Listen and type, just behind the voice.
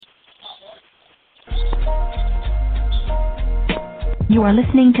You are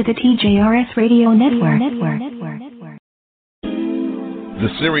listening to the TJRS Radio Network. The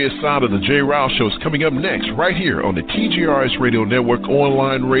Serious Side of the J-Rouse Show is coming up next, right here on the TJRS Radio Network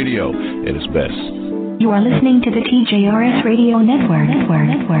online radio at its best. You are listening to the TJRS Radio Network.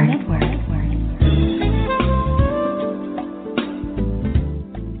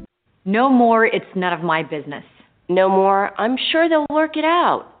 No more, it's none of my business. No more, I'm sure they'll work it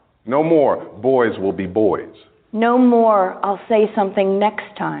out. No more, boys will be boys. No more, I'll say something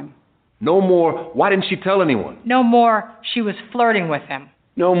next time. No more, why didn't she tell anyone? No more, she was flirting with him.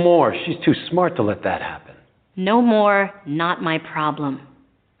 No more, she's too smart to let that happen. No more, not my problem.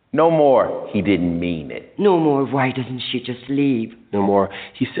 No more, he didn't mean it. No more, why doesn't she just leave? No more,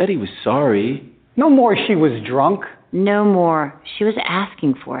 he said he was sorry. No more, she was drunk. No more, she was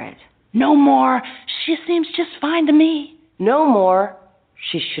asking for it. No more, she seems just fine to me. No more,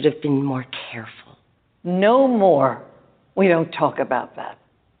 she should have been more careful. No more, we don't talk about that.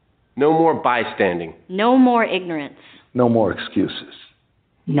 No more bystanding. No more ignorance. No more excuses.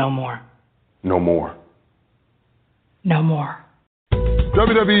 No more. No more. No more.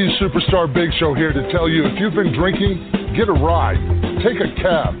 WWE Superstar Big Show here to tell you, if you've been drinking, get a ride, take a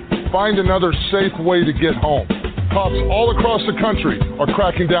cab, find another safe way to get home. Cops all across the country are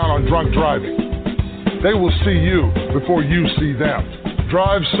cracking down on drunk driving. They will see you before you see them.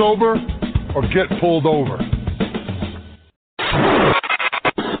 Drive sober or get pulled over.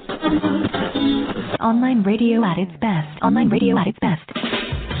 Online radio at its best. Online radio at its best.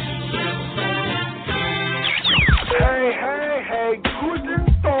 Hey, guten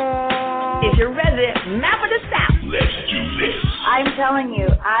Tag. It's your resident map of the South. Let's do this. I'm telling you,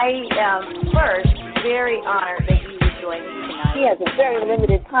 I am first very honored that you would join me tonight. He has a very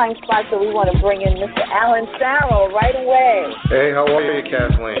limited time slot, so we want to bring in Mr. Alan Farrell right away. Hey, how are you,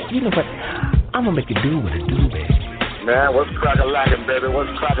 Kathleen? You know what? I'm gonna make it do what it do, baby. Man, what's crack-a-lackin', baby?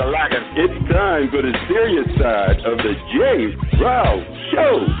 What's crack-a-lackin'? It's time for the serious side of the J-Rouse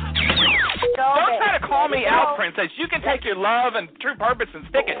Show. Don't try to call me out, Princess. You can take your love and true purpose and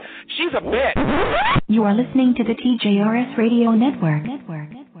stick it. She's a bitch. You are listening to the TJRS Radio Network.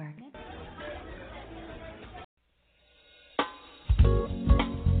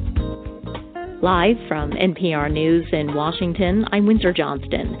 Live from NPR News in Washington, I'm Windsor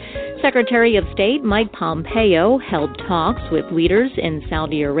Johnston. Secretary of State Mike Pompeo held talks with leaders in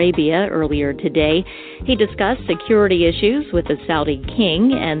Saudi Arabia earlier today. He discussed security issues with the Saudi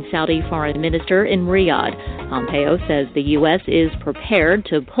king and Saudi foreign minister in Riyadh. Pompeo says the U.S. is prepared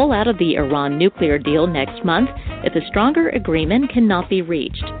to pull out of the Iran nuclear deal next month if a stronger agreement cannot be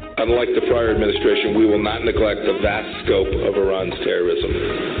reached. Unlike the prior administration, we will not neglect the vast scope of Iran's terrorism.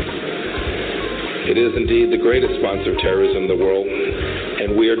 It is indeed the greatest sponsor of terrorism in the world,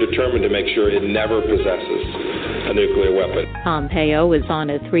 and we are determined to make sure it never possesses a nuclear weapon. Pompeo is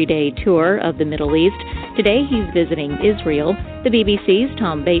on a 3-day tour of the Middle East. Today he's visiting Israel. The BBC's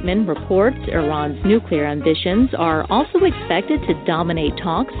Tom Bateman reports Iran's nuclear ambitions are also expected to dominate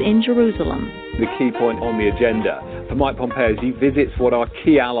talks in Jerusalem. The key point on the agenda for Mike Pompeo as he visits what are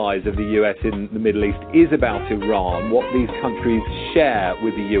key allies of the U.S. in the Middle East is about Iran. What these countries share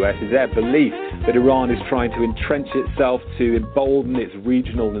with the U.S. is their belief that Iran is trying to entrench itself, to embolden its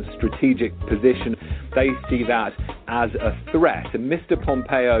regional and strategic position. They see that as a threat. And Mr.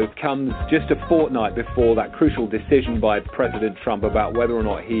 Pompeo comes just a fortnight before that crucial decision by President Trump about whether or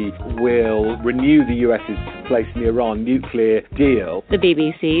not he will renew the U.S.'s place in the Iran nuclear deal. The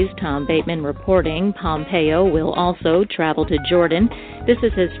BBC's Tom Bateman reporting Pompeo will also travel to Jordan. This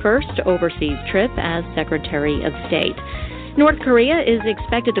is his first overseas trip as Secretary of State. North Korea is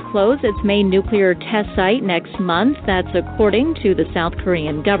expected to close its main nuclear test site next month. That's according to the South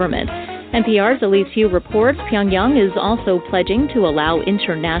Korean government. NPR's Elise Hu reports Pyongyang is also pledging to allow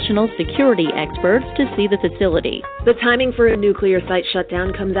international security experts to see the facility. The timing for a nuclear site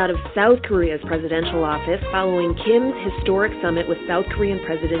shutdown comes out of South Korea's presidential office following Kim's historic summit with South Korean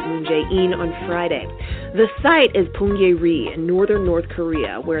President Moon Jae-in on Friday. The site is Punggye-ri in northern North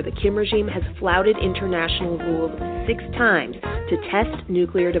Korea, where the Kim regime has flouted international rules 6 times to test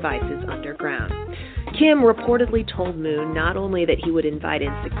nuclear devices underground. Kim reportedly told Moon not only that he would invite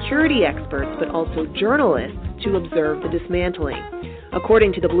in security experts, but also journalists to observe the dismantling.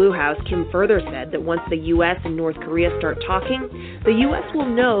 According to the Blue House, Kim further said that once the U.S. and North Korea start talking, the U.S. will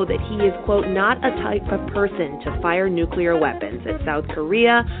know that he is, quote, not a type of person to fire nuclear weapons at South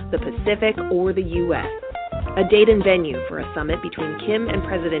Korea, the Pacific, or the U.S. A date and venue for a summit between Kim and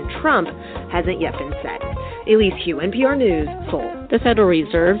President Trump hasn't yet been set. Elise Hu, NPR News, Seoul. The Federal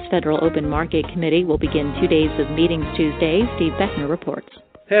Reserve's Federal Open Market Committee will begin 2 days of meetings Tuesday. Steve Beckner reports.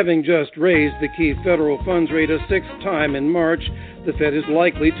 Having just raised the key federal funds rate a sixth time in March, the Fed is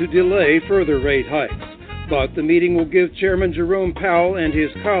likely to delay further rate hikes. But the meeting will give Chairman Jerome Powell and his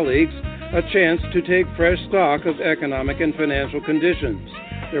colleagues a chance to take fresh stock of economic and financial conditions.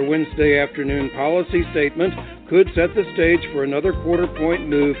 Their Wednesday afternoon policy statement could set the stage for another quarter-point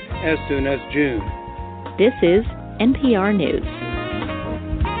move as soon as June. This is NPR News.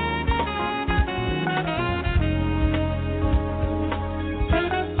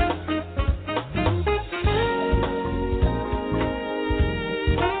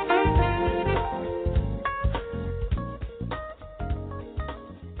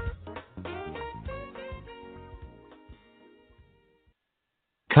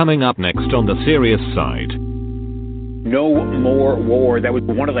 Coming up next on the serious side. No more war. That was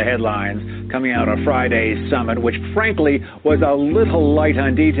one of the headlines coming out of Friday's summit, which frankly was a little light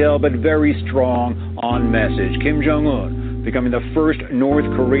on detail but very strong on message. Kim Jong-un becoming the first North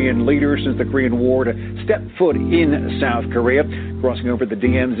Korean leader since the Korean War to step foot in South Korea, crossing over the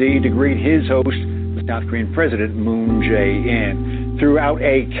DMZ to greet his host, the South Korean President Moon Jae-in. Throughout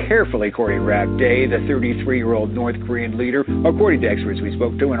a carefully choreographed day, the 33-year-old North Korean leader, according to experts we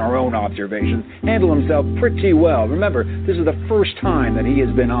spoke to and our own observations, handled himself pretty well. Remember, this is the first time that he has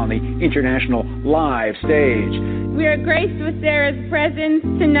been on the international live stage. We are graced with Sarah's presence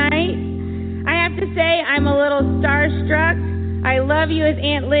tonight. I have to say I'm a little starstruck. I love you as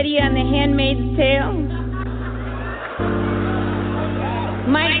Aunt Lydia in The Handmaid's Tale.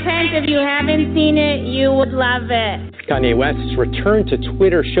 Mike Pence, if you haven't seen it, you would love it. Kanye West's return to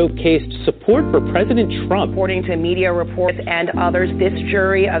Twitter showcased support for President Trump. According to media reports and others, this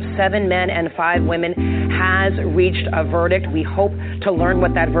jury of 7 men and 5 women has reached a verdict. We hope to learn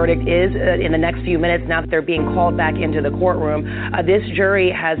what that verdict is in the next few minutes now that they're being called back into the courtroom. This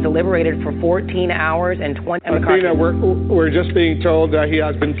jury has deliberated for 14 hours and 20 minutes. We're just being told that he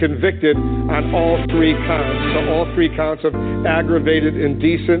has been convicted on all 3 counts. So all 3 counts of aggravated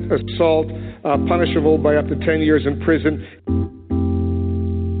indecent assault, punishable by up to 10 years in prison.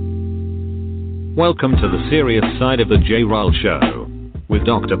 Welcome to the serious side of the J-Ryle Show with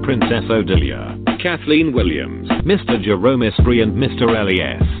Dr. Princess Odilia, Kathleen Williams, Mr. Jerome Esprit, and Mr.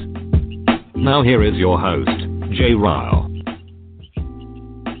 Elias. Now here is your host, J-Ryle.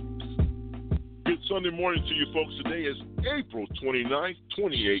 Good Sunday morning to you folks. Today is April 29th,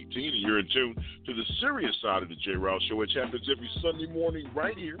 2018, and you're in tune to the serious side of the J-Ryle Show, which happens every Sunday morning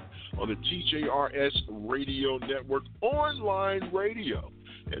right here on the TJRS Radio Network online radio.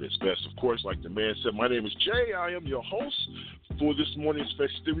 And it's best, of course, like the man said, my name is Jay. I am your host for this morning's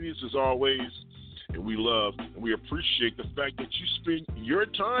festivities, as always. And we love and we appreciate the fact that you spend your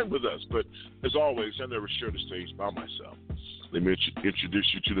time with us. But as always, I never share the stage by myself. Let me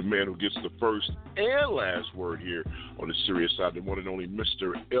introduce you to the man who gets the first and last word here on the serious side, the one and only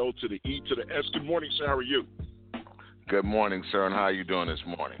Mr. L to the E to the S. Good morning, sir. How are you? Good morning, sir. And how are you doing this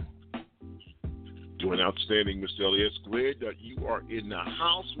morning? Doing outstanding, Mr. Elias. Glad that you are in the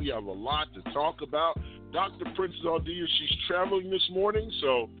house. We have a lot to talk about. Dr. Princess Odilia, she's traveling this morning,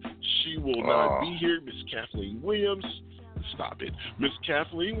 so she will not be here. Miss Kathleen Williams. Stop it. Miss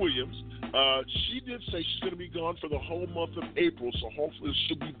Kathleen Williams, she did say she's going to be gone for the whole month of April, so hopefully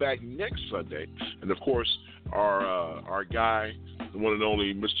she'll be back next Sunday. And, of course, our guy, the one and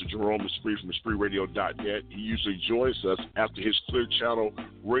only Mr. Jerome Esprit from EspritRadio.net, he usually joins us after his Clear Channel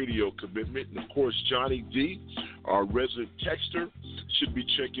radio commitment. And, of course, Johnny D., our resident texter, should be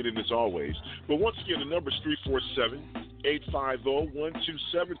checking in as always. But once again, the number is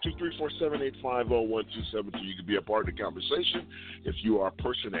 347-850-1272, 347-850-1272. You can be a part of the conversation. If you are a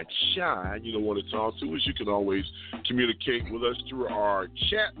person that's shy and you don't want to talk to us, you can always communicate with us through our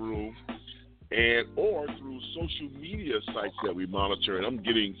chat room and or through social media sites that we monitor. And I'm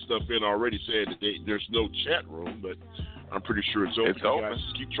getting stuff in already saying that there's no chat room, but I'm pretty sure it's open. It's open. Guys,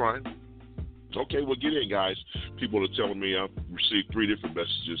 just keep trying. Okay, well, get in, guys. People are telling me I've received 3 different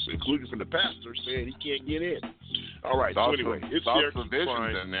messages, including from the pastor, saying he can't get in. All right, so anyway, it's there. Keep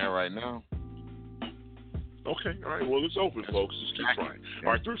trying. In there right now. Okay, all right, well, it's open, folks. Just keep trying.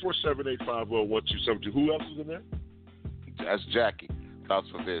 All right, 347-850-1272. Who else is in there? That's Jackie. Thoughts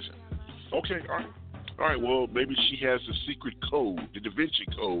for Vision. Okay, all right. All right, well, maybe she has the secret code, the Da Vinci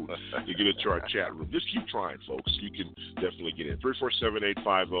code, to get into our chat room. Just keep trying, folks. You can definitely get in.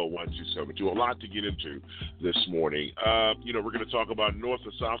 347-850-1272. A lot to get into this morning. We're going to talk about North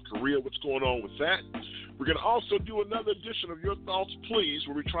and South Korea, what's going on with that. We're going to also do another edition of Your Thoughts, Please,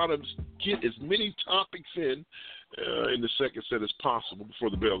 where we try to get as many topics in the second set as possible before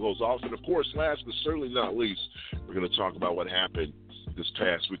the bell goes off. And, of course, last but certainly not least, we're going to talk about what happened this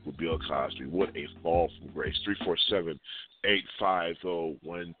past week with Bill Cosby. What a fall from grace.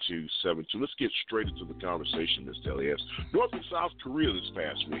 347-850-1272. Let's get straight into the conversation, Ms. Elias. North and South Korea this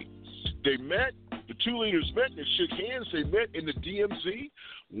past week. They met. The two leaders met. They shook hands. They met in the DMZ.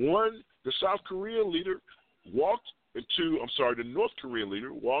 The South Korean leader the North Korean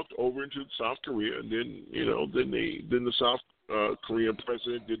leader walked over into South Korea, and then the South Korean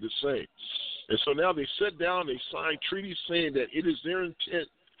president did the same. And so now they sat down, they signed treaties saying that it is their intent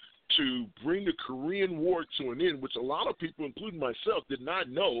to bring the Korean War to an end, which a lot of people, including myself, did not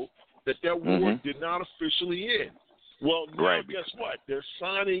know that war did not officially end. Well, now guess what? They're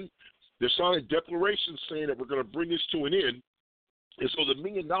signing declarations saying that we're going to bring this to an end. And so the $1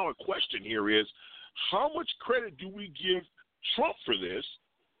 million question here is, how much credit do we give Trump for this?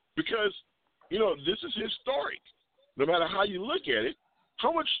 Because, this is historic. No matter how you look at it,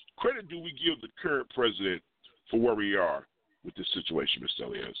 how much credit do we give the current president for where we are with this situation, Mr.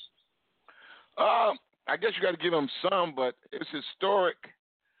 Elias? I guess you got to give him some, but it's historic.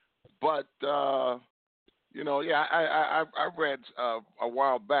 But, I read a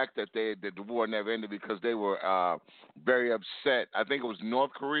while back that the war never ended because they were very upset. I think it was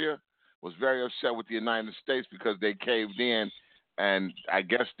North Korea was very upset with the United States because they caved in, and I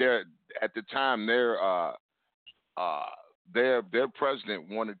guess at the time their president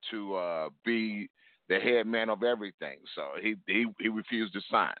wanted to be the head man of everything, so he refused to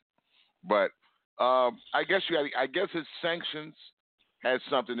sign. But I guess his sanctions had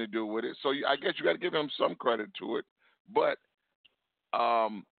something to do with it. So I guess you got to give him some credit to it. But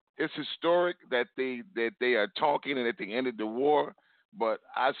it's historic that they are talking and that they ended the war. But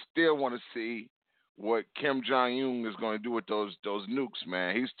I still want to see what Kim Jong-un is going to do with those nukes,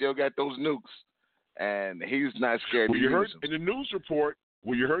 man. He's still got those nukes, and he's not scared to use them. In the news report,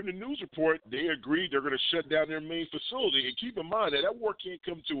 they agreed they're going to shut down their main facility. And keep in mind that war can't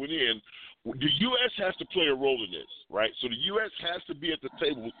come to an end. The U.S. has to play a role in this, right? So the U.S. has to be at the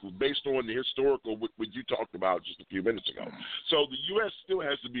table based on the historical, what you talked about just a few minutes ago. So the U.S. still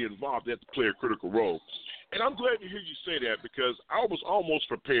has to be involved. They have to play a critical role. And I'm glad to hear you say that because I was almost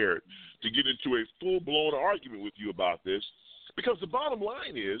prepared to get into a full-blown argument with you about this because the bottom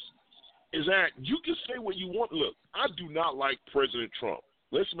line is that you can say what you want. Look, I do not like President Trump.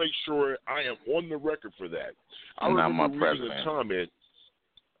 Let's make sure I am on the record for that. I remember reading a comment.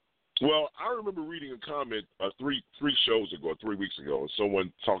 Well, I remember reading a comment 3 weeks ago, and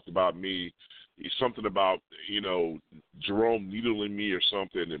someone talked about me, something about, Jerome needling me or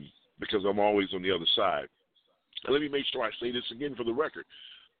something, and because I'm always on the other side. And let me make sure I say this again for the record.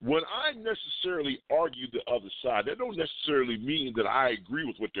 When I necessarily argue the other side, that don't necessarily mean that I agree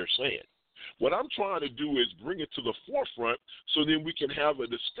with what they're saying. What I'm trying to do is bring it to the forefront so then we can have a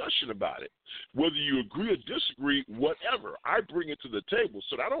discussion about it. Whether you agree or disagree, whatever, I bring it to the table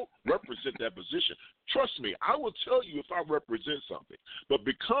so that I don't represent that position. Trust me, I will tell you if I represent something. But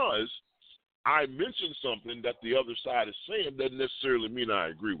because I mentioned something that the other side is saying doesn't necessarily mean I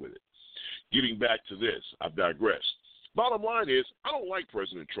agree with it. Getting back to this, I've digressed. Bottom line is, I don't like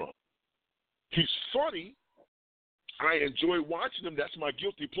President Trump. He's funny. I enjoy watching him. That's my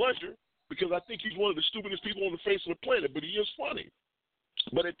guilty pleasure because I think he's one of the stupidest people on the face of the planet, but he is funny.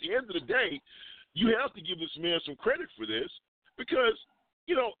 But at the end of the day, you have to give this man some credit for this because,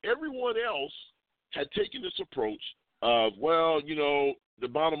 everyone else had taken this approach of, the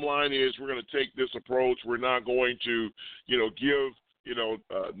bottom line is we're going to take this approach. We're not going to, give,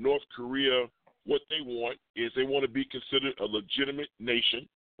 North Korea what they want is they want to be considered a legitimate nation,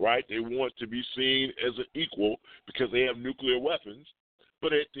 right? They want to be seen as an equal because they have nuclear weapons.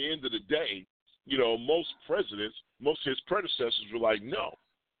 But at the end of the day, most presidents, most of his predecessors were like, no,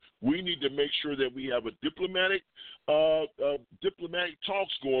 we need to make sure that we have a diplomatic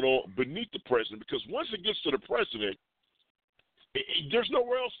talks going on beneath the president because once it gets to the president, there's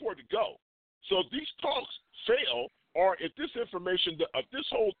nowhere else for it to go. So if these talks fail or if this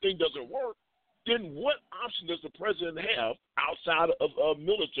whole thing doesn't work, then what option does the president have outside of a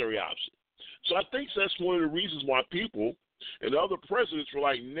military option? So I think that's one of the reasons why people and other presidents were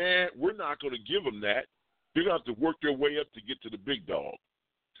like, nah, we're not going to give them that. They're going to have to work their way up to get to the big dog.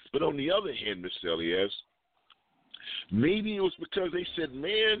 But on the other hand, Mr. Elias, maybe it was because they said,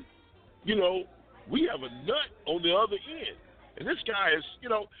 man, we have a nut on the other end. And this guy is,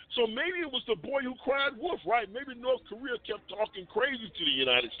 so maybe it was the boy who cried wolf, right? Maybe North Korea kept talking crazy to the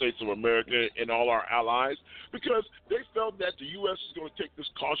United States of America and all our allies because they felt that the U.S. is going to take this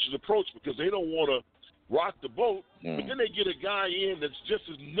cautious approach because they don't want to rock the boat. But then they get a guy in that's just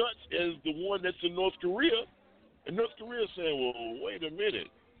as nuts as the one that's in North Korea. And North Korea is saying, well, wait a minute.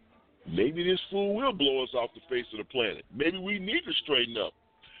 maybe this fool will blow us off the face of the planet. Maybe we need to straighten up.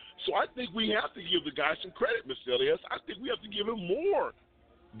 So I think we have to give the guy some credit, Mr. Elias. I think we have to give him more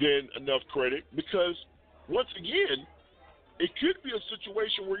than enough credit because, once again, it could be a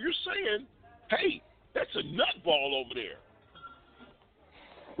situation where you're saying, hey, that's a nutball over there.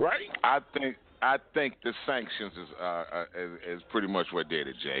 Right? I think the sanctions is pretty much what did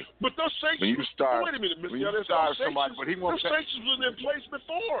it, Jay. But those sanctions, when you start, wait a minute, Mr. When you Elias, start those somebody, but he won't sanctions was in place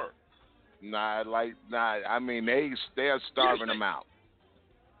before. I mean, they're starving them out.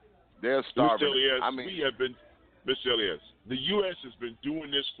 They're starving. Mr. Elias, I mean, we have been, Mr. Elias, the U.S. has been doing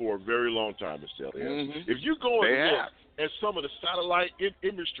this for a very long time, Mr. Elias. Mm-hmm. If you go and look at some of the satellite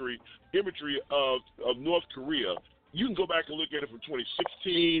imagery of North Korea, you can go back and look at it from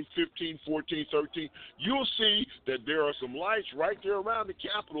 2016, 15, 14, 13. You'll see that there are some lights right there around the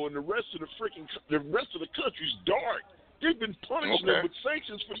Capitol, and the rest of the country's dark. They've been punishing them with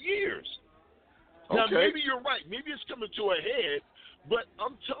sanctions for years. Now, maybe you're right. Maybe it's coming to a head, but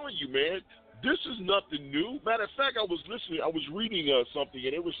I'm telling you, man, this is nothing new. Matter of fact, I was reading something,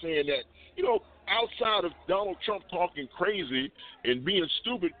 and it was saying that, outside of Donald Trump talking crazy and being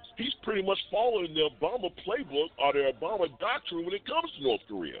stupid, he's pretty much following the Obama playbook or the Obama doctrine when it comes to North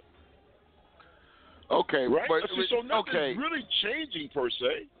Korea. Okay, right? But, so nothing's really changing per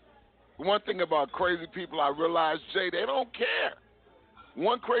se. One thing about crazy people I realized, Jay, they don't care.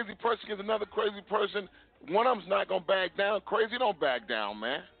 One crazy person is another crazy person. One of them's not going to back down. Crazy don't back down,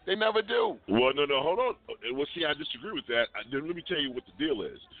 man. They never do. Well, no, hold on. Well, see, I disagree with that. Let me tell you what the deal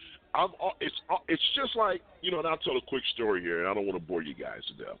is. It's just like, and I'll tell a quick story here, and I don't want to bore you guys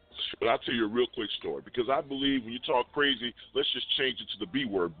to death, but I'll tell you a real quick story, because I believe when you talk crazy, let's just change it to the B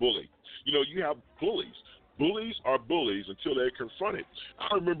word, bully. You have bullies. Bullies are bullies until they're confronted.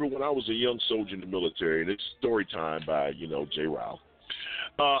 I remember when I was a young soldier in the military, and it's story time by, J. Ralph.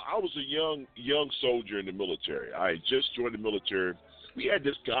 I was a young soldier in the military. I had just joined the military. We had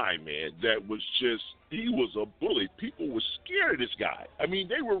this guy, man, that was he was a bully. People were scared of this guy. I mean,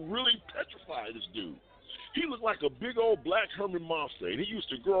 they were really petrified of this dude. He looked like a big old black Herman monster, and he used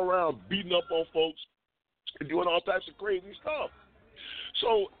to go around beating up on folks and doing all types of crazy stuff.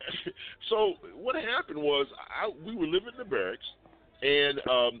 So what happened was we were living in the barracks, and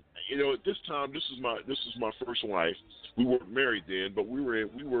at this time, this is my first wife. We weren't married then, but we were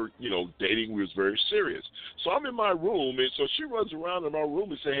dating. We was very serious. So I'm in my room, and so she runs around in my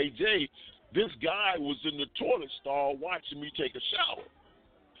room and say, "Hey Jay, this guy was in the toilet stall watching me take a shower."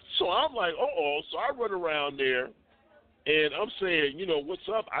 So I'm like, "Uh-oh." So I run around there, and I'm saying, "What's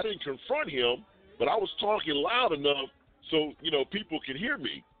up?" I didn't confront him, but I was talking loud enough so people can hear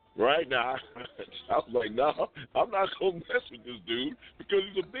me. Right now, I was like, "No, I'm not gonna mess with this dude because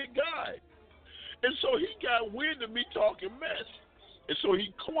he's a big guy." And so he got wind of me talking mess. And so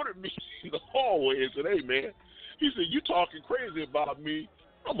he cornered me in the hallway and said, "Hey, man," he said, "you talking crazy about me,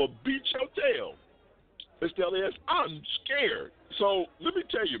 I'm going to beat your tail." Mr. Elias, I'm scared. So let me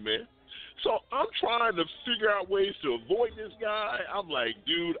tell you, man. So I'm trying to figure out ways to avoid this guy. I'm like,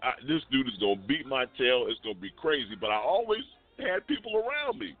 dude, this dude is going to beat my tail. It's going to be crazy. But I always had people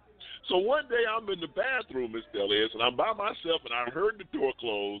around me. So one day I'm in the bathroom, Mr. Elias, and I'm by myself, and I heard the door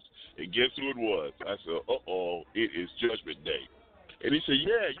close, and guess who it was? I said, uh-oh, it is Judgment Day. And he said,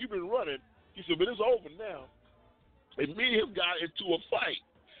 "Yeah, you've been running." He said, "But it's over now." And me and him got into a fight.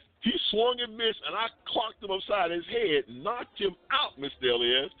 He swung and missed, and I clocked him upside his head, knocked him out, Mr.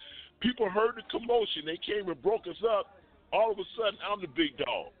 Elias. People heard the commotion. They came and broke us up. All of a sudden, I'm the big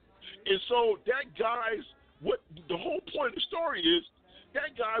dog. And so that guy's, the whole point of the story is,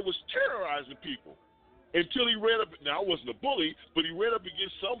 that guy was terrorizing people until he ran up. Now, I wasn't a bully, but he ran up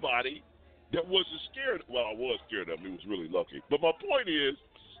against somebody that wasn't scared. Well, I was scared of him. He was really lucky. But my point is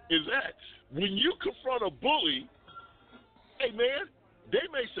that when you confront a bully, hey, man, they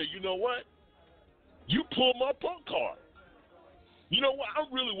may say, "You know what? You pulled my punk card. You know what? I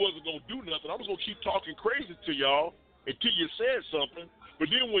really wasn't going to do nothing. I was going to keep talking crazy to y'all until you said something.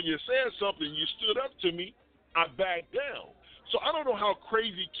 But then when you said something, you stood up to me, I backed down." So I don't know how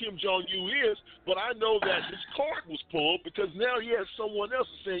crazy Kim Jong-un is, but I know that his card was pulled because now he has someone else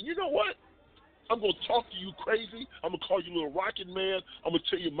saying, "You know what? I'm going to talk to you crazy. I'm going to call you little rocket man. I'm going to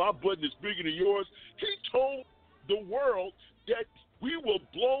tell you my button is bigger than yours." He told the world that we will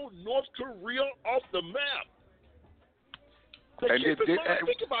blow North Korea off the map. And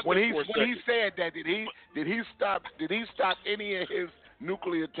when he said that, did he stop any of his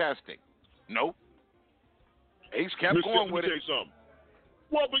nuclear testing? Nope. He's kept going with it. Let me tell you something.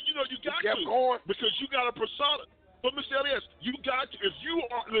 Well, but you got to because you got a persona. But Mr. Elias, you got to. If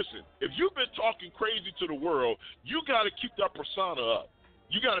you've been talking crazy to the world, you got to keep that persona up.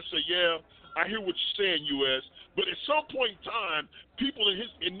 you got to say, yeah, I hear what you're saying, U.S., but at some point in time, people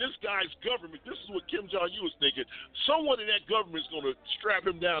in this guy's government, this is what Kim Jong-un was thinking, someone in that government is going to strap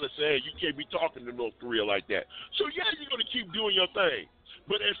him down and say, hey, you can't be talking to North Korea like that. So, yeah, you're going to keep doing your thing.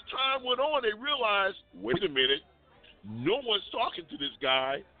 But as time went on, they realized, wait a minute, no one's talking to this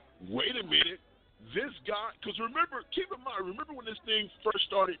guy. Wait a minute. This guy, because keep in mind, remember when this thing first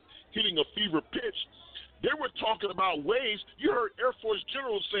started hitting a fever pitch, they were talking about ways, you heard Air Force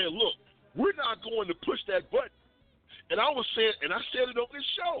generals saying, look, we're not going to push that button. And I was saying, and I said it on this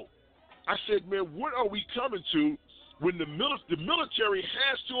show, I said, man, what are we coming to when the military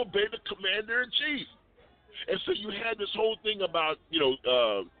has to obey the commander-in-chief? And so you had this whole thing about,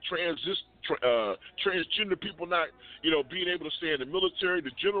 transgender people not, being able to stay in the military.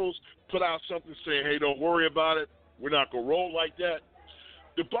 The generals put out something saying, hey, don't worry about it. We're not going to roll like that.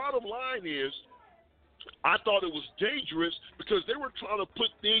 The bottom line is, I thought it was dangerous because they were trying to put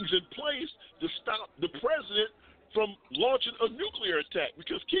things in place to stop the president from launching a nuclear attack.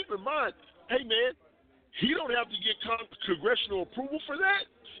 Because keep in mind, hey, man, he don't have to get congressional approval for that.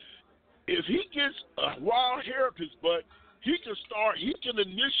 If he gets a wild hair up his butt, he can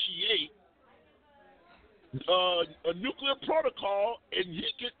initiate a nuclear protocol, and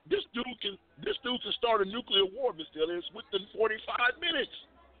this dude can start a nuclear war, Mr. Ellis, within 45 minutes.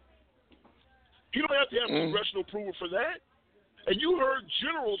 He don't have to have congressional approval for that. And you heard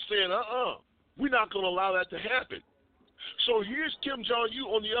generals saying, we're not going to allow that to happen. So here's Kim Jong-un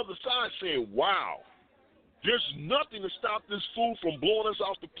on the other side saying, wow, there's nothing to stop this fool from blowing us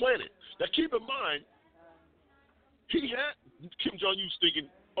off the planet. Now keep in mind, Kim Jong-un's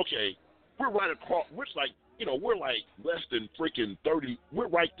thinking, okay, we're right across, we're like less than freaking 30, we're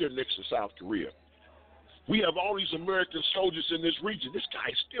right there next to South Korea. We have all these American soldiers in this region. This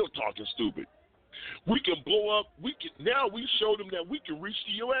guy's still talking stupid. We can blow up. Now we showed him that we can reach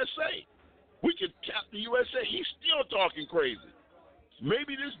the USA. We can tap the USA. He's still talking crazy.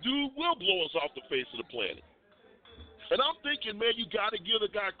 Maybe this dude will blow us off the face of the planet. And I'm thinking, man, you got to give the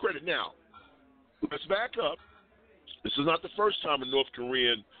guy credit. Now, let's back up. This is not the first time a North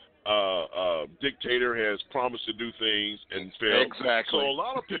Korean dictator has promised to do things and failed. Exactly. So a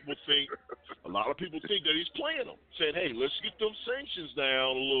lot of people think that he's playing them, saying, hey, let's get them sanctions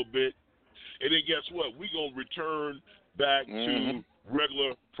down a little bit. And then guess what? We're going to return back to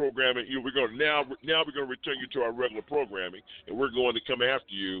regular programming. We're going to return you to our regular programming, and we're going to come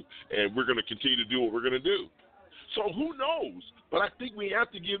after you, and we're going to continue to do what we're going to do. So who knows? But I think we have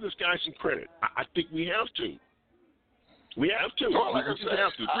to give this guy some credit. I think we have to. We have to. Well, like we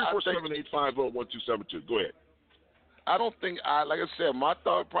have to. 347-850-1272. Go ahead. I don't think like I said, my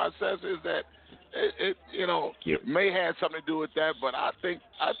thought process is that it may have something to do with that, but I think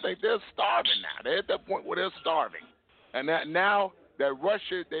they're starving now. They're at that point where they're starving, and that now that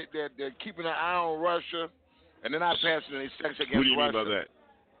Russia, they're keeping an eye on Russia, and they're not passing any sanctions against Russia. What do you mean by that?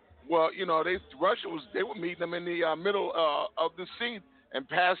 Well, they were meeting them in the middle of the sea and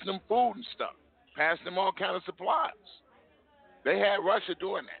passing them food and stuff, passing them all kind of supplies. They had Russia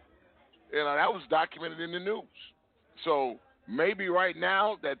doing that. That was documented in the news. So maybe right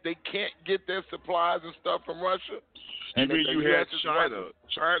now that they can't get their supplies and stuff from Russia. You mean you had China?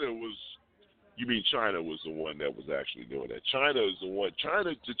 You mean China was the one that was actually doing that? China is the one.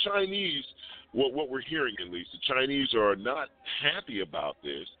 The Chinese, what we're hearing at least, the Chinese are not happy about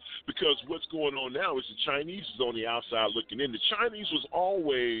this because what's going on now is the Chinese is on the outside looking in. The Chinese was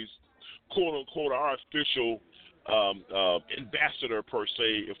always, quote unquote, our official ambassador per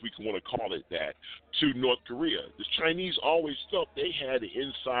se, if we can want to call it that, to North Korea. The Chinese always felt they had the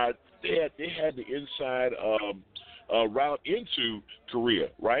inside. They had the inside route into Korea,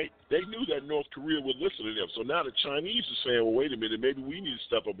 right? They knew that North Korea would listen to them. So now the Chinese are saying, well, wait a minute, maybe we need to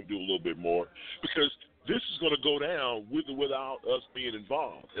step up and do a little bit more because this is going to go down with or without us being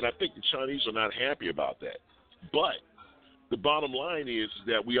involved. And I think the Chinese are not happy about that. But the bottom line is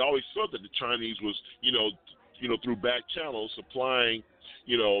that we always thought that the Chinese was, through back channels supplying,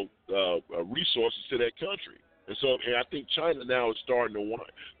 resources to that country. And so I think China now is starting to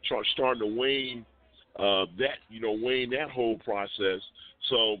wane wane that whole process.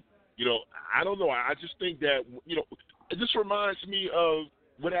 So, I don't know. I just think that, this reminds me of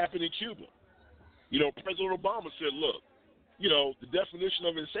what happened in Cuba. President Obama said, look, the definition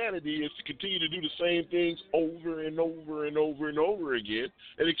of insanity is to continue to do the same things over and over and over and over again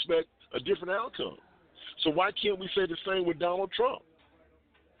and expect a different outcome. So why can't we say the same with Donald Trump?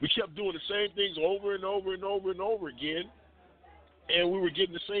 We kept doing the same things over and over and over and over again, and we were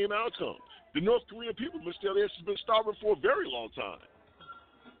getting the same outcome. The North Korean people, Mr. Elliott, has been starving for a very long time.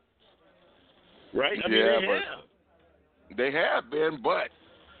 Right? I mean, they have. They have been, but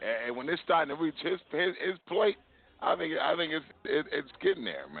And when it's starting to reach his plate, I think it's getting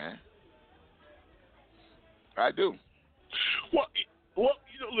there, man. I do. Well,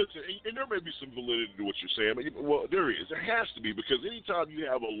 listen, and there may be some validity to what you're saying. Well, there is. There has to be, because anytime you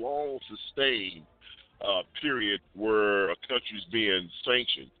have a long, sustained period where a country's being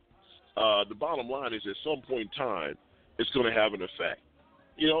sanctioned, the bottom line is at some point in time, it's going to have an effect.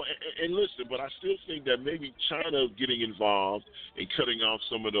 And listen, but I still think that maybe China getting involved and cutting off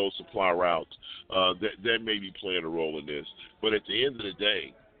some of those supply routes, that may be playing a role in this. But at the end of the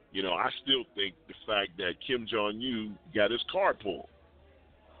day, I still think the fact that Kim Jong-un got his card pulled.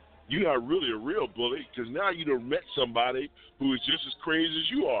 You are really a real bully, because now you done met somebody who is just as crazy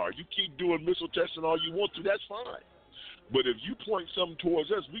as you are. You keep doing missile testing all you want to, that's fine. But if you point something towards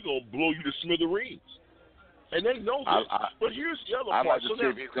us, we're going to blow you to smithereens. And they know this. But here's the other part. I'd like to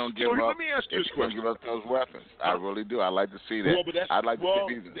see if he's going to give up. Let me ask you this question. Give us those weapons. I really do. I'd like to see that. I'd like to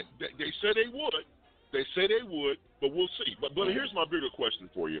see these. They say they would. They say they would, but we'll see. But here's my bigger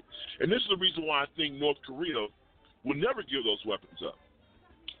question for you. And this is the reason why I think North Korea will never give those weapons up.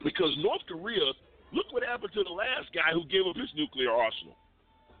 Because North Korea, look what happened to the last guy who gave up his nuclear arsenal.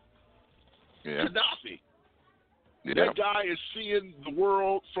 Yeah. Gaddafi. Yeah. That guy is seeing the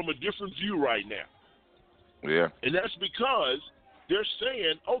world from a different view right now. Yeah. And that's because they're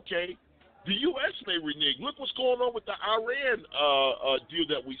saying, okay, the U.S. may renege. Look what's going on with the Iran deal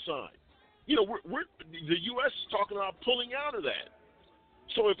that we signed. We're the U.S. is talking about pulling out of that.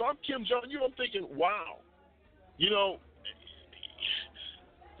 So if I'm Kim Jong-un, I'm thinking, wow,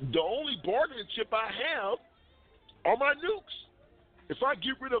 the only bargaining chip I have are my nukes. If I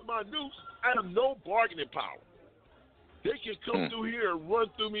get rid of my nukes, I have no bargaining power. They can come through here and run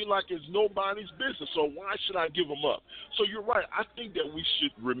through me like it's nobody's business. So why should I give them up? So you're right. I think that we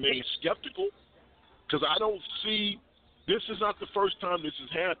should remain skeptical, because I don't see – this is not the first time this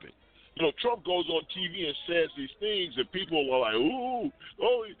has happened. Trump goes on TV and says these things, and people are like,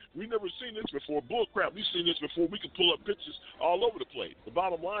 we never seen this before. Bull crap, we've seen this before. We can pull up pictures all over the place. The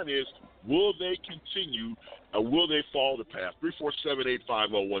bottom line is, will they continue, or will they follow the path?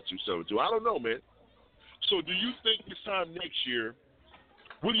 347-850-1272. I don't know, man. So do you think this time next year,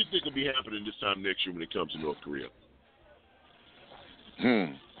 what do you think will be happening this time next year when it comes to North Korea?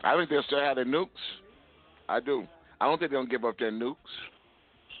 I think they'll still have their nukes. I do. I don't think they'll give up their nukes.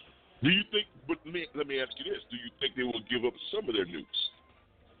 Do you think, but let me ask you this, do you think they will give up some of their nukes?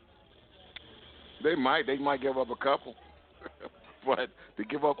 They might. They might give up a couple. But to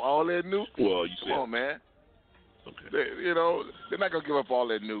give up all their nukes? Well, come on, man. Okay. They're not going to give up all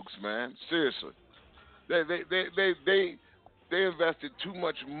their nukes, man. Seriously. They invested too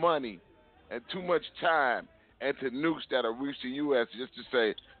much money and too much time into nukes that'll reach the U.S. just to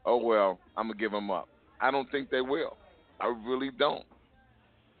say, oh, well, I'm going to give them up. I don't think they will. I really don't.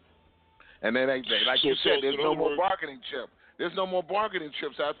 And then, like you said, there's no more bargaining chip. There's no more bargaining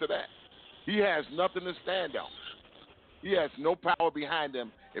chips after that. He has nothing to stand on. He has no power behind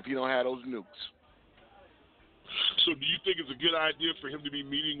him if he don't have those nukes. So do you think it's a good idea for him to be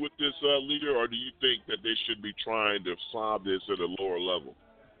meeting with this leader, or do you think that they should be trying to solve this at a lower level?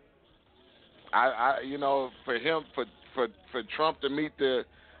 For him, for Trump to meet the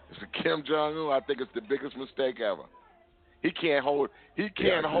Kim Jong-un, I think it's the biggest mistake ever. He can't hold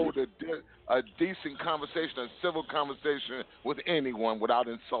a decent conversation, a civil conversation with anyone without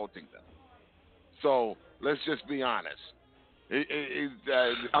insulting them. So let's just be honest.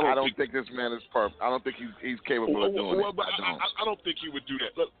 I don't think this man is perfect. I don't think he's capable of doing it. I don't think he would do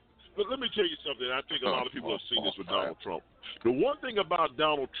that. Let me tell you something. I think a lot of people have seen this with Donald Trump. The one thing about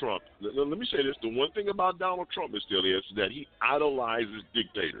Donald Trump, let me say this, the one thing about Donald Trump is that he idolizes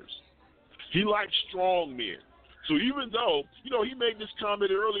dictators. He likes strong men. So even though, he made this comment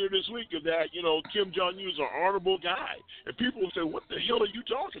earlier this week of that, Kim Jong-un is an honorable guy. And people will say, what the hell are you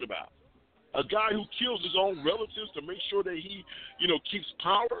talking about? A guy who kills his own relatives to make sure that he, keeps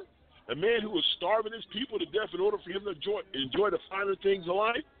power? A man who is starving his people to death in order for him to enjoy the finer things of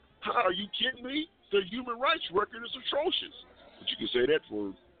life? How, are you kidding me? The human rights record is atrocious. But you can say that for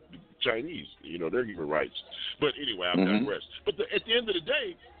the Chinese, their human rights. But anyway, I digress. But at the end of the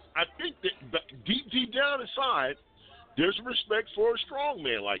day, I think that deep down inside, there's respect for a strong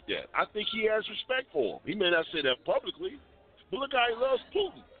man like that. I think he has respect for him. He may not say that publicly, but look how he loves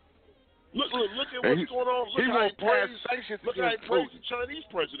Putin. Look at what's going on. He won't pass sanctions against Putin. The Chinese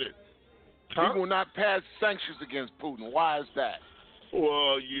president. He will not pass sanctions against Putin. Why is that?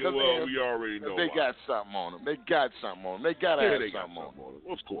 Well, we already know. They got something on them. They got something on them. They got to have something on them.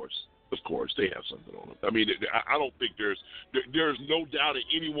 Of course, they have something on them. I mean, I don't think there's no doubt in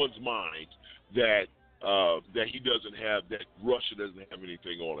anyone's mind that that he doesn't have, that Russia doesn't have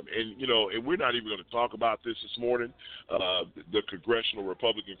anything on him. And, and we're not even going to talk about this morning, the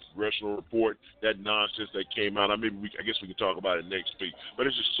Republican Congressional Report, that nonsense that came out. I guess we can talk about it next week. But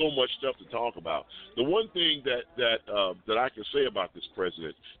there's just so much stuff to talk about. The one thing that I can say about this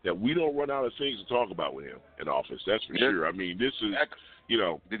president, that we don't run out of things to talk about with him in office. That's for sure. I mean, this is,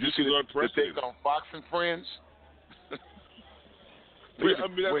 did you see the thing on Fox and Friends?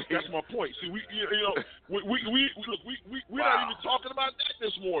 That's my point. See, we're not even talking about that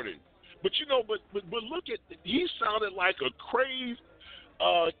this morning. But but look at, he sounded like a crazed,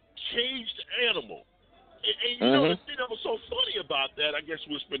 caged animal. And the thing that was so funny about that, I guess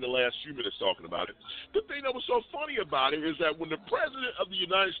we'll spend the last few minutes talking about it. The thing that was so funny about it is that when the president of the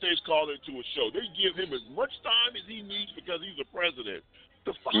United States called into a show, they give him as much time as he needs because he's a president.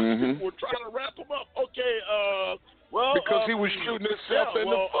 The Fox people were trying to wrap him up. Okay, because he was shooting himself in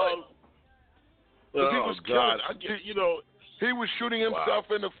the foot. He was shooting himself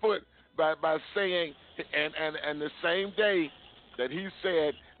in the foot by saying, and the same day that he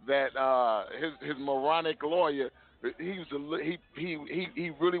said that his moronic lawyer, he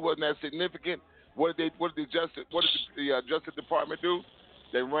really wasn't that significant. What did the Justice Department do?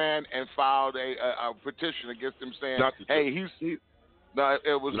 They ran and filed a petition against him saying, No,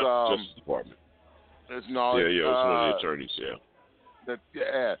 it was not the Justice Department. It was one of the attorneys.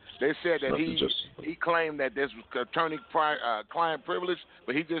 They said that he claimed that this was attorney-client privilege,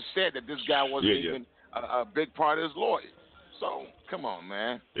 but he just said that this guy wasn't even a big part of his lawyer. So come on,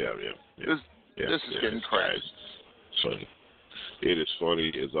 man. This is getting crazy. Funny. It is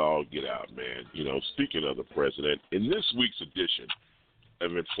funny as all get out, man. Speaking of the president, in this week's edition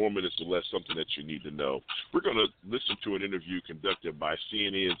of In 4 Minutes or Less, something that you need to know, we're going to listen to an interview conducted by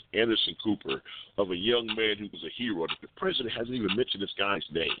CNN's Anderson Cooper of a young man who was a hero. The president hasn't even mentioned this guy's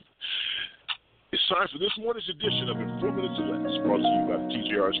name. It's time for this morning's edition of In 4 Minutes or Less, brought to you by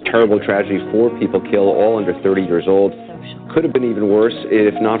TJR's. Terrible tragedy. 4 people killed, all under 30 years old. Could have been even worse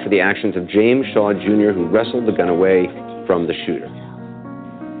if not for the actions of James Shaw Jr., who wrestled the gun away from the shooter.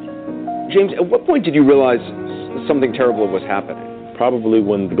 James, at what point did you realize something terrible was happening? Probably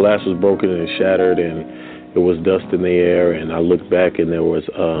when the glass was broken and shattered and it was dust in the air, and I looked back and there was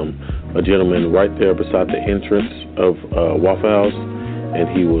a gentleman right there beside the entrance of Waffle House, and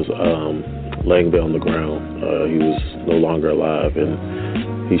he was laying there on the ground. He was no longer alive,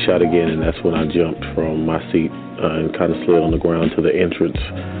 and he shot again, and that's when I jumped from my seat and kind of slid on the ground to the entrance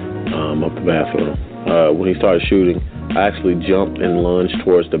of the bathroom. When he started shooting, I actually jumped and lunged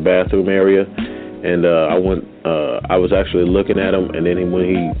towards the bathroom area, and I was actually looking at him, and then when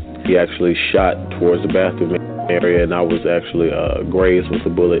he actually shot towards the bathroom area, and I was actually grazed with a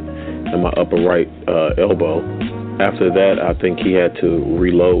bullet in my upper right elbow. After that, I think he had to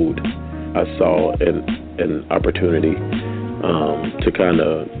reload. I saw an opportunity to kind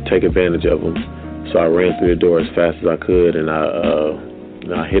of take advantage of him, so I ran through the door as fast as I could, and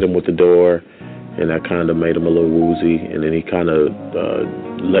I hit him with the door, and I kind of made him a little woozy, and then he kind of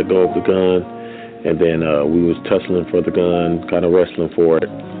let go of the gun. And then we was tussling for the gun, kind of wrestling for it,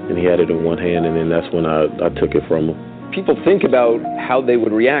 and he had it in one hand, and then that's when I took it from him. People think about how they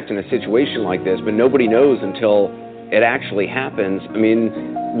would react in a situation like this, but nobody knows until it actually happens. I mean,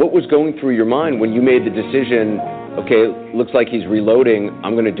 what was going through your mind when you made the decision, okay, looks like he's reloading,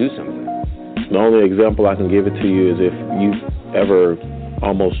 I'm going to do something? The only example I can give it to you is if you've ever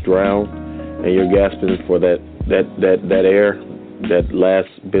almost drowned and you're gasping for that air, that last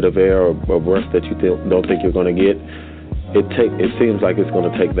bit of air or breath that you don't think you're going to get, it seems like it's going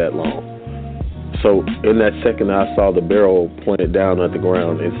to take that long. So in that second I saw the barrel pointed down at the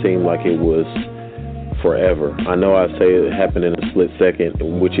ground, it seemed like it was forever. I know I say it happened in a split second,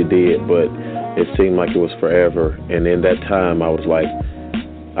 which it did, but it seemed like it was forever. And in that time I was like,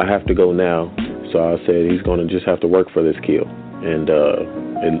 I have to go now. So I said, he's going to just have to work for this kill. And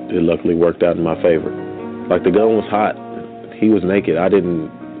it luckily worked out in my favor. Like, the gun was hot. He was naked.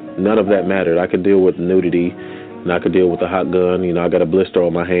 None of that mattered. I could deal with nudity, and I could deal with the hot gun. I got a blister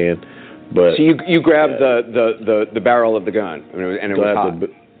on my hand. But so you grabbed the barrel of the gun, and it was hot.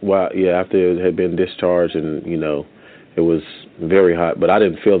 After it had been discharged, and it was very hot. But I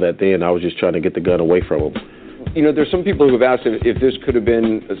didn't feel that then. I was just trying to get the gun away from him. There's some people who have asked if this could have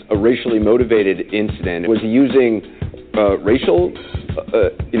been a racially motivated incident. Was he using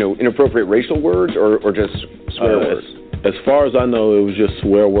inappropriate racial words, or just swear words? As far as I know, it was just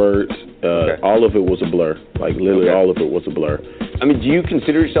swear words. Okay. All of it was a blur. Like, literally all of it was a blur. I mean, do you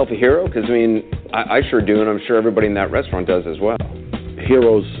consider yourself a hero? Because, I sure do, and I'm sure everybody in that restaurant does as well.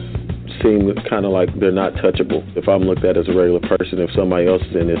 Heroes seem kind of like they're not touchable. If I'm looked at as a regular person, if somebody else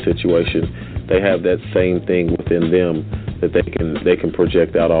is in this situation, they have that same thing within them that they can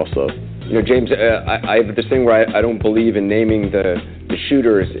project out also. You know, James, I have this thing where I don't believe in naming the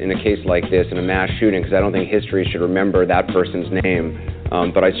shooters in a case like this, in a mass shooting, because I don't think history should remember that person's name.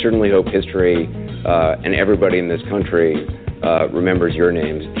 But I certainly hope history and everybody in this country remembers your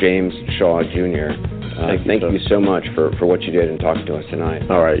names, James Shaw Jr. Thank you so much for what you did and talking to us tonight.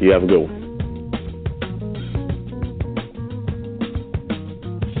 All right, you have a good one.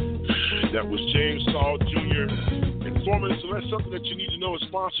 That was James Shaw Jr. Informant Select. Something that you need to know is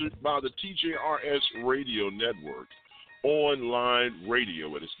sponsored by the TJRS Radio Network. Online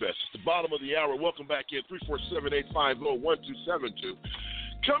radio at its best. It's the bottom of the hour. Welcome back in 347-850-1272.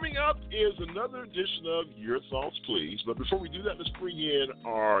 Coming up is another edition of Your Thoughts, Please. But before we do that, let's bring in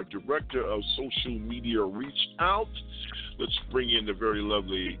our Director of Social Media Reach Out. Let's bring in the very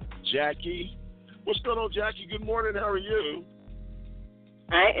lovely Jackie. What's going on, Jackie? Good morning. How are you?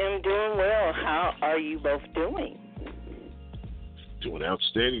 I am doing well. How are you both doing? Doing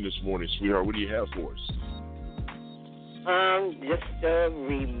outstanding this morning, sweetheart. What do you have for us? Just a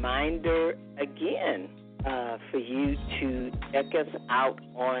reminder again for you to check us out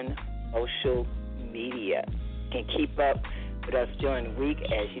on social media. You can keep up with us during the week.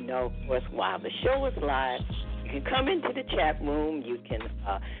 As you know, of course, while the show is live, you can come into the chat room. You can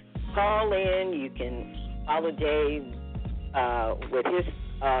call in. You can follow Dave with his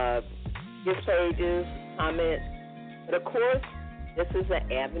pages, comments. But, of course, this is an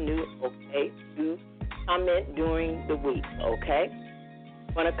avenue, okay, to comment during the week, okay?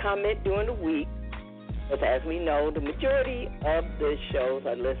 Want to comment during the week, because as we know, the majority of the shows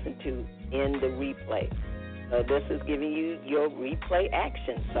are listened to in the replay. So this is giving you your replay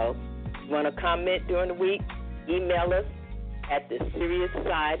action. So if you want to comment during the week, email us at the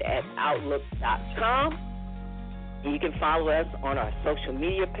Seriouside@outlook.com. You can follow us on our social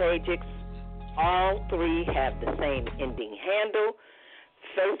media pages. All three have the same ending handle.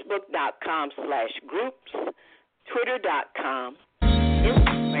 Facebook.com/groups, Twitter.com,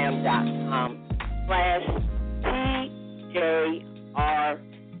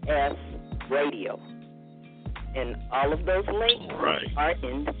 Instagram.com/TJRS Radio. And all of those links are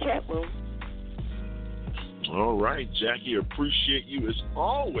in the chat room. All right, Jackie, appreciate you as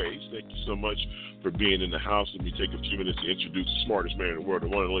always. Thank you so much for being in the house. Let me take a few minutes to introduce the smartest man in the world, the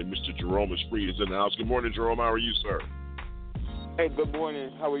one and only Mr. Jerome Esprit is in the house. Good morning, Jerome. How are you, sir? Hey, good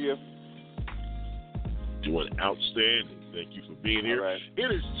morning. How are you? Doing outstanding. Thank you for being here. Right. It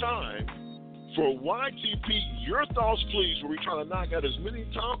is time for YTP, Your Thoughts, Please, where we try to knock out as many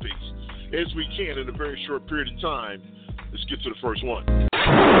topics as we can in a very short period of time. Let's get to the first one.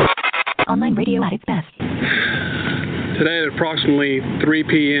 Online radio at its best. Today at approximately 3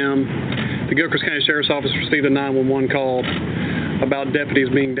 p.m., the Gilchrist County Sheriff's Office received a 911 call about deputies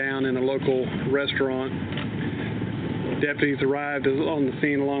being down in a local restaurant. Deputies arrived on the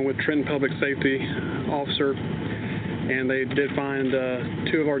scene along with Trenton Public Safety Officer, and they did find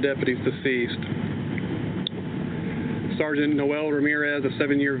 2 of our deputies deceased. Sergeant Noel Ramirez, a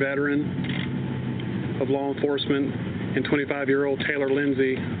 7-year veteran of law enforcement, and 25-year-old Taylor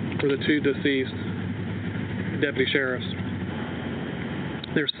Lindsay were the 2 deceased deputy sheriffs.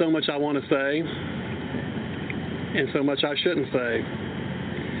 There's so much I want to say, and so much I shouldn't say.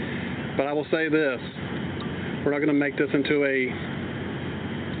 But I will say this. We're not going to make this into at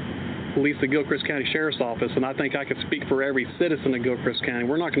least the Gilchrist County Sheriff's Office, and I think I could speak for every citizen of Gilchrist County.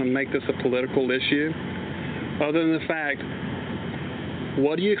 We're not going to make this a political issue, other than the fact,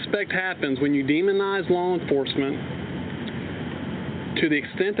 what do you expect happens when you demonize law enforcement to the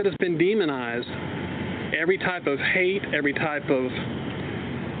extent that it's been demonized? Every type of hate, every type of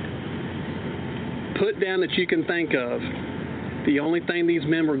put down that you can think of. The only thing these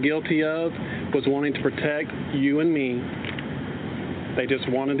men were guilty of was wanting to protect you and me. They just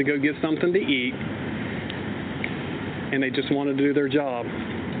wanted to go get something to eat, and they just wanted to do their job.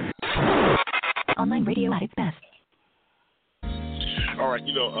 Online radio at its best. All right,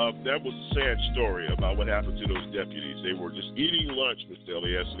 that was a sad story about what happened to those deputies. They were just eating lunch, Mr.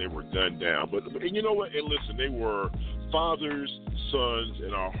 Elias, and they were gunned down. But and you know what? And listen, they were fathers, sons,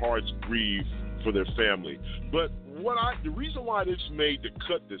 and our hearts grieve for their family. But the reason why this made the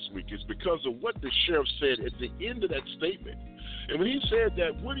cut this week is because of what the sheriff said at the end of that statement. And when he said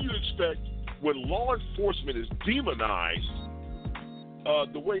that, what do you expect when law enforcement is demonized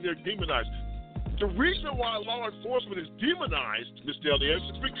the way they're demonized? The reason why law enforcement is demonized, Mr. Elias,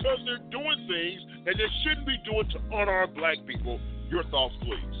 is because they're doing things that they shouldn't be doing to unarmed black people. Your thoughts,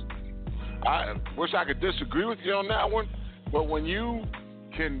 please. I wish I could disagree with you on that one, but when you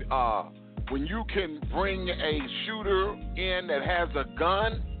when you can bring a shooter in that has a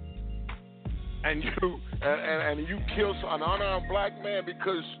gun, and you kill an unarmed black man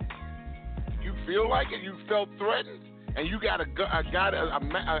because you feel like it, you felt threatened, and you got a guy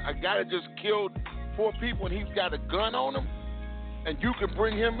that just killed 4 people and he's got a gun on him, and you can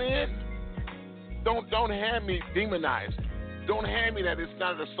bring him in. Don't hand me demonized. Don't hand me that it's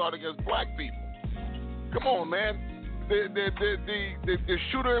not an assault against black people. Come on, man. The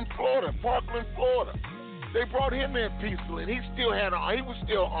shooter in Florida, Parkland, Florida, they brought him in peacefully, and he was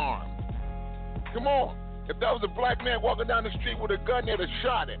still armed. Come on. If that was a black man walking down the street with a gun, they'd have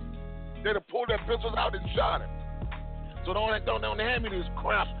shot him. They'd have pulled their pistols out and shot him. So don't hand me this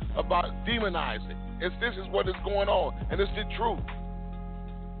crap about demonizing. This is what is going on, and it's the truth.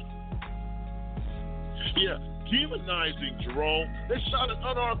 Yeah, demonizing, Jerome. They shot an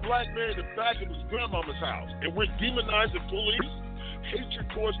unarmed black man in the back of his grandmama's house, and we're demonizing police, hatred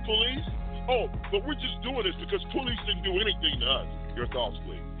towards police. Oh, but we're just doing this because police didn't do anything to us. Your thoughts,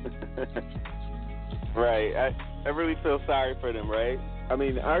 please. Right. I really feel sorry for them, right? I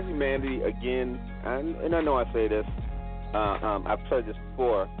mean, our humanity, again, and I know I say this, I've said this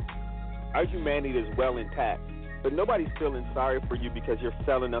before, our humanity is well intact, but nobody's feeling sorry for you because you're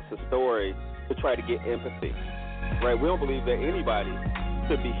selling us a story to try to get empathy, right? We don't believe that anybody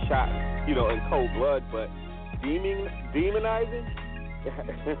should be shot, in cold blood, but demonizing,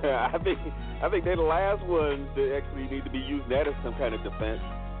 I think they're the last ones that actually need to be using that as some kind of defense.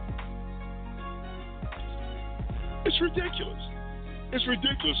 It's ridiculous. It's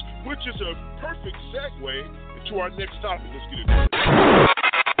ridiculous, which is a perfect segue into our next topic. Let's get into it.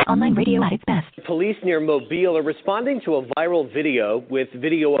 Online radio at its best. Police near Mobile are responding to a viral video with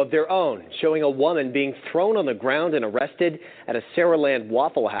video of their own, showing a woman being thrown on the ground and arrested at a Saraland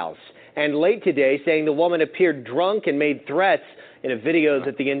Waffle House. And late today, saying the woman appeared drunk and made threats in a video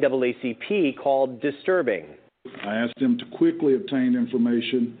that the NAACP called disturbing. I asked them to quickly obtain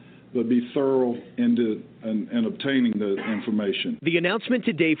information, but be thorough in obtaining the information. The announcement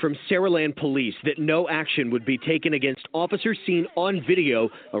today from Saraland Police that no action would be taken against officers seen on video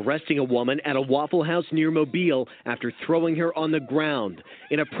arresting a woman at a Waffle House near Mobile after throwing her on the ground.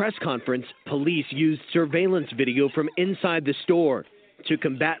 In a press conference, police used surveillance video from inside the store to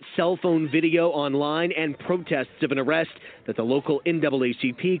combat cell phone video online and protests of an arrest that the local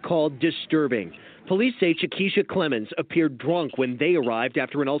NAACP called disturbing. Police say Chiquisha Clemens appeared drunk when they arrived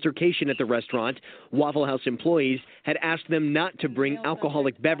after an altercation at the restaurant. Waffle House employees had asked them not to bring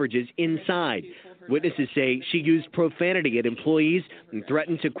alcoholic beverages inside. Witnesses say she used profanity at employees and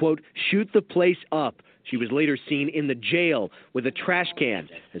threatened to, quote, shoot the place up. She was later seen in the jail with a trash can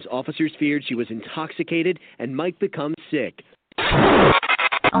as officers feared she was intoxicated and might become sick.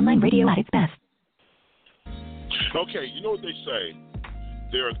 Online radio at its best. Okay, you know what they say?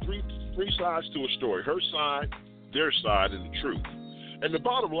 There are three sides to a story: her side, their side, and the truth. And the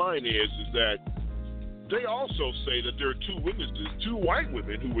bottom line is that they also say that there are 2 witnesses, 2 white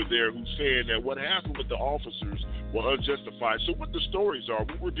women who were there, who saying that what happened with the officers were unjustified. So what the stories are,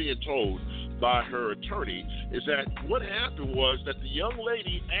 what we're being told by her attorney, is that what happened was that the young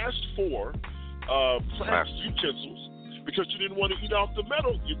lady asked for plastic utensils because she didn't want to eat off the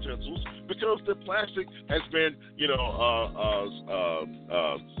metal utensils because the plastic has been,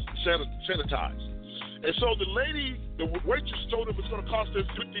 sanitized. And so the waitress told them it's going to cost them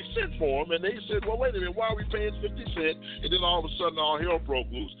 50 cents for them, and they said, well, wait a minute, why are we paying 50 cents? And then all of a sudden, all hell broke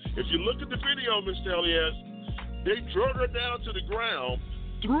loose. If you look at the video, Mr. Elias, they drug her down to the ground,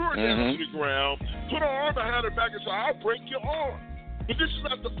 threw her down to the ground, put her arm behind her back and said, I'll break your arm. But this is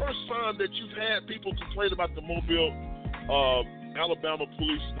not the first time that you've had people complain about the Mobile, Alabama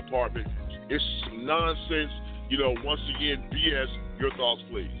Police Department. It's some nonsense, once again, BS. Your thoughts,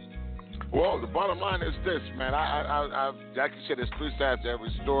 please. Well, the bottom line is this, man. I like you said, there's 3 sides to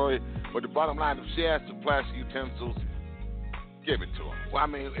every story, but the bottom line, if she has the plastic utensils, give it to her. Well, I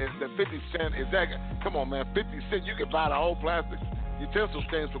mean, the 50 cent is that? Come on, man, 50 cents, you can buy the whole plastic utensil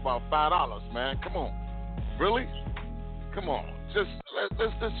things for about $5, man. Come on, really? Come on, let's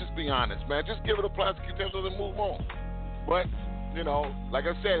just be honest, man. Just give her the plastic utensils and move on. But like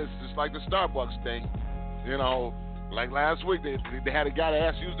I said, it's just like the Starbucks thing, Like last week, they had a guy that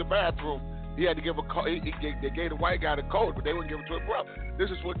asked to use the bathroom. He had to give a code. They gave the white guy the code, but they wouldn't give it to a brother.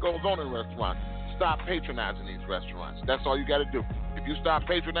 This is what goes on in restaurants. Stop patronizing these restaurants. That's all you got to do. If you stop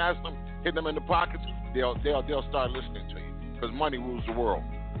patronizing them, hit them in the pockets, they'll start listening to you because money rules the world.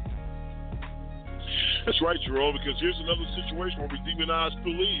 That's right, Jerome. Because here's another situation where we demonize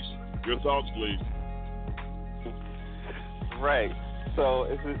police. Your thoughts, please. Right. So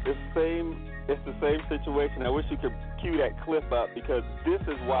it's the same situation. I wish you could cue that clip up because this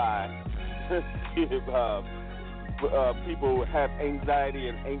is why people have anxiety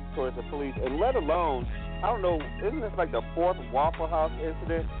and angst towards the police, and let alone, I don't know, isn't this like the fourth Waffle House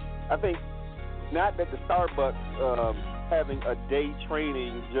incident? I think not that the Starbucks having a day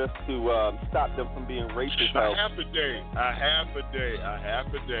training just to stop them from being racist. A half a day.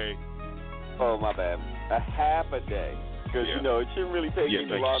 Oh, my bad. A half a day. Because, it shouldn't really take any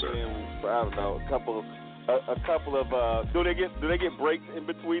longer than, I don't know, a couple of do they get breaks in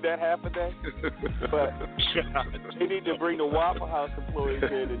between that half a day? But they need to bring the Waffle House employees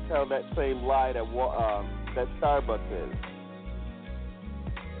in and tell that same lie that Starbucks is.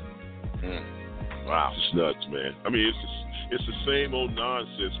 Wow, it's nuts, man. I mean, it's the same old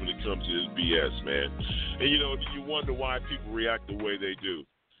nonsense when it comes to this BS, man. And you wonder why people react the way they do.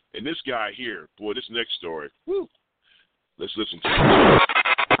 And this guy here, boy, this next story. Woo. Let's listen to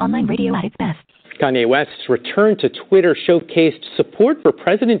it. Online radio at its best. Kanye West's return to Twitter showcased support for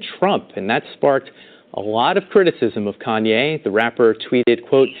President Trump, and that sparked a lot of criticism of Kanye. The rapper tweeted,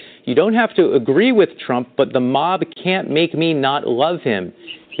 quote, "You don't have to agree with Trump, but the mob can't make me not love him."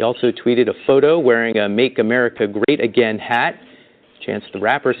 He also tweeted a photo wearing a Make America Great Again hat. Chance the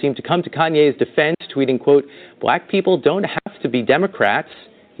rapper seemed to come to Kanye's defense, tweeting, quote, "Black people don't have to be Democrats."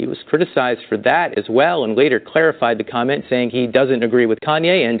 He was criticized for that as well and later clarified the comment, saying he doesn't agree with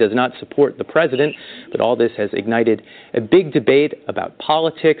Kanye and does not support the president. But all this has ignited a big debate about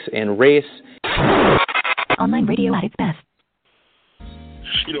politics and race. Online radio at its best.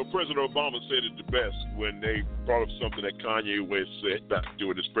 President Obama said it the best when they brought up something that Kanye West said about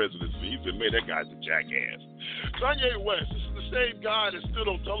doing his presidency. He said, man, that guy's a jackass. Kanye West, this is the same guy that stood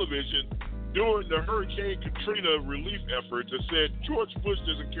on television during the Hurricane Katrina relief efforts and said George Bush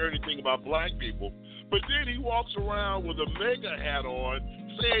doesn't care anything about black people. But then he walks around with a mega hat on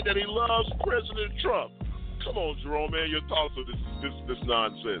saying that he loves President Trump. Come on, Jerome, man, your thoughts on this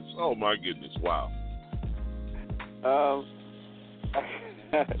nonsense. Oh, my goodness, wow.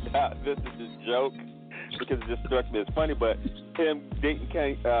 This is a joke because it just struck me as funny, but him dating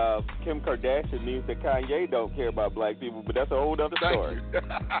Kim Kardashian means that Kanye don't care about black people, but that's a whole other story.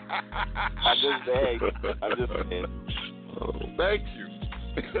 I'm just saying. Oh, thank you.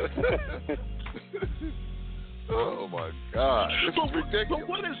 Oh, my God. This is ridiculous. But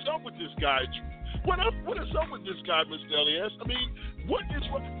what is up with this guy? What is up with this guy, Mr. Elias? I mean,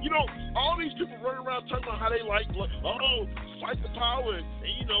 all these people running around talking about how they like, fight the power and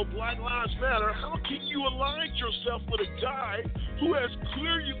Black Lives Matter. How can you align yourself with a guy who has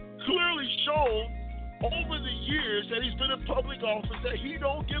clearly shown over the years that he's been in public office that he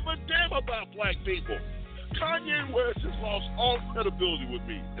don't give a damn about black people? Kanye West has lost all credibility with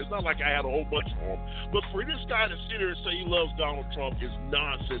me. It's not like I had a whole bunch for him. But for this guy to sit here and say he loves Donald Trump is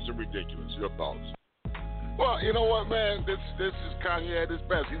nonsense and ridiculous. Your thoughts? Well, you know what, man? This is Kanye at his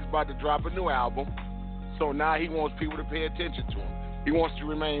best. He's about to drop a new album. So now he wants people to pay attention to him. He wants to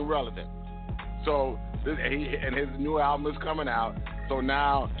remain relevant. So, and his new album is coming out. So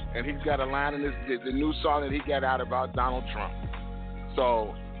now, and he's got a line in the new song that he got out about Donald Trump.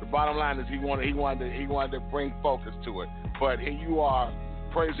 So the bottom line is he wanted to bring focus to it. But you are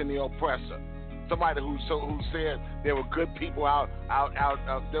praising the oppressor. Somebody who said there were good people out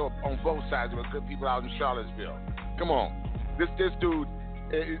there were on both sides. There were good people out in Charlottesville. Come on, this dude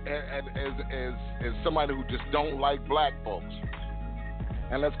is somebody who just don't like black folks.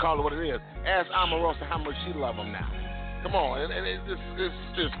 And let's call it what it is. Ask Omarosa how much she love him now. Come on, it's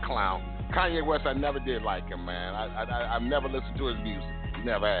just clown. Kanye West, I never did like him, man. I've never listened to his music.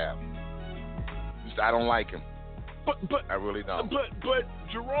 Never have. I don't like him. But I really don't. But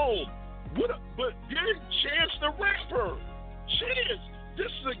Jerome, but didn't Chance the Rapper? Chance, this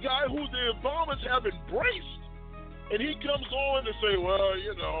is a guy who the Obamas have embraced. And he comes on to say, well,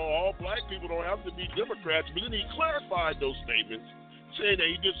 all black people don't have to be Democrats. But then he clarified those statements, saying that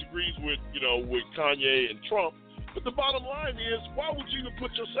he disagrees with Kanye and Trump. But the bottom line is, why would you even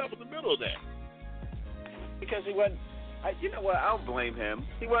put yourself in the middle of that? Because he wasn't. You know what? I don't blame him.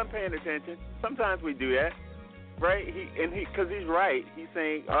 He wasn't paying attention. Sometimes we do that, right? Because he's right. He's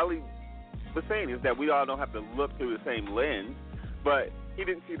saying all he was saying is that we all don't have to look through the same lens, but he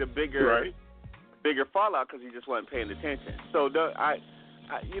didn't see the bigger fallout because he just wasn't paying attention. So I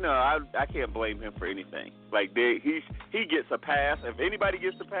can't blame him for anything. Like he gets a pass. If anybody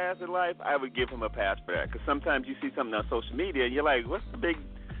gets a pass in life, I would give him a pass for that. Because sometimes you see something on social media and you're like, what's the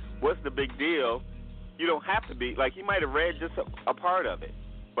big deal? You don't have to be like he might have read just a part of it,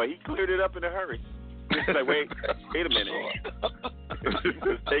 but he cleared it up in a hurry. He's like, wait a minute,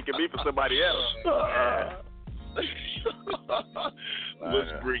 he's taking me for somebody else.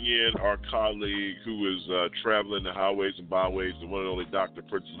 Let's bring in our colleague who is traveling the highways and byways, the one and only Dr.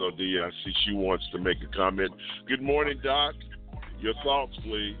 Princess Odia. I see she wants to make a comment. Good morning, Doc. Your thoughts,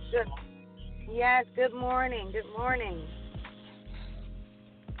 please. Yes, good morning. Good morning.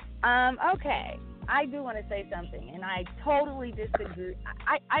 Okay, I do want to say something, and I totally disagree.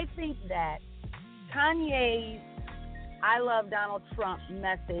 I think that Kanye's I love Donald Trump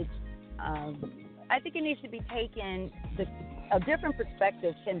message, I think it needs to be taken, a different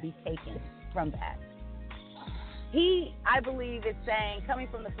perspective can be taken from that. He, I believe, is saying, coming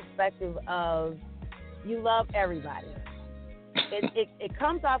from the perspective of you love everybody. It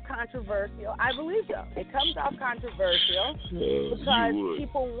comes off controversial. I believe so. It comes off controversial because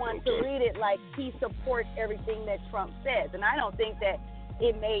people want to read it like he supports everything that Trump says. And I don't think that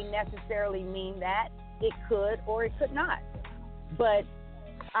it may necessarily mean that. It could or it could not. But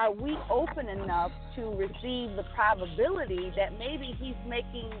are we open enough to receive the probability that maybe he's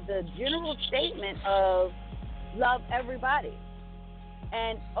making the general statement of love everybody?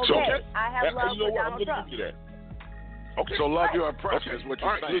 And, I have love for Donald Trump. Okay, so love your oppressor is what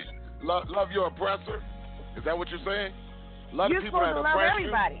you're saying. Love your oppressor? Is that what you're saying? Love you're people that supposed to love oppress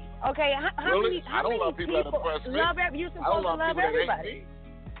everybody. you? Okay, how really? many I don't love people that oppress me. You're supposed to love everybody.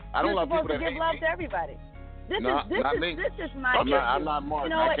 I don't love people that give love to everybody. This is my issue. I'm not Mark.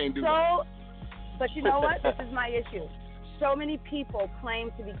 I can't do that. But you know what? This is my issue. So many people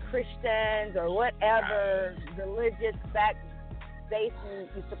claim to be Christians or whatever religious bases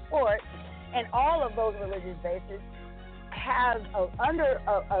you support, and all of those religious bases have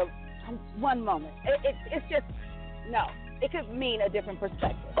one moment. It's just no. It could mean a different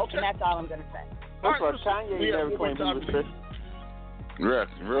perspective, and that's all I'm going to say. First of all, Kanye never claimed he was Christian. Yes,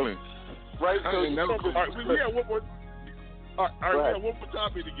 really. Right. So we have one more. All right, we have one more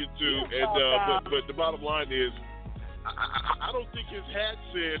topic to get to, and but the bottom line is, I don't think his hat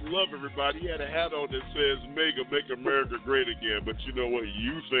said "love everybody." He had a hat on that says "Make America Great Again." But you know what?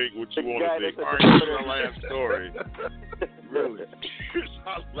 You think what you want to think. All right, here's our last story. Really, here's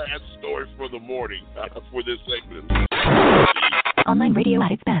our last story for the morning for this segment. Online radio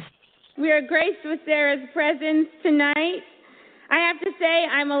at its best. We are graced with Sarah's presence tonight. I have to say,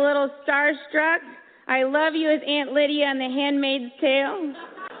 I'm a little starstruck. I love you as Aunt Lydia on The Handmaid's Tale.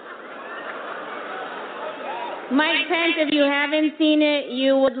 Mike Pence, if you haven't seen it,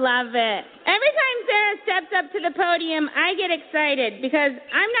 you would love it. Every time Sarah steps up to the podium, I get excited because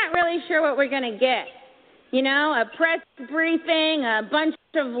I'm not really sure what we're going to get. You know, a press briefing, a bunch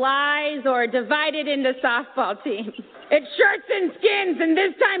of lies, or divided into softball teams. It's shirts and skins, and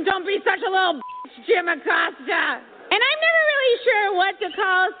this time don't be such a little bitch, Jim Acosta. And I'm never really sure what to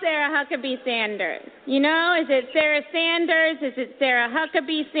call Sarah Huckabee Sanders. You know, is it Sarah Sanders? Is it Sarah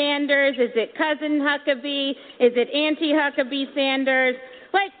Huckabee Sanders? Is it Cousin Huckabee? Is it Auntie Huckabee Sanders?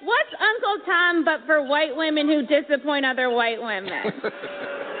 Like, what's Uncle Tom but for white women who disappoint other white women?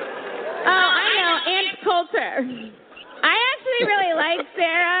 I know, Aunt Coulter. I actually really like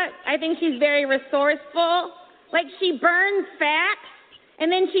Sarah. I think she's very resourceful. Like, she burns facts.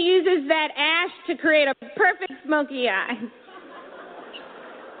 And then she uses that ash to create a perfect smoky eye.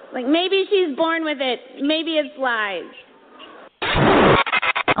 Like, maybe she's born with it. Maybe it's lies.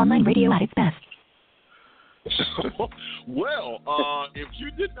 Online radio at its best. Well, if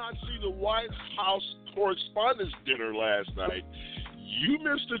you did not see the White House Correspondents' Dinner last night, you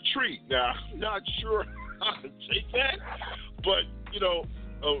missed a treat. Now, I'm not sure how to take that, but, you know,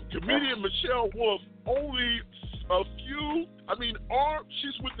 comedian Michelle Wolf only a few,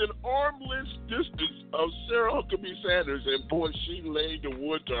 she's within armless distance of Sarah Huckabee Sanders, and boy, she laid the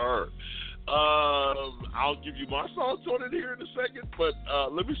wood to her. I'll give you my thoughts on it here in a second, but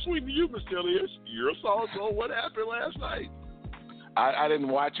let me swing to you, Mr. Elias. Your thoughts on what happened last night? I didn't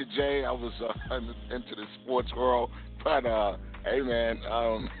watch it, Jay. I was into the sports world, but hey, man,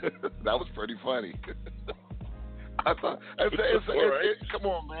 that was pretty funny. I thought, come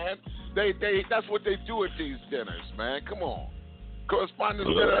on, man. That's what they do at these dinners, man. Come on. Correspondence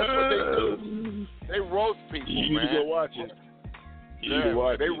dinner, that's what they do. They roast people, man. You need to go watch it.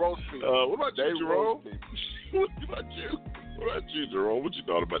 They roast people. What about you, Jerome? What about you, Jerome? What you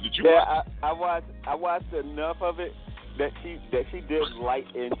thought about it? Did you watch it? I watched enough of it that she did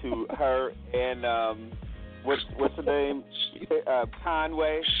light into her and what's her name?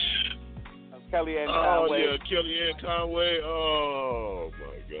 Conway. Kellyanne Conway. Oh, yeah, Kellyanne Conway. Oh,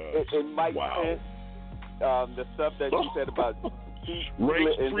 my God. And Mike Pence, the stuff that she said about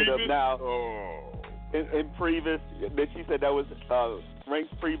Reince ended up Priebus? now. Oh. In Priebus, that she said that was Reince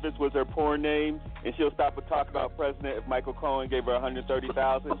Priebus was her porn name, and she'll stop and talk about president if Michael Cohen gave her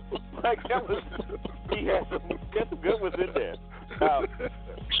 $130,000. Like, that was he has some good ones in there.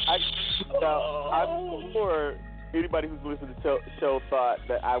 I'm sure anybody who's listening to the show thought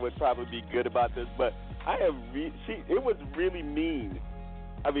that I would probably be good about this, but it was really mean.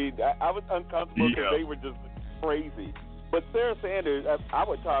 I mean, I was uncomfortable because they were just crazy. But Sarah Sanders, I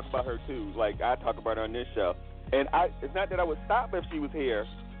would talk about her too. Like I talk about her on this show, and it's not that I would stop if she was here,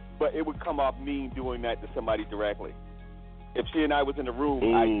 but it would come off mean doing that to somebody directly. If she and I was in the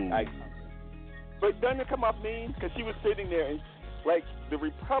room, but doesn't it come off mean? Because she was sitting there and, like, the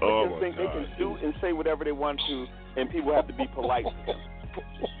Republicans think they can do and say whatever they want to, and people have to be polite to them.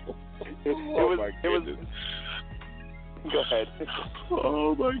 It was. Go ahead.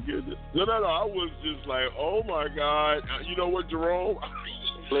 Oh my goodness! No. I was just like, oh my God. You know what, Jerome?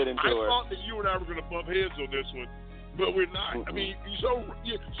 Lit into her. Thought that you and I were going to bump heads on this one, but we're not. Mm-hmm. I mean, so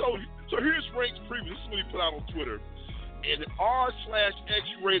here's Frank's preview. This is what he put out on Twitter. An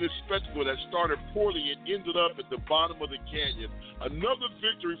R/X-rated spectacle that started poorly and ended up at the bottom of the canyon. Another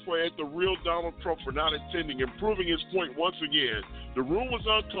victory for the real Donald Trump for not attending and proving his point once again. The room was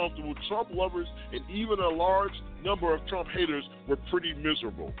uncomfortable. Trump lovers and even a large number of Trump haters were pretty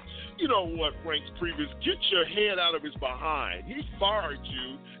miserable. You know what, Frank's previous? Get your head out of his behind. He fired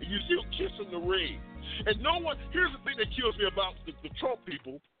you, and you're still kissing the ring. And no one, here's the thing that kills me about the Trump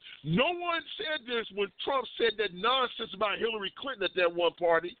people. No one said this when Trump said that nonsense about Hillary Clinton at that one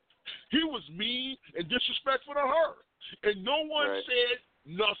party. He was mean and disrespectful to her. And no one said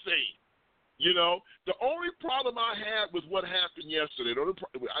nothing. You know, the only problem I had with what happened yesterday,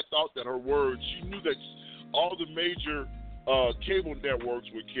 I thought that her words, she knew that all the major cable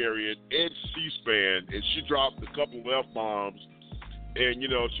networks would carry it and C-SPAN, and she dropped a couple of F-bombs. And, you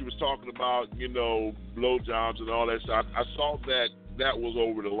know, she was talking about, you know, blowjobs and all that stuff. I saw that was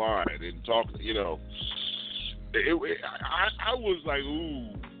over the line and talking, you know. I was like,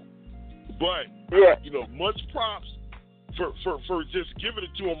 ooh. But, you know, much props for just giving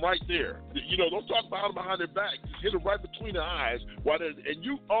it to him right there. You know, don't talk about him behind their back. Just hit him right between the eyes.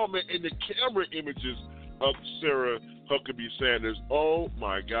 And the camera images of Sarah Huckabee Sanders, oh,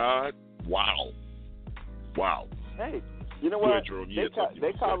 my God. Wow. Hey. You know what?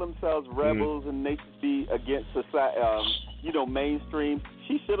 They call themselves rebels, and they should be against society, mainstream.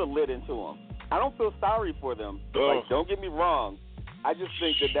 She should have lit into them. I don't feel sorry for them. Like, don't get me wrong. I just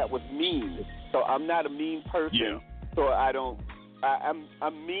think that was mean. So I'm not a mean person. Yeah. So I don't.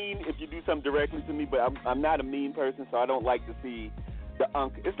 I'm mean if you do something directly to me, but I'm not a mean person. So I don't like to see the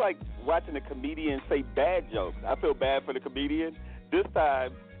It's like watching a comedian say bad jokes. I feel bad for the comedian. This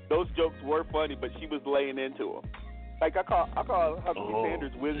time, those jokes were funny, but she was laying into them. Like I call Huckabee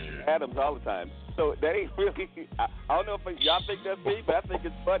Sanders Wizard Adams all the time. So that ain't really. I don't know if y'all think that's me, but I think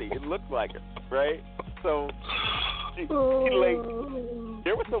it's funny. It looks like it, right? So she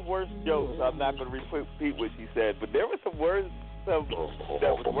there were some worse jokes. I'm not going to repeat what she said, but there were some words that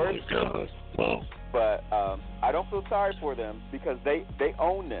was worse. God. Wow. But I don't feel sorry for them because they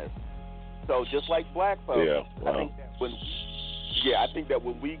own this. So just like black folks, I think that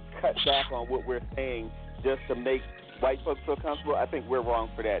when we cut back on what we're saying just to make white folks feel comfortable, I think we're wrong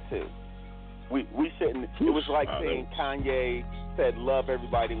for that too. We shouldn't. It was like saying Kanye said love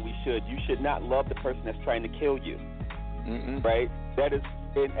everybody, and we should. You should not love the person that's trying to kill you. Mm-mm. Right? That is,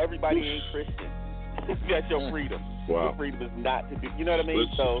 and everybody ain't Christian. That's your freedom. Wow. Your freedom is not to do. You know what I mean?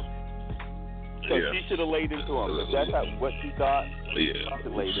 So she should have laid into him. If that's what she thought, she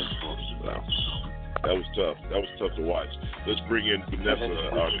laid into him. Wow. That was tough. That was tough to watch. Let's bring in Vanessa,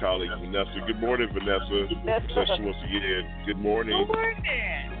 our colleague Vanessa. Good morning, Vanessa. Session once again. Good morning. Good morning.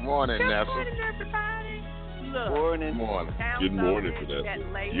 Good morning, Vanessa. Good morning, everybody. Look, morning. Good morning,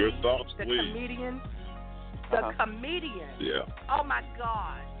 Vanessa. Your thoughts, please. The comedian. Yeah. Oh my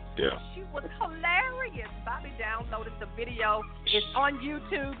God. Yeah. She was hilarious. Bobby downloaded the video. It's on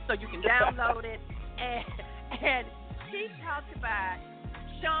YouTube, so you can download it. And she talked about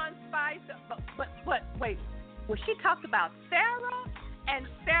Sean Spicer, but wait, well, she talked about Sarah, and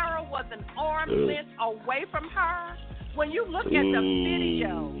Sarah was an arm's length away from her. When you look at the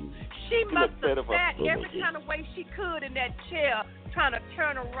video, she must have sat every kind of way she could in that chair, trying to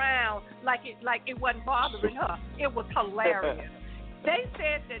turn around like it wasn't bothering her. It was hilarious. They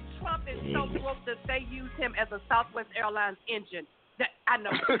said that Trump is so broke that they use him as a Southwest Airlines engine. I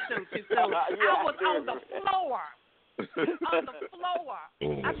know too soon. I was on the floor. On the floor.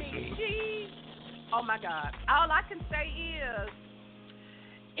 I mean, oh my God. All I can say is,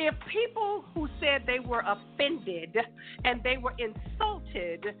 if people who said they were offended and they were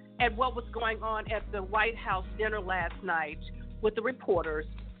insulted at what was going on at the White House dinner last night with the reporters,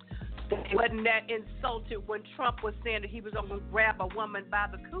 they wasn't that insulted when Trump was saying that he was going to grab a woman by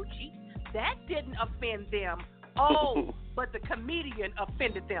the coochie. that didn't offend them. Oh, but the comedian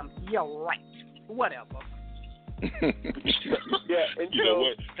offended them. You're right. Whatever. Yeah, and you know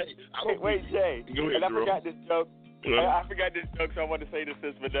what? Hey, wait, Jay. Go ahead, and I girl. forgot this joke. I forgot this joke, so I want to say this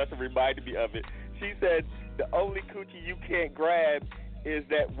since Vanessa reminded me of it. She said, the only coochie you can't grab is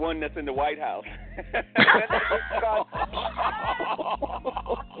that one that's in the White House. What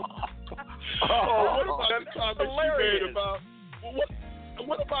about the comment she made about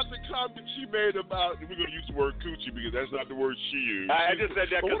what about the comment she made about, we're going to use the word coochie because that's not the word she used. I just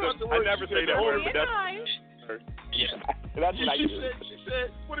said that because I never say that word, but that's... Yeah. That's what she said,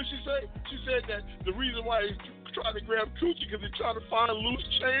 what did she say? She said that the reason why he's trying to grab coochie because he's trying to find loose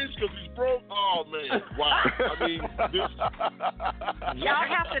change because he's broke. Oh, man. Wow. I mean, y'all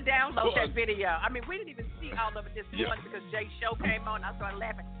have to download that video. I mean, we didn't even see all of it this morning because Jay's show came on. I started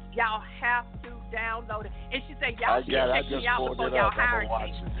laughing. Y'all have to download it. And she said, y'all should have checked me out before y'all hired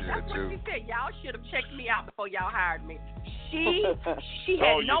me. That's what she said. Y'all should have checked me out before y'all hired me. She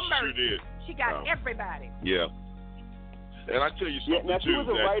had no mercy. Sure did. She got everybody. Yeah. And I tell you something, now, she was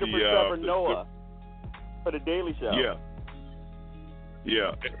a writer for Trevor Noah for The Daily Show. Yeah.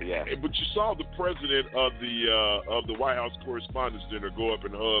 Yeah. But you saw the president of the White House Correspondents' Dinner go up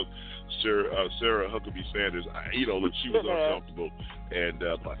and hug Sarah Huckabee Sanders. Look, she was uncomfortable. And,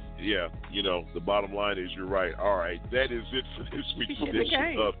 the bottom line is you're right. All right, that is it for this week's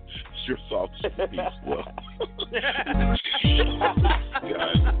edition of Your Thoughts and Peace. Well,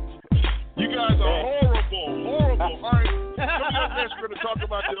 you guys are horrible. All right, coming up next, we're going to talk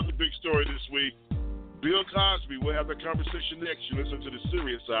about the other big story this week. Bill Cosby. We'll have that conversation next. You listen to the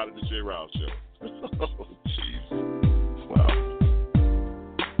serious side of the J. Ryle Show. Oh, jeez. Wow.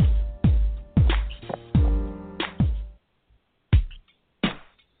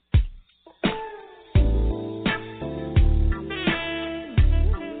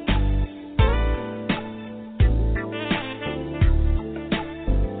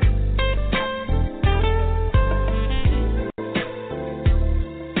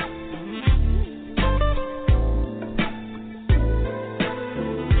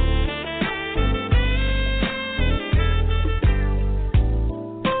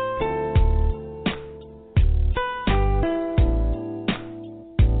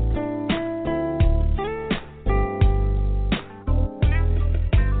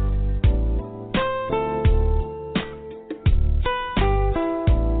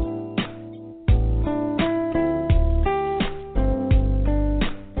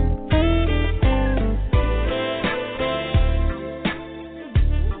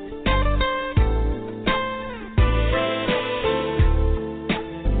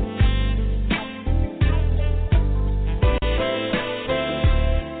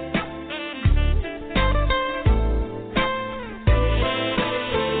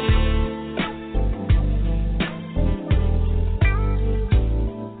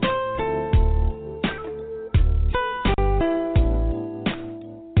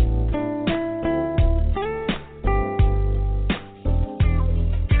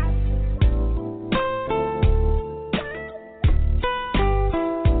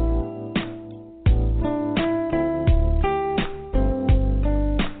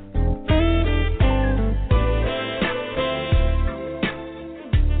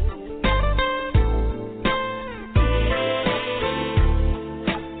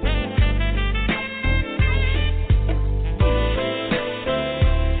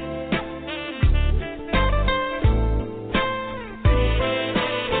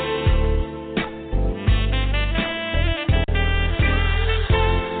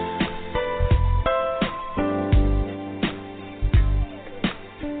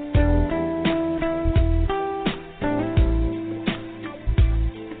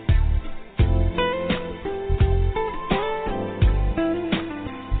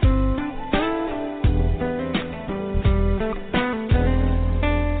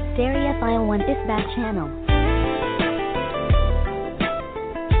 Channel.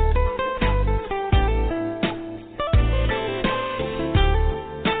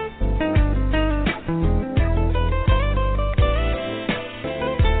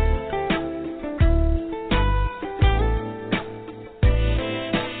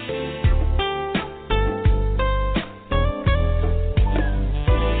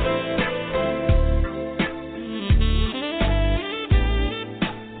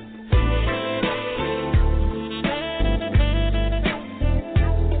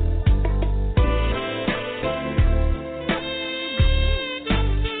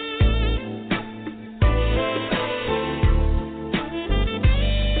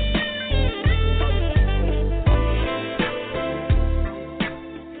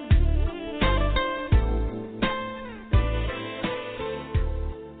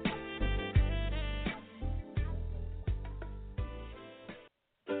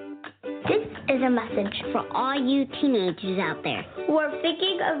 Here's a message for all you teenagers out there who are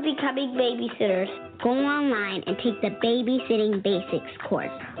thinking of becoming babysitters. Go online and take the Babysitting Basics course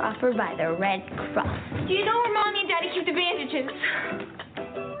offered by the Red Cross. Do you know where Mommy and Daddy keep the bandages?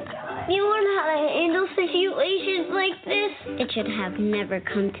 You learn how to handle situations like this. It should have never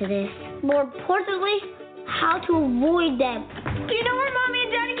come to this. More importantly, how to avoid them. Do you know where Mommy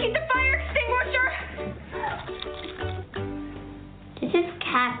and Daddy keep the fire extinguisher? This is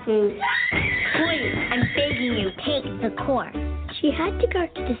cat food. Please, I'm begging you, take the course. She had to go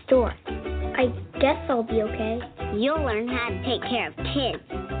to the store. I guess I'll be okay. You'll learn how to take care of kids,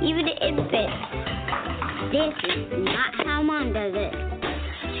 even infants. This is not how Mom does it.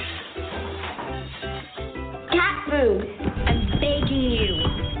 Cat food, I'm begging you.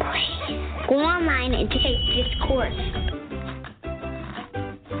 Please, go online and take this course.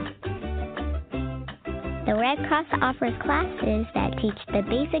 The Red Cross offers classes that teach the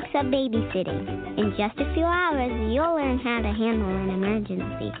basics of babysitting. In just a few hours, you'll learn how to handle an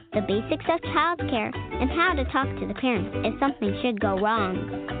emergency, the basics of childcare, and how to talk to the parents if something should go wrong.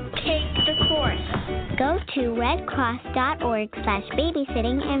 Take the course. Go to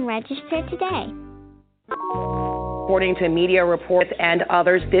redcross.org/babysitting and register today. According to media reports and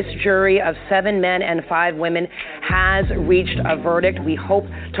others, this jury of 7 men and 5 women has reached a verdict. We hope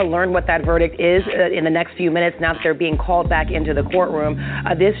to learn what that verdict is in the next few minutes now that they're being called back into the courtroom.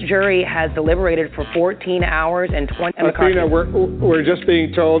 This jury has deliberated for 14 hours and 20 minutes. Athena, we're just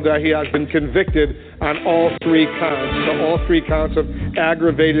being told that he has been convicted on all 3 counts. So all 3 counts of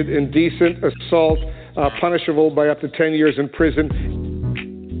aggravated indecent assault, punishable by up to 10 years in prison.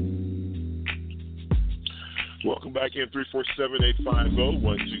 Welcome back in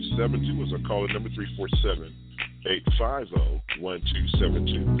 347-850-1272 is our caller number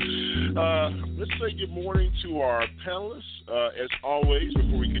 347-850-1272. Let's say good morning to our panelists. As always,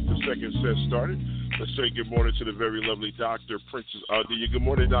 before we get the second set started, let's say good morning to the very lovely Dr. Princess Ardilla. Good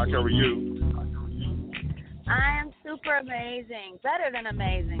morning, Doc. How are you? I am super amazing. Better than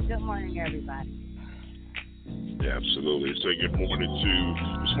amazing. Good morning, everybody. Yeah, absolutely. Say good morning to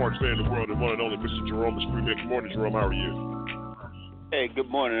the smartest man in the world, the one and only Mr. Jerome. Good morning, Jerome. How are you? Hey, good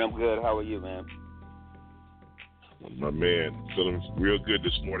morning. I'm good. How are you, man? My man, feeling real good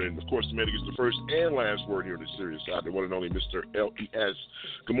this morning. Of course, the man who gets the first and last word here on the serious side, the one and only Mr. LES.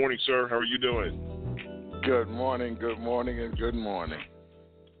 Good morning, sir. How are you doing? Good morning, and good morning.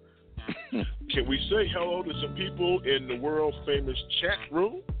 Can we say hello to some people in the world-famous chat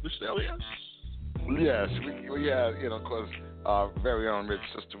room, Mr. LES? Yes, we had, of course, our very own Rich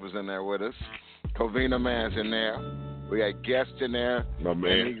sister was in there with us. Covina Man's in there. We had guests in there. My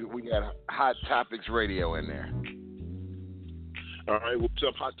man. We had Hot Topics Radio in there. All right, what's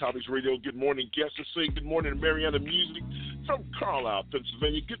up, Hot Topics Radio? Good morning, guests. Let's say good morning to Mariana Music from Carlisle,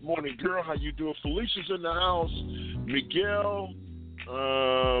 Pennsylvania. Good morning, girl. How you doing? Felicia's in the house. Miguel,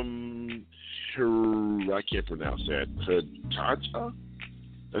 I can't pronounce that. Tata?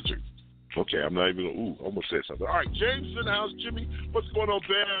 That's her. Okay, I'm not even almost said something. All right, James is in the house. Jimmy, what's going on,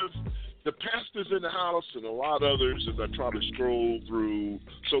 Bev? The pastor's in the house and a lot of others as I try to scroll through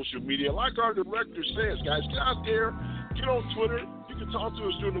social media. Like our director says, guys, get out there, get on Twitter. You can talk to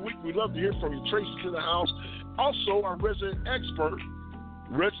us during the week. We'd love to hear from you. Tracy's in the house. Also, our resident expert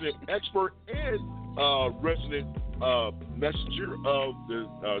and resident messenger of the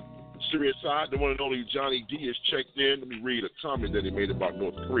Seriouside, the one and only Johnny D is checked in. Let me read a comment that he made about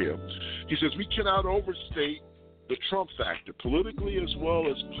North Korea. He says, we cannot overstate the Trump factor, politically as well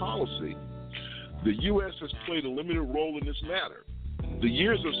as policy. The U.S. has played a limited role in this matter. The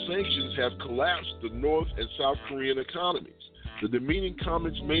years of sanctions have collapsed the North and South Korean economies. The demeaning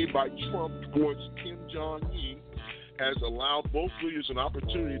comments made by Trump towards Kim Jong-un has allowed both leaders an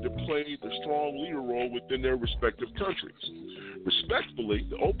opportunity to play the strong leader role within their respective countries. Respectfully,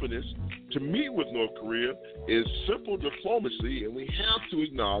 the openness to meet with North Korea is simple diplomacy, and we have to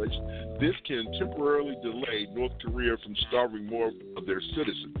acknowledge this can temporarily delay North Korea from starving more of their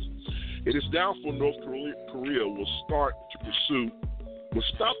citizens. It is doubtful North Korea will stop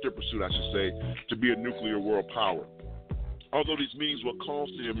their pursuit, to be a nuclear world power. Although these meetings will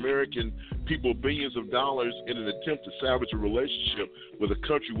cost the American people billions of dollars in an attempt to salvage a relationship with a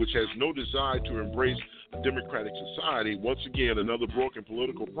country which has no desire to embrace a democratic society, once again, another broken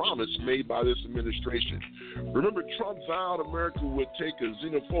political promise made by this administration. Remember, Trump vowed America would take a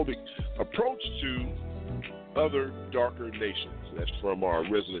xenophobic approach to other darker nations. That's from our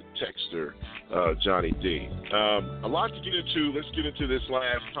resident texter, Johnny D. A lot to get into. Let's get into this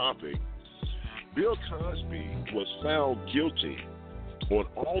last topic. Bill Cosby was found guilty on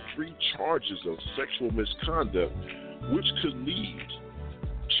all 3 charges of sexual misconduct, which could lead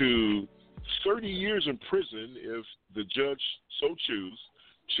to 30 years in prison if the judge so choose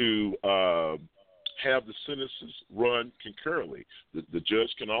to have the sentences run concurrently. The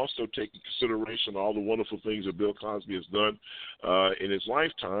judge can also take into consideration all the wonderful things that Bill Cosby has done in his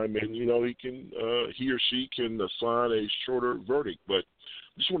lifetime, and he or she can assign a shorter verdict. But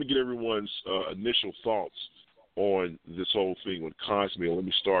I just want to get everyone's initial thoughts on this whole thing with Cosby. Let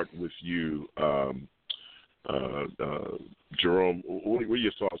me start with you, Jerome. What are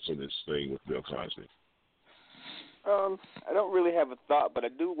your thoughts on this thing with Bill Cosby? I don't really have a thought, but I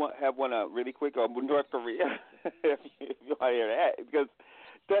do have one really quick on North Korea, if you want to hear that. Because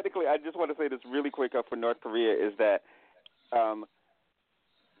technically, I just want to say this really quick up for North Korea is that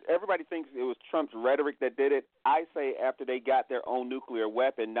everybody thinks it was Trump's rhetoric that did it. I say after they got their own nuclear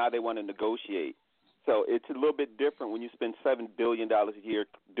weapon, now they want to negotiate. So it's a little bit different when you spend $7 billion a year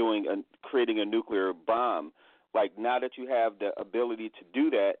creating a nuclear bomb. Like now that you have the ability to do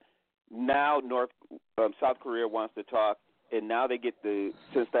that, now South Korea wants to talk, and now they get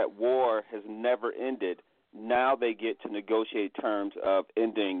since that war has never ended, now they get to negotiate terms of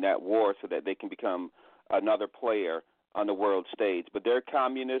ending that war so that they can become another player on the world stage. But they're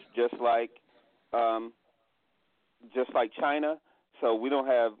communists just like China, so we don't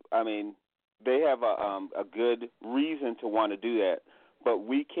have, they have a good reason to want to do that, but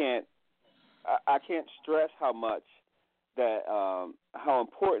we can't, I can't stress how much that how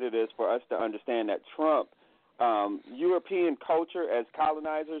important it is for us to understand that Trump, European culture as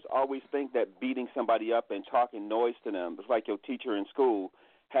colonizers always think that beating somebody up and talking noise to them, it's like your teacher in school,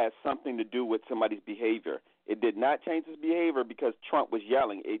 has something to do with somebody's behavior. It did not change his behavior because Trump was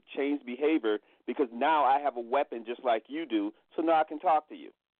yelling. It changed behavior because now I have a weapon just like you do, so now I can talk to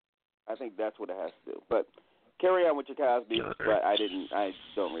you. I think that's what it has to do. But carry on with your Cosby, but I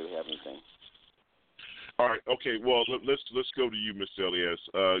don't really have anything. All right. Okay. Well, let's go to you, Mr. Elias.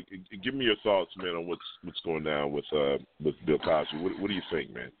 Give me your thoughts, man, on what's going down with Bill Cosby. What do you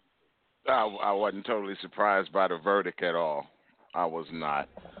think, man? I wasn't totally surprised by the verdict at all. I was not.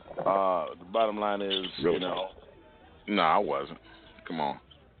 The bottom line is, really? No, I wasn't. Come on.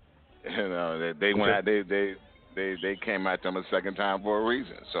 They went out. They came at them a second time for a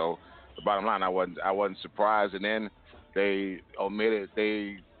reason. So the bottom line, I wasn't surprised. And then they omitted.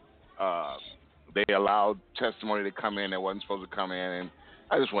 They allowed testimony to come in that wasn't supposed to come in, and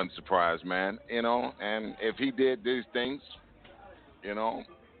I just wasn't surprised, man. And if he did these things, if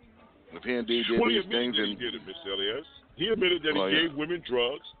he indeed did these things, he did it, Mr. Elias. He admitted that he gave women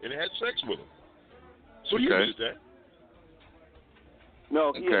drugs and had sex with them. So he admitted that.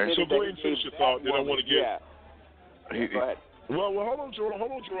 No, he admitted so go ahead and finish your thought. Then I want to get. Yeah. Go ahead. Well, hold on, Jerome.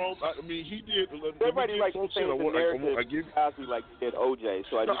 He did. Everybody likes to say the narrative Cosby like did OJ,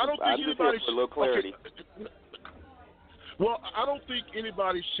 so I'm just here for a little clarity. Okay. Well, I don't think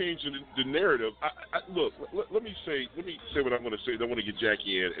anybody's changing the narrative. Look, let me say what I'm going to say. I want to get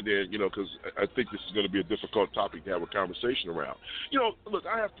Jackie in, and then because I think this is going to be a difficult topic to have a conversation around. Look,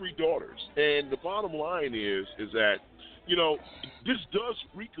 I have 3 daughters, and the bottom line is that this does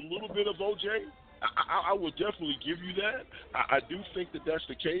reek a little bit of OJ. I would definitely give you that. I do think that that's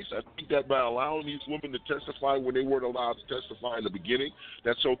the case. I think that by allowing these women to testify when they weren't allowed to testify in the beginning,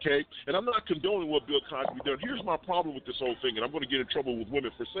 that's okay. And I'm not condoning what Bill Cosby did. Here's my problem with this whole thing, and I'm going to get in trouble with women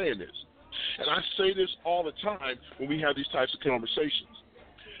for saying this. And I say this all the time when we have these types of conversations.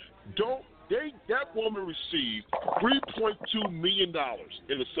 That woman received $3.2 million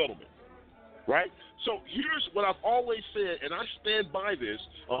in the settlement. Right? So here's what I've always said, and I stand by this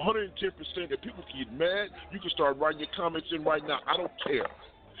 110%. If people can get mad, you can start writing your comments in right now. I don't care.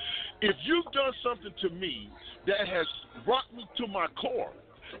 If you've done something to me that has rocked me to my core,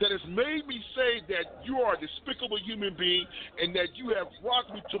 that has made me say that you are a despicable human being and that you have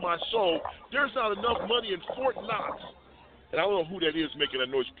rocked me to my soul, there's not enough money in Fort Knox. And I don't know who that is making that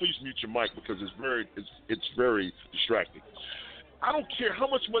noise. Please mute your mic because it's very distracting. I don't care how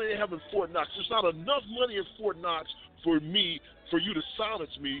much money they have in Fort Knox. There's not enough money in Fort Knox for you to silence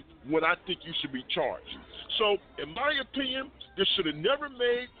me when I think you should be charged. So, in my opinion, this should have never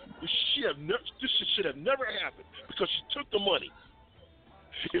happened because she took the money.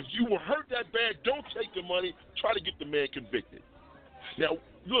 If you were hurt that bad, don't take the money. Try to get the man convicted. Now,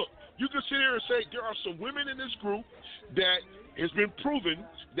 look, you can sit here and say there are some women in this group that has been proven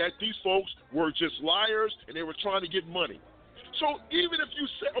that these folks were just liars and they were trying to get money. So even if you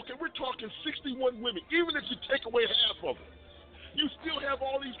say, okay, we're talking 61 women, even if you take away half of them, you still have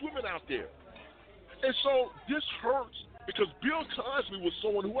all these women out there. And so this hurts because Bill Cosby was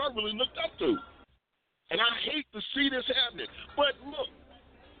someone who I really looked up to. And I hate to see this happening. But look,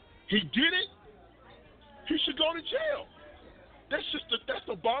 he did it. He should go to jail. That's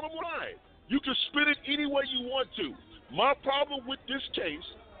the bottom line. You can spin it any way you want to. My problem with this case,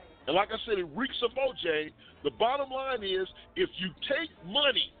 and like I said, it reeks of OJ, the bottom line is if you take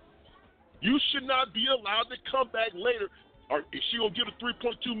money, you should not be allowed to come back later. Or is she going to get a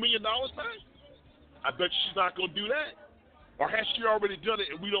 $3.2 million back? I bet she's not going to do that. Or has she already done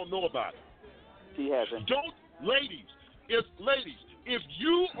it and we don't know about it? She hasn't. Ladies, if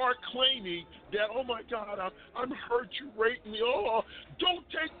you are claiming that, oh my God, I'm hurt, you raped me, don't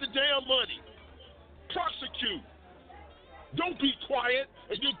take the damn money. Prosecute. Don't be quiet,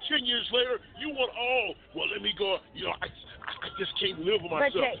 and then 10 years later, you want, let me go, I just can't live with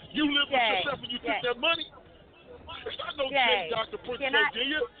myself. You live with yourself when you take that money? It's not no Jay, Dr. Prince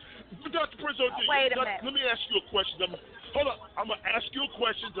O'Delia. Dr. Prince O'Delia, wait a minute. Let me ask you a question. Hold up. I'm going to ask you a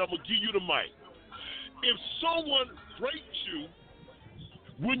question, then I'm going to give you the mic. If someone raped you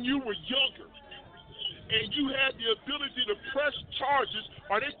when you were younger, and you had the ability to press charges,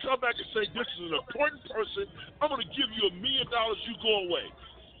 or they come back and say, this is an important person, I'm going to give you $1 million, you go away.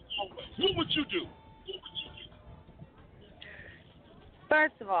 What would you do?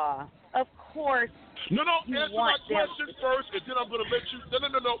 First of all, of course. No, answer my question first, and then I'm going to let you.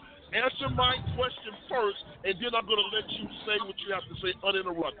 No. Answer my question first, and then I'm going to let you say what you have to say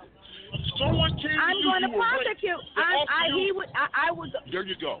uninterrupted. Someone came to you, going to prosecute. I would. There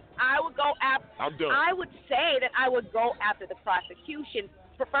you go. I would go after. I'm done. I would say that I would go after the prosecution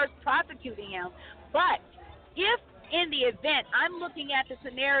for first prosecuting him. But if in the event I'm looking at the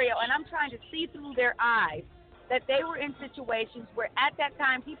scenario and I'm trying to see through their eyes that they were in situations where at that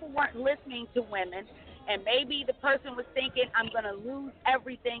time people weren't listening to women, and maybe the person was thinking, I'm going to lose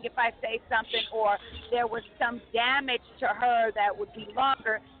everything if I say something, or there was some damage to her that would be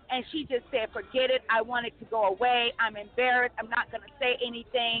longer. And she just said, forget it. I want it to go away. I'm embarrassed. I'm not going to say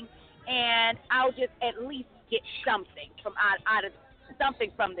anything. And I'll just at least get something from out of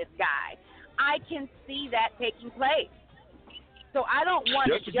something from this guy. I can see that taking place. So I don't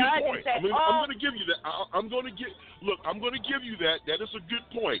want to judge and say, I'm going to give you that. I'm going to give you that. That is a good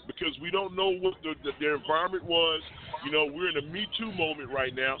point because we don't know what their environment was. We're in a Me Too moment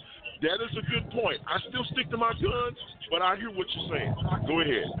right now. That is a good point. I still stick to my guns, but I hear what you're saying. Go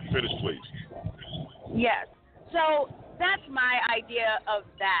ahead. Finish, please. Yes. So that's my idea of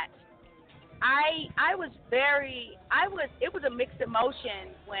that. It was a mixed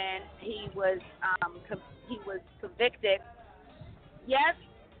emotion when he was convicted. Yes,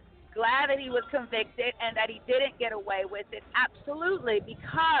 glad that he was convicted and that he didn't get away with it. Absolutely,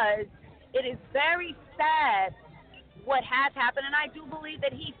 because it is very sad what has happened, and I do believe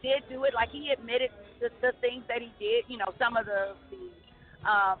that he did do it. Like, he admitted the things that he did. Some of the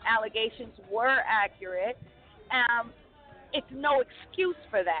allegations were accurate. It's no excuse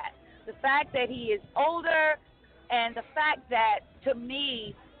for that. The fact that he is older, and the fact that, to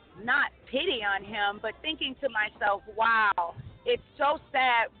me, not pity on him, but thinking to myself, wow, it's so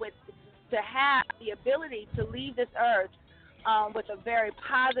sad to have the ability to leave this earth with a very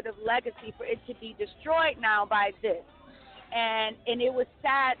positive legacy, for it to be destroyed now by this. And it was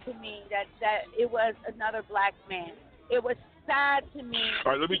sad to me that it was another black man. It was sad to me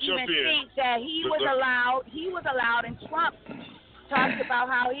to even think that he was allowed, and Trump talks about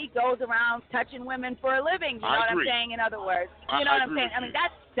how he goes around touching women for a living. You know what I'm saying? In other words, you know what I'm saying? I mean,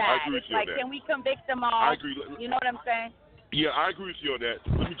 that's sad. It's like, can we convict them all? I agree. You know what I'm saying? Yeah, I agree with you on that.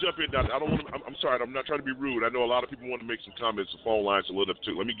 Let me jump in, Doctor. I'm sorry. I'm not trying to be rude. I know a lot of people want to make some comments. The phone lines are lit up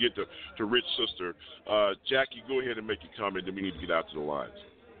too. Let me get to Rich's sister. Jackie, go ahead and make your comment. Then we need to get out to the lines.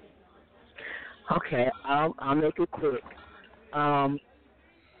 Okay, I'll make it quick. Bottom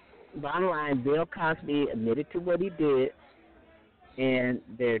line, Bill Cosby admitted to what he did, and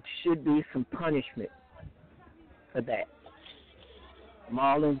there should be some punishment for that. I'm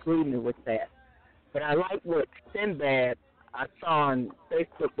all in agreement with that. But I like what Sinbad, I saw on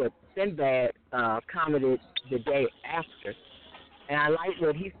Facebook what Sinbad commented the day after. And I like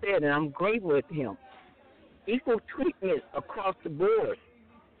what he said, and I'm great with him. Equal treatment across the board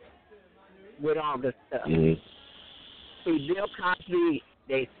with all this stuff. Mm-hmm. See, Bill Cosby,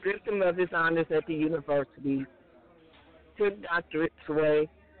 they stripped him of his honors at the university, took doctorates away,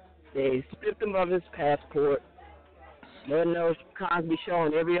 they stripped him of his passport. Lord knows Cosby Show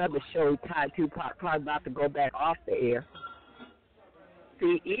and every other show he tied to probably about to go back off the air.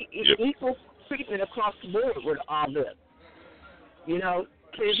 See, equal treatment across the board with all this. You know,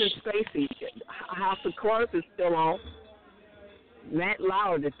 Kevin Spacey, House of Cards is still on. Matt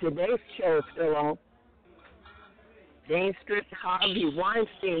Lauer, the Today Show is still on. They ain't stripped Harvey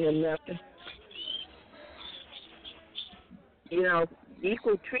Weinstein or nothing. You know,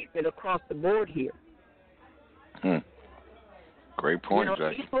 equal treatment across the board here. Great point,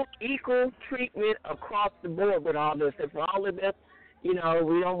 Jay. Equal treatment across the board with all this. And for all of this, we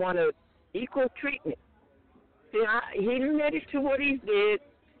don't want to equal treatment. See, he admitted to what he did,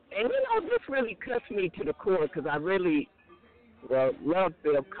 and this really cuts me to the core because I really love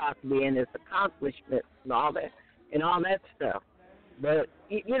Bill Cosby and his accomplishments and all that stuff. But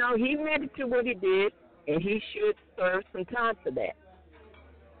he admitted to what he did, and he should serve some time for that.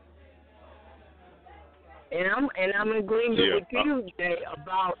 And I'm in agreement with you, Jay,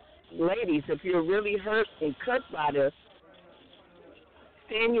 about ladies. If you're really hurt and cut by this,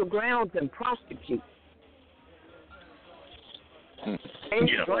 stand your grounds and prosecute.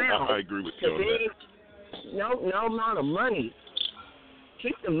 I agree with you on that. No amount of money.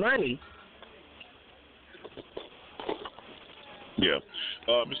 Keep the money. Yeah.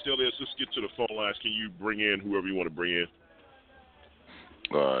 Mr. Elias, let's get to the phone lines. Can you bring in whoever you want to bring in?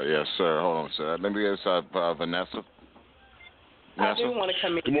 Yes, sir. Hold on, sir. Let me get Vanessa. I do want to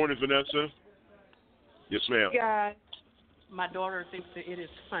come in. Good morning, Vanessa. Yes, ma'am. Guys, my daughter thinks that it is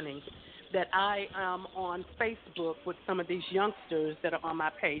funny that I am on Facebook with some of these youngsters that are on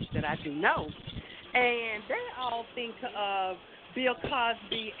my page that I do know. And they all think of Bill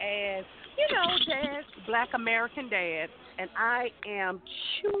Cosby as, dad's black American dad. And I am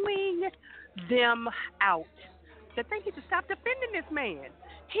chewing them out. That they need to stop defending this man.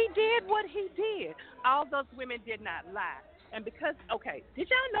 He did what he did. All those women did not lie. And because, did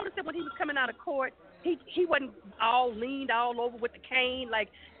y'all notice that when he was coming out of court, he wasn't all leaned all over with the cane like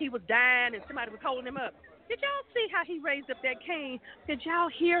he was dying and somebody was holding him up? Did y'all see how he raised up that cane? Did y'all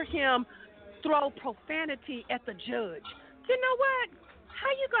hear him throw profanity at the judge? You know what? How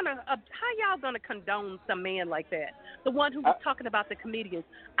y'all gonna condone some man like that? The one who was talking about the comedians.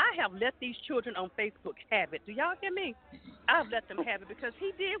 I have let these children on Facebook have it. Do y'all hear me? I've let them have it because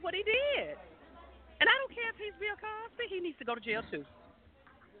he did what he did. And I don't care if he's Bill Cosby. He needs to go to jail too.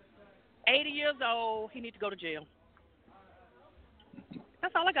 80 years old. He needs to go to jail.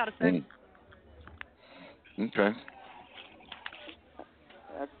 That's all I gotta say. Okay.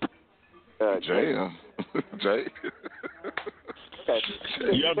 Jay. Jay.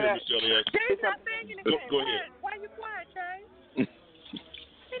 Yeah, Mr. Elias. Jay's not saying anything. Go ahead. Why are you quiet, Jay? He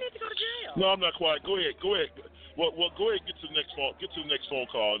needs to go to jail. No, I'm not quiet. Go ahead. Well, go ahead and get to the next phone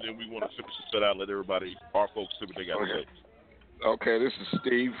call, and then we want to finish the set out and let everybody, our folks, see what they got to say. Okay, this is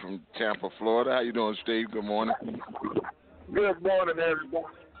Steve from Tampa, Florida. How you doing, Steve? Good morning. Good morning, everybody.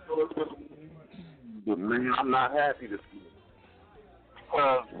 But man, I'm not happy this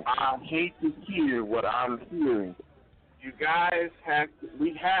morning. I hate to hear what I'm hearing. You guys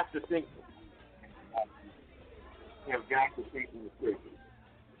we have to think. Have got to think in the quickly.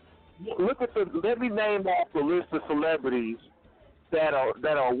 Look at let me name off the list of celebrities that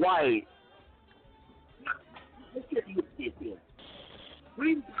are white. Look at this here.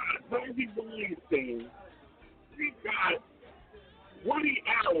 We've got Cosby Convicted. We've got Woody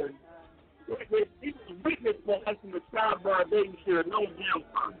Allen. He was a witness for us in the child bar babysitter, no damn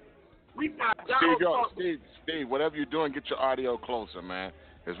time. We've got Steve, whatever you're doing, get your audio closer, man.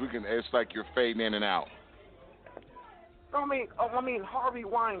 Because it's like you're fading in and out. I mean, Harvey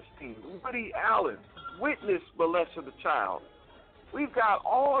Weinstein, Woody Allen, witness molested the child. We've got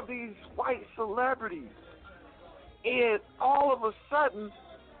all these white celebrities, and all of a sudden,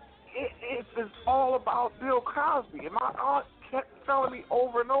 it's all about Bill Cosby. And my aunt kept telling me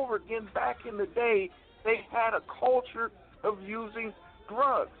over and over again, back in the day, they had a culture of using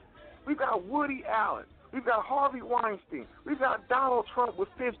drugs. We've got Woody Allen. We've got Harvey Weinstein. We've got Donald Trump with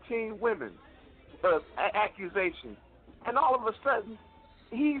 15 women accusations. And all of a sudden,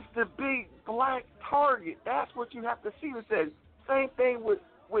 he's the big black target. That's what you have to see with that. Same thing with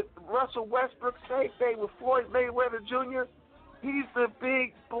Russell Westbrook. Same thing with Floyd Mayweather Jr. He's the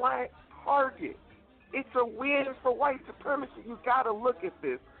big black target. It's a win for white supremacy. You got to look at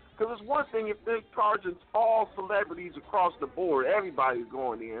this. Because it's one thing if they're charging all celebrities across the board. Everybody's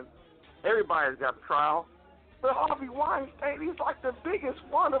going in. Everybody's got a trial. But Harvey Weinstein, he's like the biggest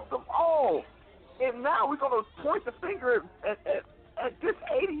one of them all. And now we're going to point the finger at this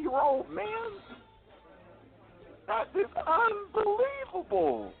 80-year-old man? That is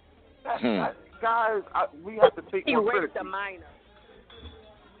unbelievable. Guys, we have to think more critically. He raped a minor.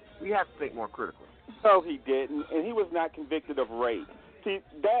 We have to think more critically. No, he didn't, and he was not convicted of rape. See,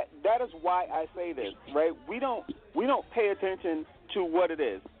 that is why I say this, right? We don't pay attention to what it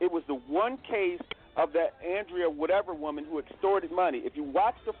is. It was the one case of that Andrea whatever woman who extorted money. If you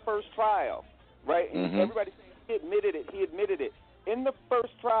watch the first trial, right, and everybody says he admitted it. In the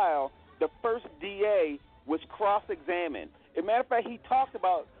first trial, the first DA was cross-examined. As a matter of fact, he talked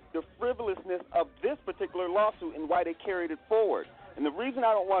about the frivolousness of this particular lawsuit and why they carried it forward. And the reason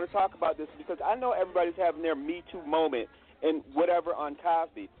I don't want to talk about this is because I know everybody's having their Me Too moment and whatever on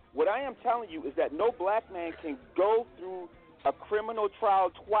Cosby. What I am telling you is that no black man can go through a criminal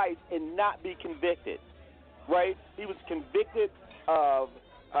trial twice and not be convicted, right? He was convicted of,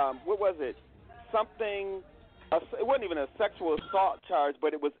 what was it? Something, it wasn't even a sexual assault charge,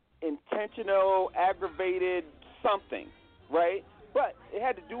 but it was intentional, aggravated something, right? But it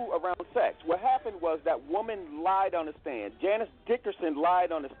had to do around sex. What happened was that woman lied on the stand. Janice Dickerson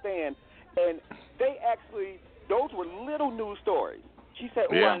lied on the stand, and they actually, those were little news stories. She said,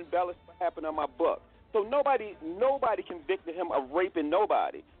 I embellished what happened on my book. So nobody convicted him of raping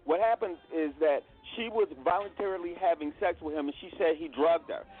nobody. What happened is that she was voluntarily having sex with him, and she said he drugged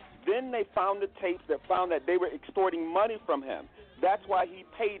her. Then they found the tapes that found that they were extorting money from him. That's why he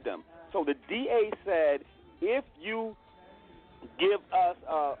paid them. So the DA said, if you give us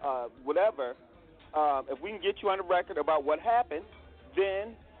whatever, if we can get you on the record about what happened,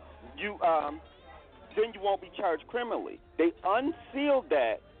 then you won't be charged criminally. They unsealed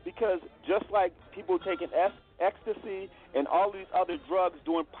that because just like people taking ecstasy and all these other drugs,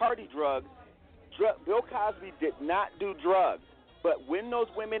 doing party drugs, Bill Cosby did not do drugs. But when those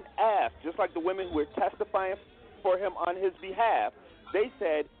women asked, just like the women who were testifying for him on his behalf, they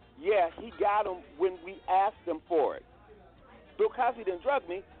said, yeah, he got them when we asked him for it. Bill Cosby didn't drug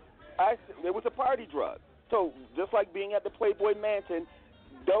me. It was a party drug. So just like being at the Playboy Mansion,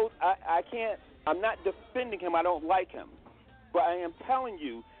 I'm not defending him. I don't like him. But I am telling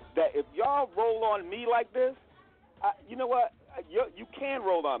you that if y'all roll on me like this, you know what? You can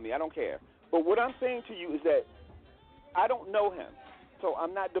roll on me. I don't care. But what I'm saying to you is that I don't know him. So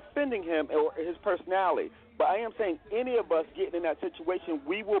I'm not defending him or his personality. But I am saying any of us getting in that situation,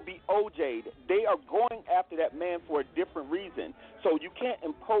 we will be OJ'd. They are going after that man for a different reason. So you can't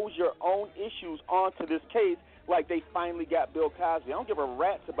impose your own issues onto this case like they finally got Bill Cosby. I don't give a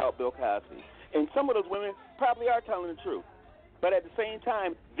rat's about Bill Cosby. And some of those women probably are telling the truth. But at the same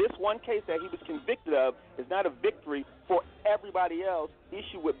time, this one case that he was convicted of is not a victory for everybody else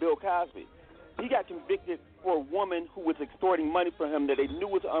issue with Bill Cosby. He got convicted for a woman who was extorting money from him that they knew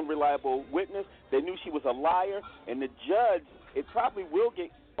was an unreliable witness. They knew she was a liar. And the judge, it probably will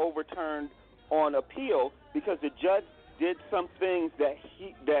get overturned on appeal because the judge did some things that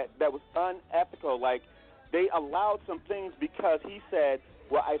was unethical. Like they allowed some things because he said,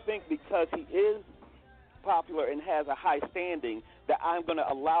 well, I think because he is popular and has a high standing that I'm going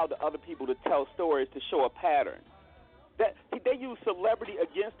to allow the other people to tell stories to show a pattern. That they use celebrity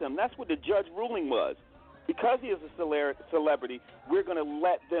against him. That's what the judge ruling was. Because he is a celebrity, we're going to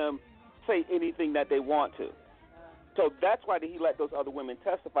let them say anything that they want to. So that's why he let those other women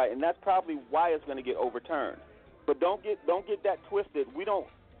testify, and that's probably why it's going to get overturned. But don't get that twisted. We don't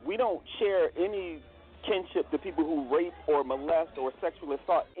share any kinship to people who rape or molest or sexually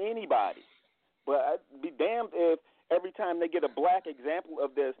assault anybody. But I'd be damned if every time they get a black example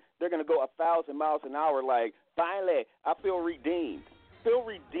of this, they're going to go 1,000 miles an hour like, finally, I feel redeemed. Feel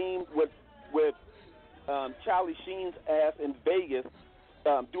redeemed with Charlie Sheen's ass in Vegas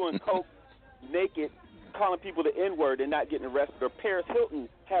doing coke naked, calling people the N-word and not getting arrested, or Paris Hilton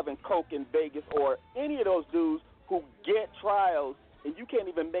having coke in Vegas, or any of those dudes who get trials and you can't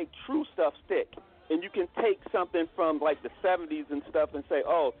even make true stuff stick. And you can take something from like the 70s and stuff and say,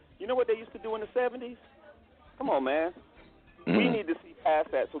 oh, you know what they used to do in the 70s? Come on, man. We need to see past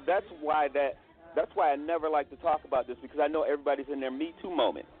that. So that's why I never like to talk about this, because I know everybody's in their Me Too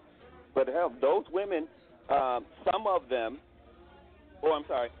moment. But hell, those women, some of them,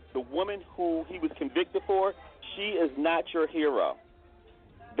 the woman who he was convicted for, she is not your hero.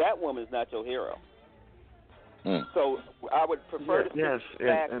 That woman is not your hero. So I would prefer to see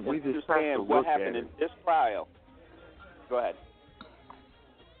facts and understand what happened in this trial. Go ahead.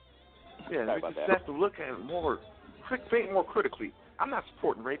 Yeah, we just have to look at it think more critically. I'm not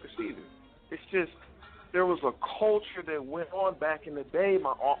supporting rapists either. It's just there was a culture that went on back in the day.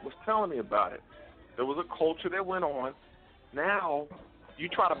 My aunt was telling me about it. There was a culture that went on. Now, you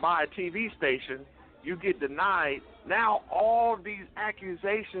try to buy a TV station, you get denied. Now, all these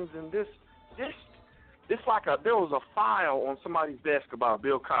accusations and this it's like there was a file on somebody's desk about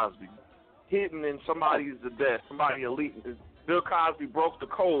Bill Cosby, hidden in somebody's desk, somebody elite. Bill Cosby broke the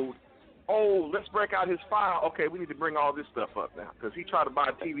code. Oh, let's break out his file. Okay, we need to bring all this stuff up now because he tried to buy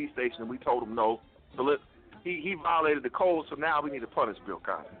a TV station and we told him no. So he violated the code. So now we need to punish Bill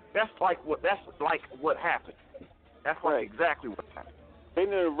Cosby. That's like what happened. That's like exactly what happened. They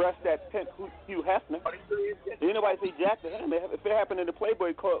didn't arrest that pimp Hugh Hefner. Didn't nobody say jack to him. If it happened in the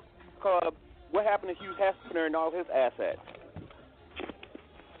Playboy Club, what happened to Hugh Hefner and all his assets?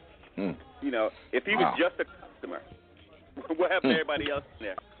 You know, if he was just a customer, what happened to everybody else in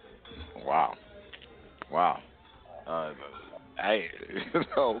there? Wow. Hey,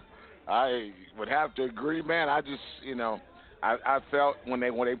 I would have to agree, man. I just, I felt when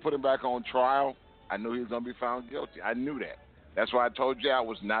they put him back on trial, I knew he was going to be found guilty. I knew that. That's why I told you I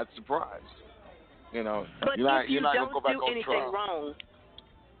was not surprised. But you're not if you going to don't go back do on anything trial. wrong,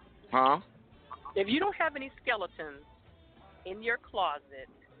 Huh? if you don't have any skeletons in your closet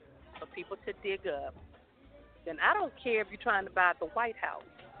for people to dig up, then I don't care if you're trying to buy the White House.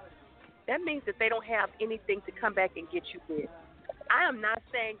 That means that they don't have anything to come back and get you with. I am not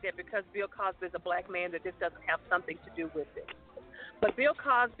saying that because Bill Cosby is a black man that this doesn't have something to do with it. But Bill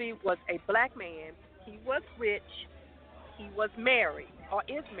Cosby was a black man. He was rich. He was married or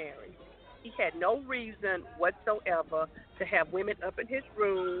is married. He had no reason whatsoever to have women up in his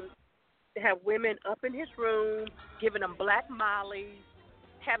room, giving them black mollies,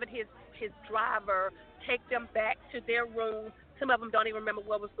 having his driver take them back to their room. Some of them don't even remember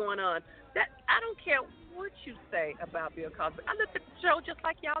what was going on. That I don't care what you say about Bill Cosby. I looked at the show just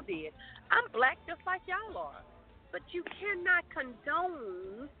like y'all did. I'm black just like y'all are. But you cannot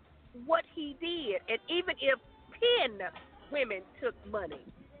condone what he did. And even if 10 women took money,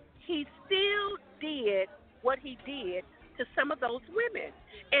 he still did what he did to some of those women.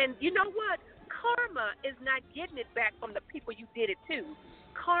 And you know what? Karma is not getting it back from the people you did it to.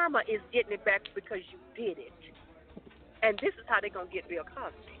 Karma is getting it back because you did it. And this is how they're going to get Bill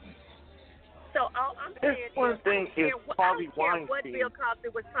Cosby. So all I'm saying one thing is Harvey I don't care what Weinstein. Bill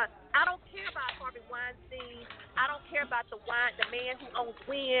Cosby was trying. I don't care about Harvey Weinstein. I don't care about the man who owns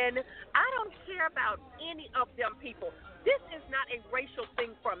Wynn. I don't care about any of them people. This is not a racial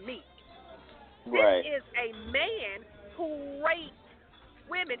thing for me. Right. This is a man who raped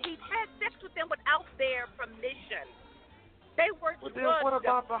women. He had sex with them without their permission. They were drugged. What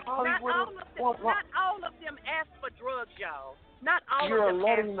about the Hollywood? Not all of them asked for drugs, y'all. Not all You're of them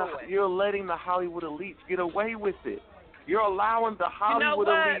letting asked for it. You're letting the Hollywood elites get away with it. You're allowing the Hollywood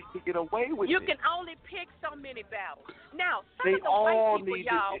elites to get away with it. You can only pick so many battles. Now, some They of the all white people, need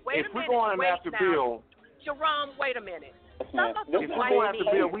y'all, to. wait If a we're minute, going wait after now. Bill, Jerome, wait a minute. Some of the if we're white going after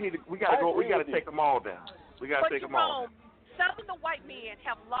men, Bill, we got to go. We got to take them all down. We got to take them all down. Some of the white men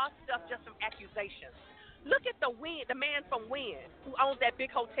have lost stuff just from accusations. Look at the man from Wynn who owns that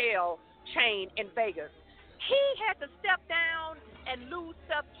big hotel chain in Vegas. He had to step down and lose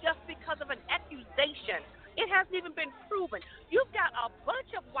stuff just because of an accusation. It hasn't even been proven. You've got a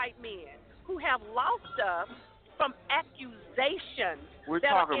bunch of white men who have lost stuff from accusations. We're that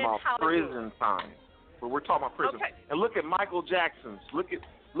talking are in about Hollywood. prison time. But we're talking about prison. Okay. And look at Michael Jackson's. Look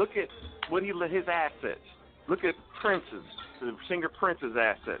at what his assets. Look at Prince's, the singer Prince's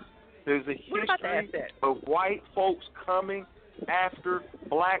assets. There's a history of white folks coming after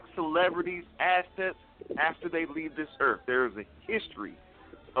black celebrities' assets after they leave this earth. There is a history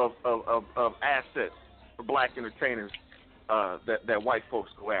of assets for black entertainers that white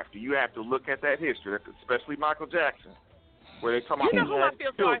folks go after. You have to look at that history, especially Michael Jackson, where they come out. You know who I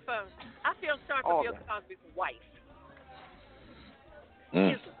feel sorry for? I feel sorry for All Bill Cosby's wife.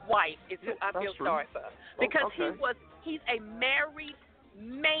 Mm. His wife is who I feel true. sorry for. Because Okay. he's a married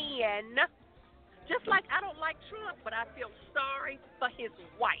man. Just like I don't like Trump, but I feel sorry for his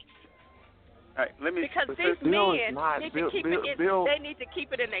wife. All right, let me. Because these Bill men is not- need Bill- to keep Bill- it in. Bill- They need to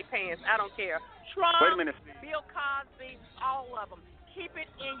keep it in their pants. I don't care. Trump, Wait a minute. Bill Cosby, all of them. Keep it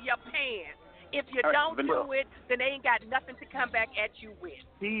in your pants. If you All right, don't Vanessa. do it, then they ain't got nothing to come back at you with.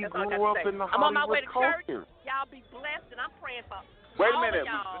 He That's all I grew gotta up say. in the I'm on my way Hollywood to church. culture. Y'all be blessed, and I'm praying for Wait a all minute, of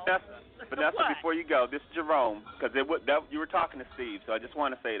y'all. Vanessa. What? Before you go, this is Jerome because you were talking to Steve, so I just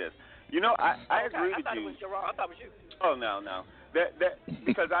want to say this. You know, I Okay, agree I with thought you. it was Jerome. I thought it was you. Oh no. That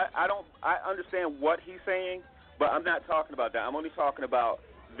because I understand what he's saying, but I'm not talking about that. I'm only talking about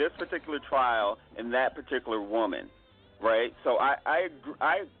this particular trial and that particular woman, right? So I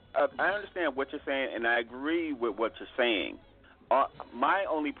understand what you're saying, and I agree with what you're saying. My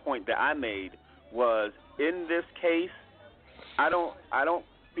only point that I made was in this case, I don't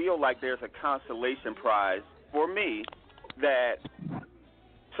feel like there's a consolation prize for me that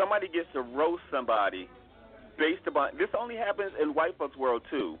somebody gets to roast somebody based upon this. Only happens in white folks' world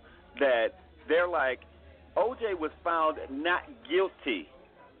too, that they're like, OJ was found not guilty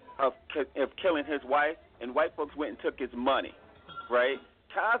of killing his wife, and white folks went and took his money, right?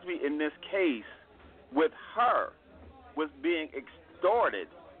 Cosby in this case with her was being extorted,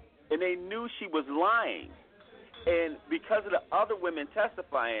 and they knew she was lying. And because of the other women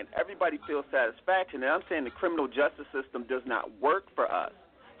testifying, everybody feels satisfaction. And I'm saying the criminal justice system does not work for us.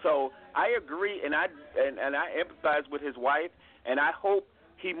 So I agree, and I empathize with his wife, and I hope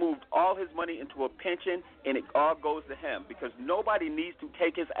he moved all his money into a pension, and it all goes to him because nobody needs to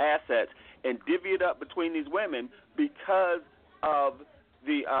take his assets and divvy it up between these women because of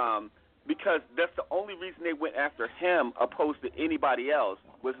the because that's the only reason they went after him opposed to anybody else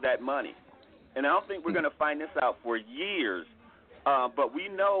was that money. And I don't think we're going to find this out for years, but we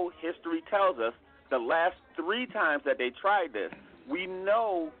know history tells us the last 3 times that they tried this, we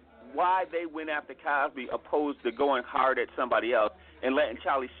know why they went after Cosby opposed to going hard at somebody else and letting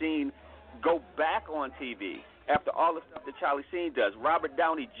Charlie Sheen go back on TV after all the stuff that Charlie Sheen does. Robert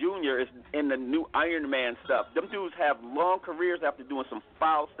Downey Jr. is in the new Iron Man stuff. Them dudes have long careers after doing some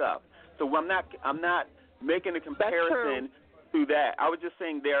foul stuff. So I'm not making a comparison to that. I was just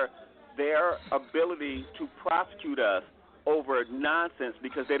saying their ability to prosecute us over nonsense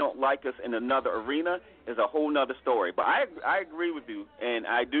because they don't like us in another arena is a whole nother story. But I agree with you, and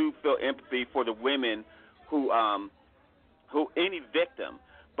I do feel empathy for the women who any victim.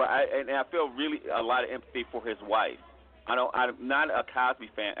 But I feel really a lot of empathy for his wife. I'm not a Cosby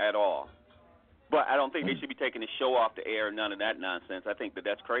fan at all, but I don't think they should be taking the show off the air. None of that nonsense. I think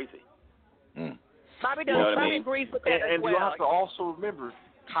that's crazy. Bobby agrees with that and as well. you have to also remember,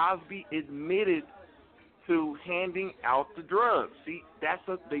 Cosby admitted to handing out the drugs. See,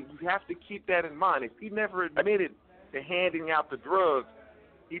 you have to keep that in mind. If he never admitted to handing out the drugs,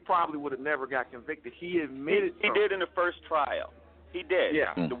 he probably would have never got convicted. He admitted. He did in the first trial. He did.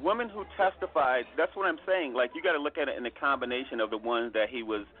 Yeah. The woman who testified, that's what I'm saying. Like, you got to look at it in the combination of the ones that he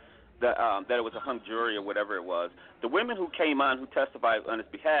was, that it was a hung jury or whatever it was. The women who came on who testified on his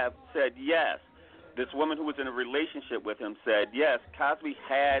behalf said yes. This woman who was in a relationship with him said yes. Cosby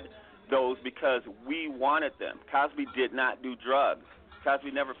had those because we wanted them. Cosby did not do drugs.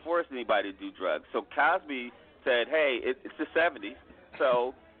 Cosby never forced anybody to do drugs. So Cosby said, hey, it's the 70s.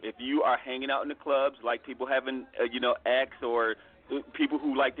 So if you are hanging out in the clubs like people having, X or people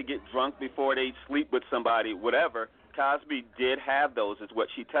who like to get drunk before they sleep with somebody, whatever, Cosby did have those is what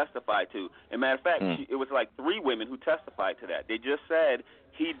she testified to. As a matter of fact, it was like 3 women who testified to that. They just said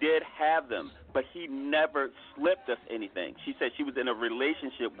he did have them, but he never slipped us anything. She said she was in a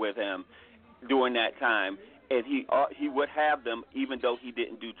relationship with him during that time, and he would have them even though he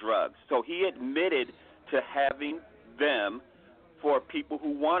didn't do drugs. So he admitted to having them for people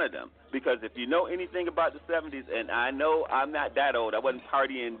who wanted them. Because if you know anything about the 70s, and I know I'm not that old, I wasn't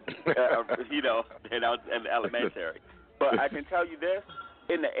partying, and I was in elementary. But I can tell you this,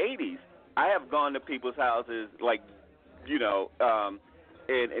 in the 80s, I have gone to people's houses like,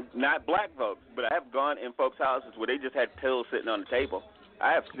 and not black folks, but I have gone in folks' houses where they just had pills sitting on the table.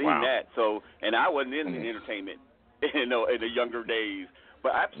 I have seen that. So, and I wasn't in the entertainment, in the younger days,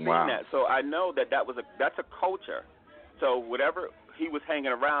 but I've seen that. So I know that's a culture. So whatever he was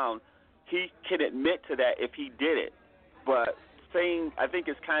hanging around, he can admit to that if he did it. But I think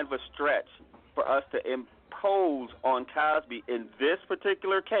it's kind of a stretch for us to impose on Cosby in this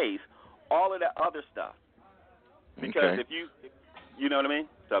particular case all of that other stuff. Because if you know what I mean?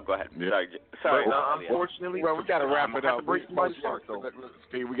 So go ahead. Yeah. Sorry. Unfortunately, we got to wrap it up.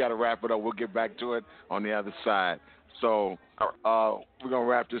 Steve, we got to wrap it up. We'll get back to it on the other side. So we're gonna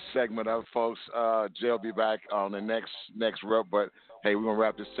wrap this segment up, folks. Jay will be back on the next rep, but hey, we're gonna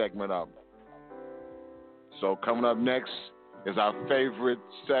wrap this segment up. So coming up next is our favorite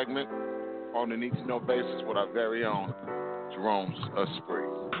segment on the Need to Know basis with our very own Jerome Esprit.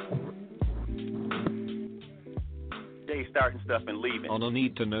 Jay starting stuff and leaving. On a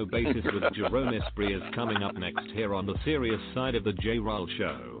Need to Know basis with Jerome Esprit is coming up next here on the Serious Side of the J-Roll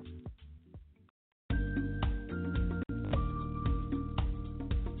Show.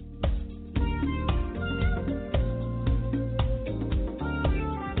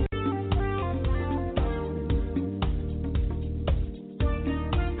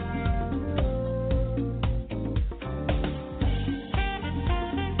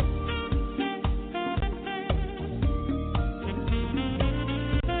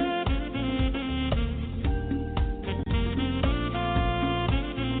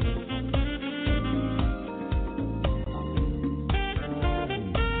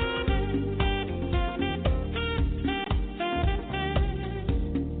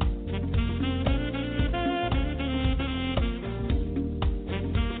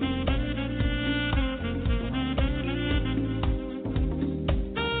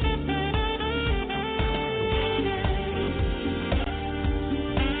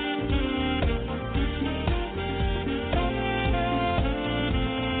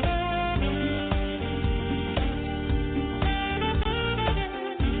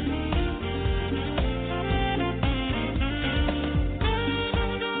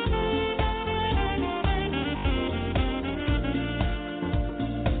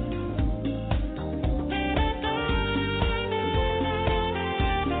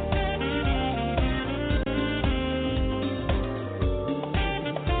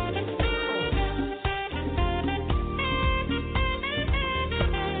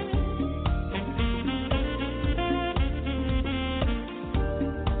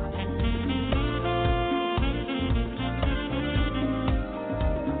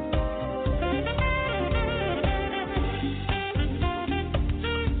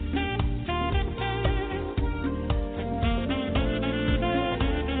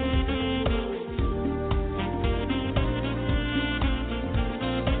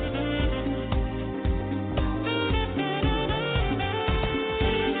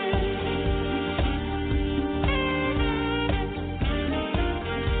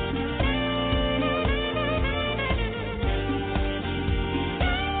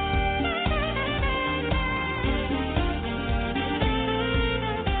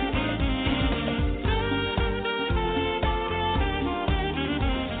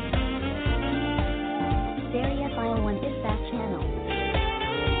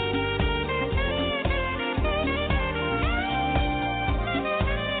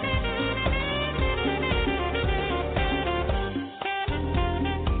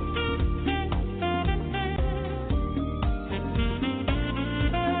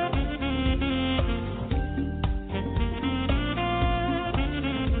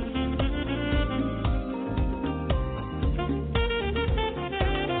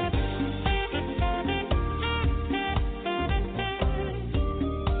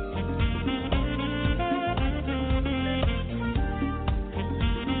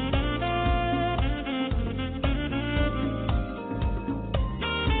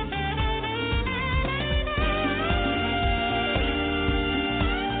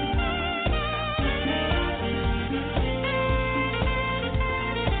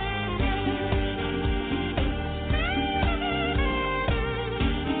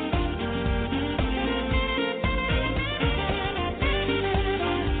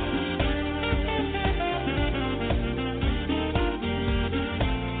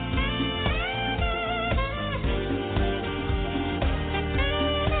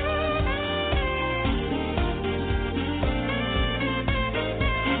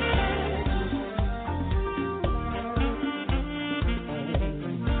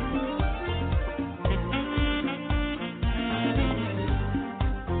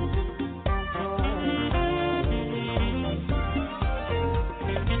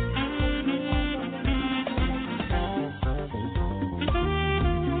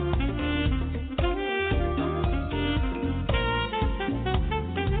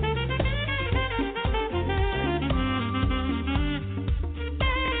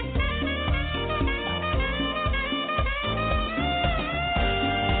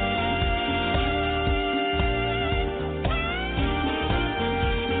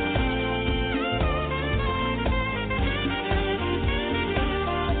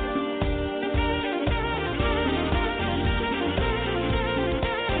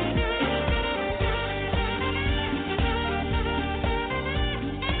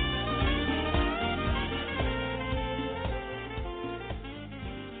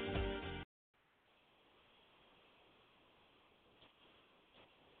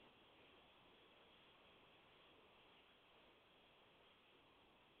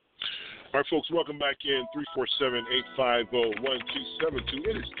 All right, folks, welcome back in 347-850-1272.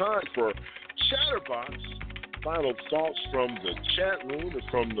 It is time for Chatterbox. Final thoughts from the chat room and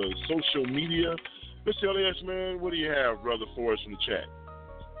from the social media. Mr. Elias, man, what do you have, brother, for us from the chat?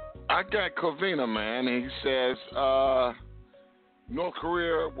 I got Covina, man. He says North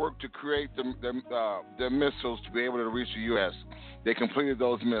Korea worked to create the missiles to be able to reach the U.S. They completed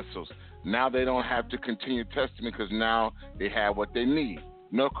those missiles. Now they don't have to continue testing because now they have what they need.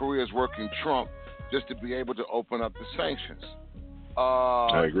 North Korea is working Trump just to be able to open up the sanctions.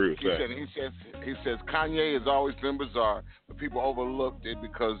 I agree with that. He says Kanye has always been bizarre, but people overlooked it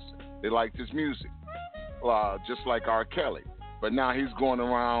because they liked his music, just like R. Kelly. But now he's going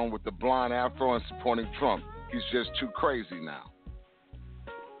around with the blonde afro and supporting Trump. He's just too crazy now.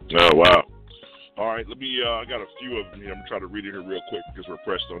 Oh, wow. All right, let me. I got a few of them here. I'm gonna try to read it here real quick because we're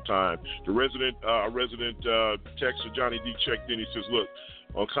pressed on time. The resident texter Johnny D checked in. He says, "Look,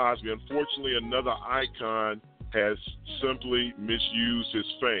 on Cosby, unfortunately, another icon has simply misused his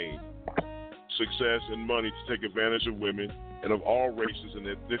fame, success, and money to take advantage of women and of all races and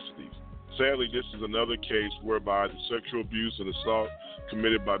ethnicities. Sadly, this is another case whereby the sexual abuse and assault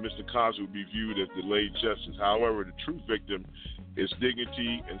committed by Mr. Cosby will be viewed as delayed justice. However, the true victim is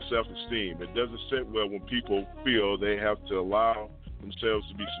dignity and self-esteem. It doesn't sit well when people feel they have to allow themselves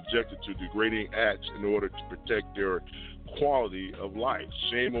to be subjected to degrading acts in order to protect their quality of life.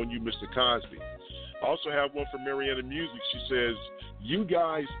 Shame on you, Mr. Cosby." I also have one from Mariana Music. She says, "You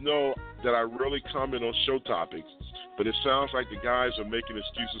guys know that I rarely comment on show topics, but it sounds like the guys are making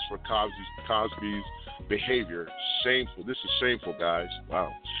excuses for Cosby's behavior. Shameful. This is shameful, guys."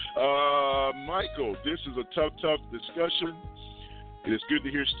 Wow. Michael, this is a tough discussion. It is good to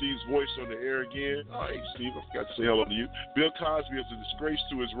hear Steve's voice on the air again. Oh, hey, Steve, I forgot to say hello to you. Bill Cosby is a disgrace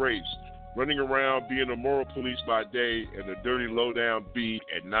to his race, running around being a moral police by day and a dirty, low-down B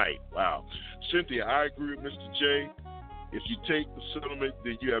at night. Wow. Cynthia, I agree with Mr. J. If you take the settlement,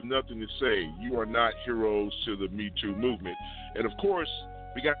 then you have nothing to say. You are not heroes to the Me Too movement. And, of course,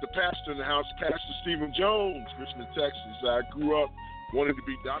 we got the pastor in the house, Pastor Stephen Jones, Richmond, Texas. I grew up wanting to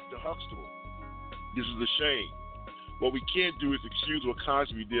be Dr. Huxtable. This is a shame. What we can't do is excuse what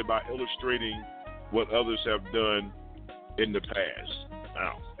Cosby did by illustrating what others have done in the past.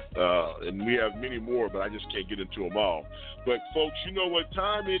 Wow. And we have many more, but I just can't get into them all. But, folks, you know what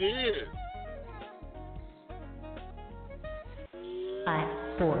time it is. 5,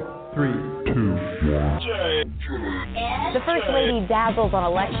 4, 3, 2, 1. The First Lady dazzles on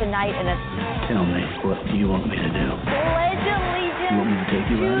election night in a... Tell me, what do you want me to do? Pledge allegiance You want me to take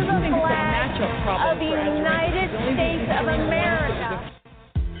you to out? the flag of the United States of America.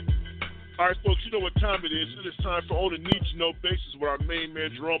 All right, folks, you know what time it is. It is time for On the Need-to-Know Basis with our main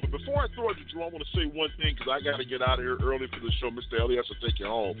man, Jerome. But before I throw it to Jerome, I want to say one thing because I got to get out of here early for the show. Mr. Elias will take you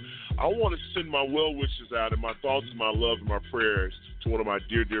home. I want to send my well wishes out and my thoughts and my love and my prayers to one of my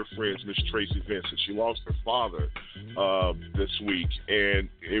dear friends, Miss Tracy Vincent. She lost her father this week, and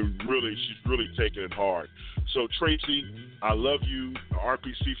she's really taking it hard. So, Tracy, I love you. The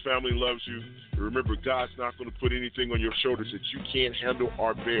RPC family loves you. And remember, God's not going to put anything on your shoulders that you can't handle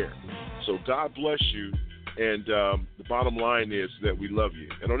or bear. So God bless you, and the bottom line is that we love you.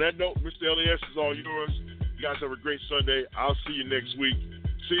 And on that note, Mr. Elias is all yours. You guys have a great Sunday. I'll see you next week.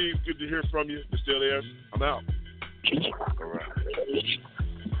 Steve, good to hear from you. Mr. Elias, I'm out.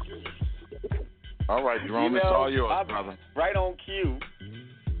 All right, Jerome, it's all yours, brother. Right on cue,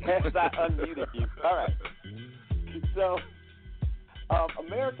 as I unmuted you. All right. So,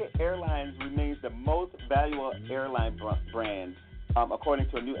 American Airlines remains the most valuable airline brand. According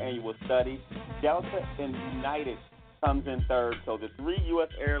to a new annual study, Delta and United comes in third. So the three U.S.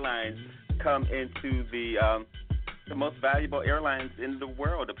 airlines come into the most valuable airlines in the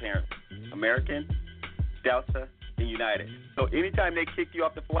world, apparently. American, Delta, and United. So anytime they kick you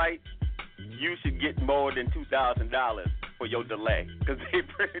off the flight, you should get more than $2,000 for your delay because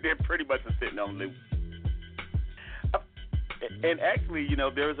they're pretty much sitting on loop. And actually,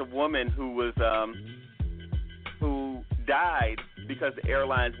 there was a woman who was who died because the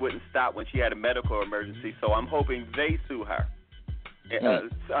airlines wouldn't stop when she had a medical emergency. So I'm hoping they sue her.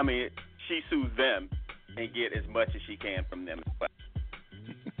 She sues them and get as much as she can from them.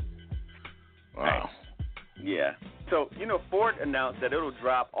 Wow. Right. Yeah. So, Ford announced that it'll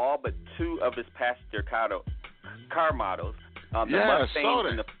drop all but 2 of its passenger car models. The Mustang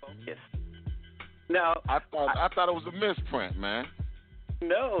and the Focus. Now, I thought it was a misprint, man.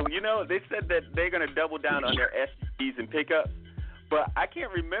 No, they said that they're going to double down on their SUVs and pickups, but I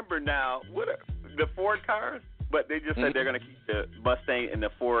can't remember now what are the Ford cars, but they just said they're going to keep the Mustang and the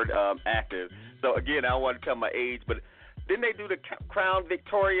Ford active. So, again, I don't want to tell my age, but Didn't they do the Crown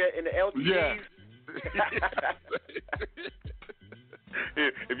Victoria in the LTDs? Yeah.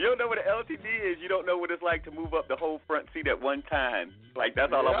 If you don't know what an LTD is, you don't know what it's like to move up the whole front seat at one time. Like,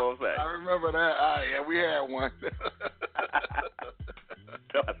 that's all I'm going to say. I remember that. Yeah, we had one.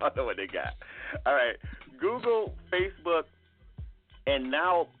 I don't know what they got. All right. Google, Facebook, and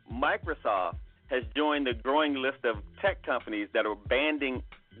now Microsoft has joined the growing list of tech companies that are banning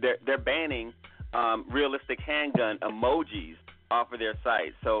realistic handgun emojis off of their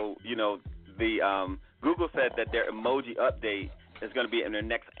site. So, the Google said that their emoji update is going to be in their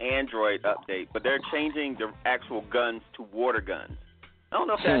next Android update, but they're changing the actual guns to water guns. I don't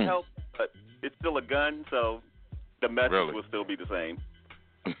know if that helps, but it's still a gun, so the message will still be the same.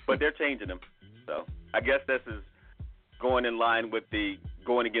 But they're changing them. So I guess this is going in line with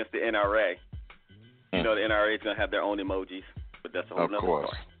going against the NRA. The NRA is going to have their own emojis, but that's a whole other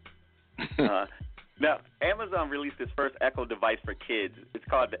story. Now, Amazon released its first Echo device for kids. It's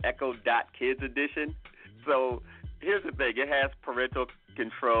called the Echo Dot Kids Edition. So here's the thing. It has parental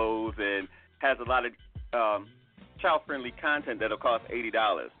controls and has a lot of child-friendly content that'll cost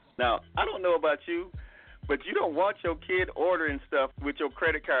 $80. Now, I don't know about you, but you don't want your kid ordering stuff with your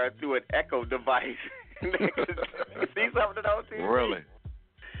credit card through an Echo device. See something on TV? Really?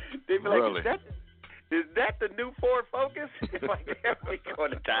 They be like, is that the new Ford Focus? Like, we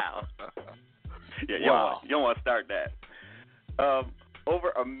going to town. Yeah, you don't want to start that.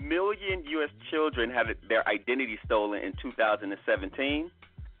 Over 1 million U.S. children had their identity stolen in 2017.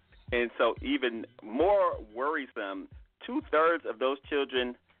 And so even more worrisome, 2/3 of those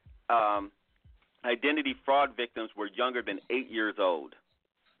children, identity fraud victims, were younger than 8 years old.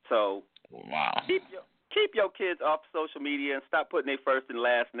 So keep your kids off social media and stop putting their first and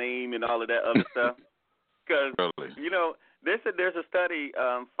last name and all of that other stuff. Because, they said there's a study,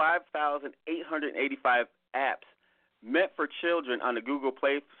 5,885 apps meant for children on the Google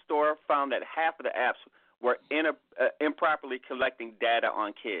Play Store found that half of the apps were improperly collecting data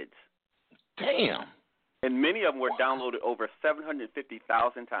on kids. Damn. And many of them were downloaded over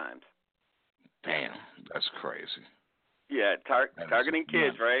 750,000 times. Damn, that's crazy. Yeah, targeting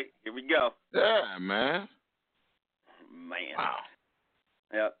kids, right? Here we go. Yeah, man. Wow.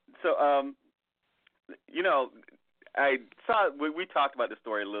 Yeah. So, I saw we talked about the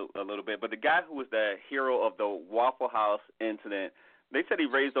story a little bit, but the guy who was the hero of the Waffle House incident, they said he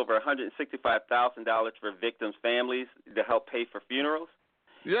raised over $165,000 for victims' families to help pay for funerals.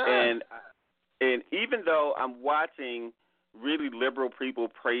 Yeah. And even though I'm watching really liberal people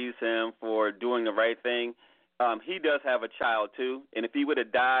praise him for doing the right thing, he does have a child too. And if he would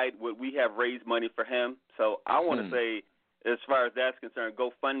have died, would we have raised money for him? So I want to say, as far as that's concerned,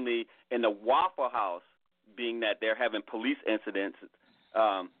 GoFundMe and the Waffle House, being that they're having police incidents.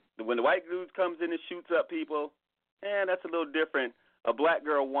 When the white dude comes in and shoots up people, that's a little different. A black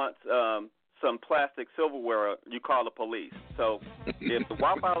girl wants some plastic silverware, you call the police. So if the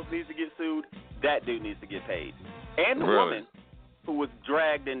Waffle House needs to get sued, that dude needs to get paid. And the woman who was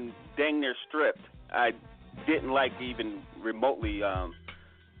dragged and dang near stripped, I didn't like even remotely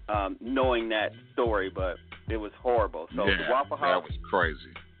knowing that story, but it was horrible. So the Waffle House, that was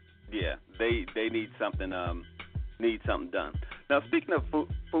crazy. Yeah, they need something done. Now, speaking of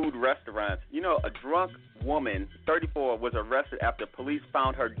food restaurants, a drunk woman, 34, was arrested after police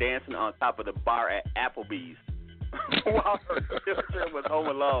found her dancing on top of the bar at Applebee's while her sister was home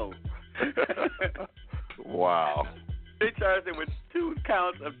alone. Wow. They charged her with 2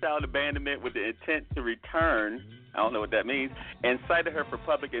 counts of child abandonment with the intent to return. I don't know what that means. And cited her for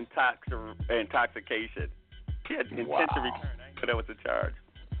public intoxication. She had the intent to return. I didn't know that was the charge.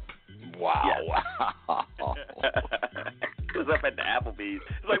 Wow. Yes. It was up at the Applebee's.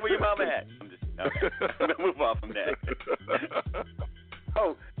 It's like, where your mama at? I'm going to move on from that.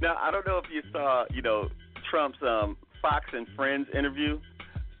 Oh, now, I don't know if you saw, Trump's Fox and Friends interview.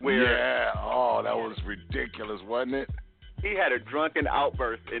 That was ridiculous, wasn't it? He had a drunken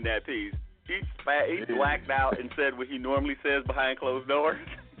outburst in that piece. He blacked out and said what he normally says behind closed doors.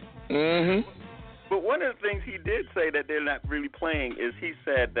 Mm-hmm. But one of the things he did say that they're not really playing is he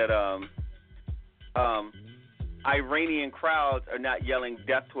said that Iranian crowds are not yelling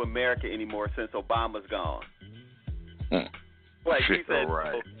death to America anymore since Obama's gone. Like he said,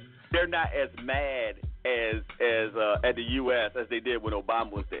 they're not as mad as at the U.S. as they did when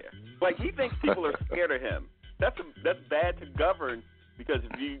Obama was there. Like he thinks people are scared of him. That's bad to govern because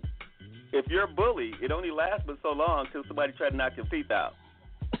if you're a bully, it only lasts but so long until somebody tries to knock your teeth out.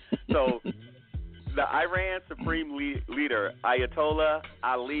 So the Iran Supreme Leader, Ayatollah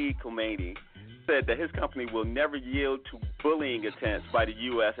Ali Khamenei, said that his company will never yield to bullying attempts by the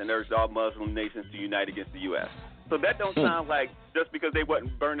U.S. and urged all Muslim nations to unite against the U.S. So that don't sound like just because they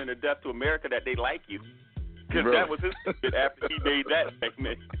wasn't burning to death to America that they like you. Because Really? that was his shit after he made that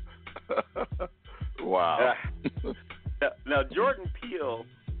statement. Wow. Now, Jordan Peele,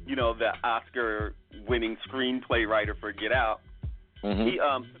 you know, the Oscar-winning screenplay writer for Get Out, he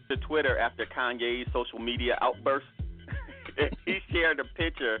took to Twitter after Kanye's social media outburst. He shared a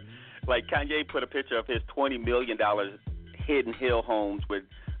picture, like Kanye put a picture of his $20 million Hidden Hill homes with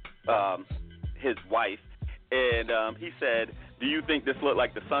his wife, and he said, "Do you think this looked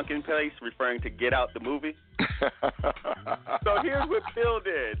like The Sunken Place?" referring to Get Out, the movie. So here's what Peele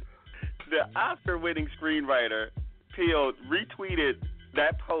did. The Oscar-winning screenwriter, Peele, retweeted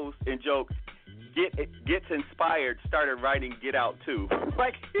that post and joked, gets inspired, started writing Get Out too.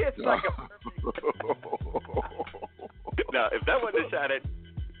 Like, it's like a perfect... Now, if that wasn't a shot at...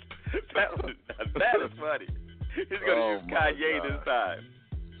 That is funny. He's going to use Kanye this time.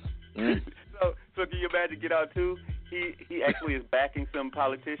 So can you imagine Get Out too? He actually is backing some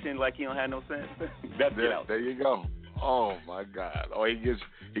politician like he don't have no sense. That's Get Out. There you go. Oh my God! Oh, he gets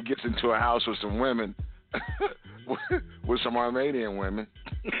into a house with some women, with some Armenian women.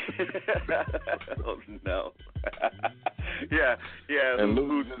 Oh no! yeah. And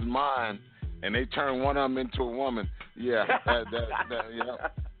loses his mind, and they turn one of them into a woman. Yeah, that yeah.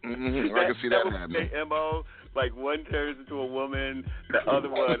 Mm-hmm. I can see that happening. MO, like one turns into a woman, the other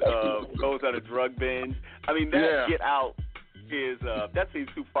one goes on a drug binge. I mean, that Get Out is that seems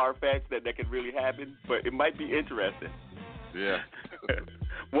too far fetched that could really happen, but it might be interesting. Yeah.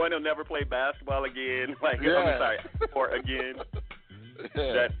 One will never play basketball again. Or again.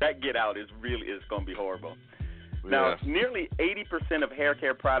 Yeah. That Get Out is going to be horrible. Yeah. Now, nearly 80% of hair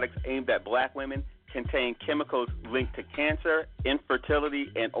care products aimed at black women contain chemicals linked to cancer, infertility,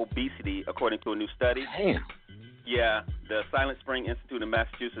 and obesity, according to a new study. Damn. Yeah, the Silent Spring Institute in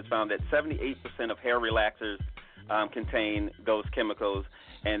Massachusetts found that 78% of hair relaxers contain those chemicals,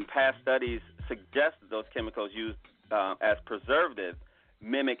 and past studies suggest that those chemicals used as preservatives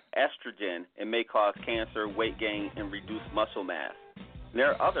mimic estrogen and may cause cancer, weight gain, and reduced muscle mass.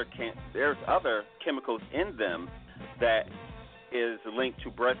 There's other chemicals in them that is linked to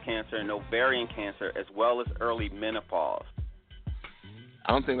breast cancer and ovarian cancer, as well as early menopause.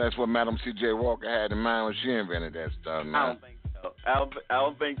 I don't think that's what Madam C.J. Walker had in mind when she invented that stuff, man. I don't think so. I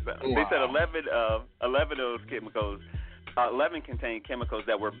don't think so. Wow. They said 11 of those chemicals, 11 contain chemicals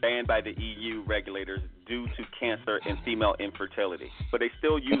that were banned by the EU regulators due to cancer and female infertility. But they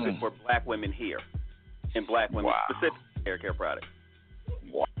still use it for black women here, and black women specific hair care products.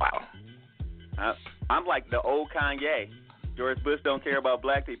 Wow. I'm like the old Kanye. George Bush don't care about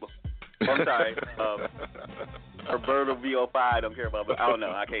black people. I'm sorry. Roberto VO5 don't care about black. I don't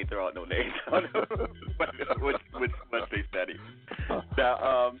know. I can't throw out no names. I don't know which they study.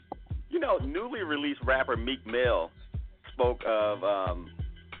 Now, newly released rapper Meek Mill spoke of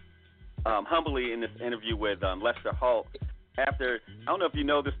humbly in this interview with Lester Holt after, I don't know if you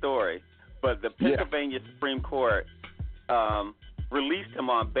know the story, but the Pennsylvania Supreme Court released him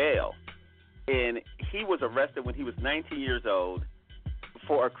on bail. And he was arrested when he was 19 years old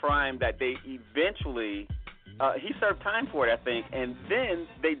for a crime that they eventually, he served time for it, I think, and then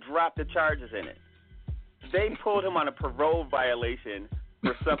they dropped the charges in it. They pulled him on a parole violation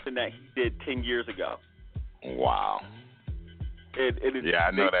for something that he did 10 years ago. Wow. I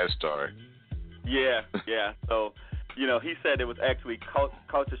know that story. Yeah. So, he said it was actually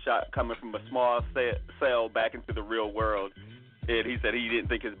culture shock coming from a small cell back into the real world. And he said he didn't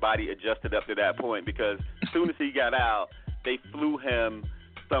think his body adjusted up to that point because as soon as he got out, they flew him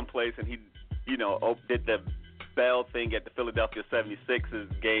someplace and he, did the bell thing at the Philadelphia 76ers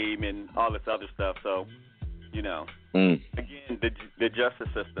game and all this other stuff. So, again, the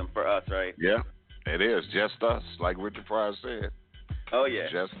justice system for us, right? Yeah, it is. Just us, like Richard Pryor said. Oh, yeah.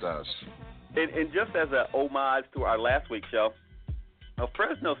 Just us. And just as an homage to our last week's show, a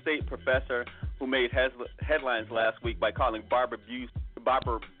Fresno State professor who made headlines last week by calling Barbara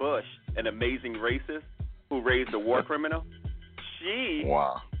Bush an amazing racist who raised a war criminal. She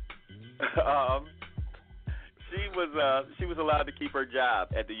was allowed to keep her job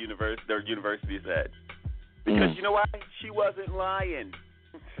at the university said. Because you know why? She wasn't lying.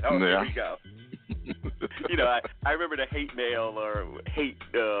 Oh, there we go. I remember the hate mail or hate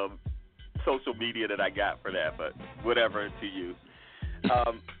social media that I got for that, but whatever to you.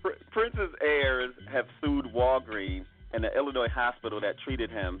 Prince's heirs have sued Walgreens and the Illinois hospital that treated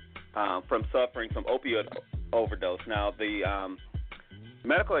him from suffering from opioid overdose. Now, the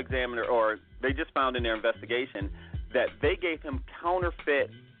medical examiner, or they just found in their investigation that they gave him counterfeit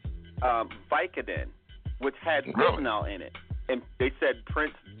Vicodin, which had fentanyl in it. And they said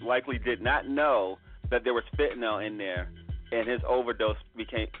Prince likely did not know that there was fentanyl in there, and his overdose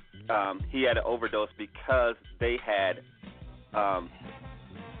became he had an overdose because they had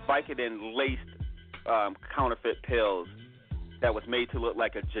Vicodin laced counterfeit pills that was made to look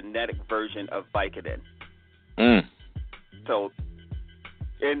like a genetic version of Vicodin. So,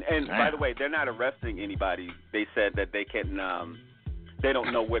 and by the way, they're not arresting anybody. They said that they can, they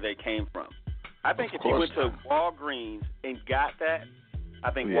don't know where they came from. I think if you went to Walgreens and got that,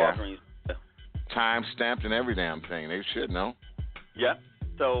 I think Walgreens. Time stamped and every damn thing. They should know. Yeah.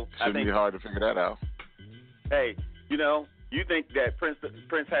 So Shouldn't I think be hard to figure that out. Hey, you think that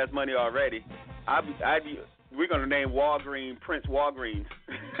Prince has money already? We're gonna name Walgreens Prince Walgreens.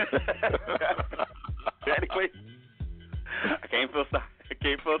 Anyway, I can't feel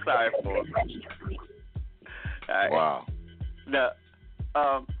sorry for him. Right. Wow. Now,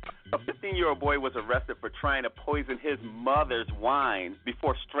 a 15-year-old boy was arrested for trying to poison his mother's wine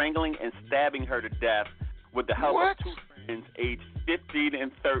before strangling and stabbing her to death with the help of two friends aged 15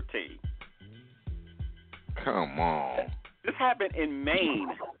 and 13. Come on. This happened in Maine.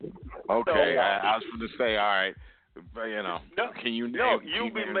 Okay, So, I was going to say, all right, can you name?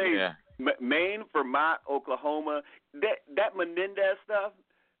 You'll be Maine. Yeah. Maine, Vermont, Oklahoma. That Menendez stuff.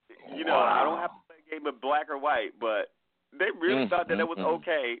 I don't have to play a game of black or white, but they really thought that it was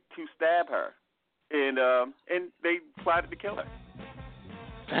okay to stab her, and they plotted to kill her.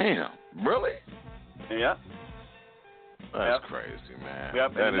 Damn, really? Yeah. That's crazy, man.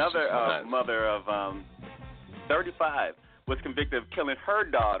 Yep. That And another mother of 35 was convicted of killing her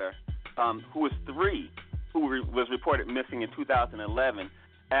daughter, who was 3, who was reported missing in 2011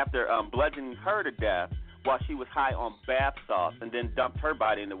 after bludgeoning her to death while she was high on bath salts, and then dumped her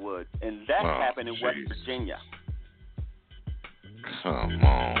body in the woods. And that happened in West Virginia. Come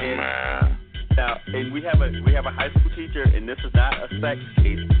on, man. Now, and we have a high school teacher, and this is not a sex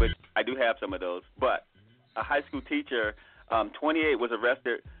case, but I do have some of those. But a high school teacher, 28, was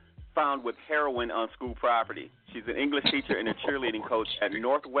arrested, found with heroin on school property. She's an English teacher and a cheerleading coach at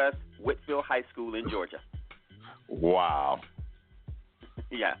Northwest Whitfield High School in Georgia. Wow.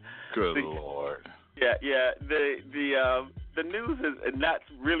 Yeah. Good Lord. Yeah. The news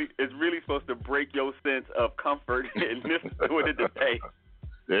is really supposed to break your sense of comfort in this doing it today.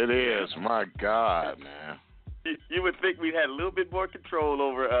 It is. My God, man. You would think we had a little bit more control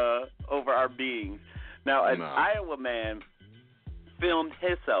over our beings. Now, an Iowa man filmed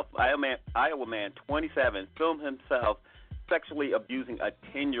himself. Iowa man, 27, filmed himself sexually abusing a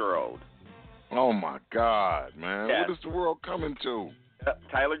 10-year-old. Oh my God, man! Yeah. What is the world coming to?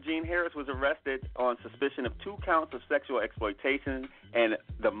 Tyler Gene Harris was arrested on suspicion of 2 counts of sexual exploitation and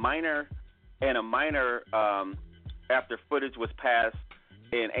a minor after footage was passed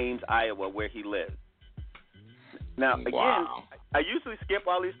in Ames, Iowa, where he lives. Now, again, I usually skip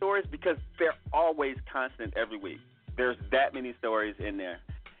all these stories because they're always constant every week. There's that many stories in there.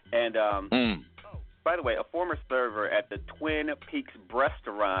 And, by the way, a former server at the Twin Peaks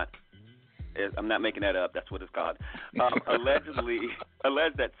restaurant, I'm not making that up, that's what it's called,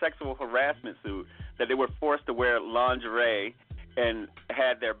 alleged that sexual harassment suit, that they were forced to wear lingerie and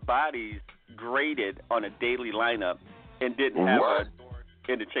had their bodies graded on a daily lineup and didn't have a door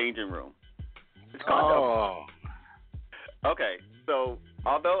in the changing room. It's called Okay, so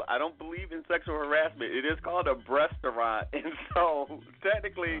although I don't believe in sexual harassment, it is called a restaurant, and so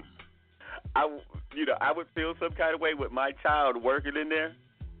technically, I would feel some kind of way with my child working in there.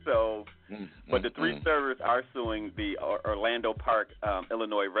 So, but the 3 servers are suing the Orlando Park,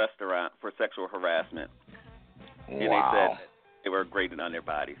 Illinois restaurant for sexual harassment, and they said they were graded on their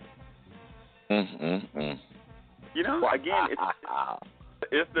bodies. Again,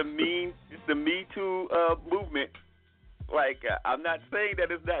 it's the Me Too movement. Like, I'm not saying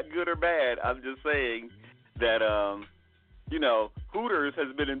that it's not good or bad. I'm just saying that, Hooters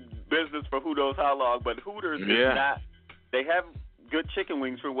has been in business for who knows how long, but Hooters is not. They have good chicken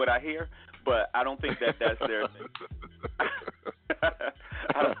wings, from what I hear, but I don't think that's their thing.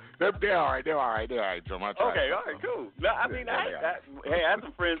 They're all right. They're all right, Joe. Okay, all right, cool. No, I mean, I had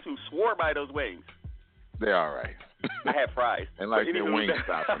some friends who swore by those wings. They're all right. I had fries. And like their wings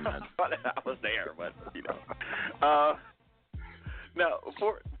stop, man. I was there, but Now,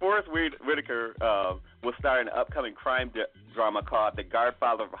 Forrest Whitaker will star in an upcoming crime drama called The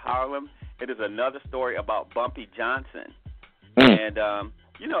Godfather of Harlem. It is another story about Bumpy Johnson. And,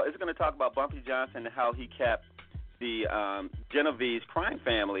 it's going to talk about Bumpy Johnson and how he kept the Genovese crime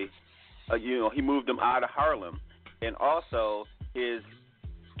family. He moved them out of Harlem. And also his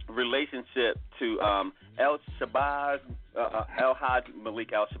relationship to El-Haj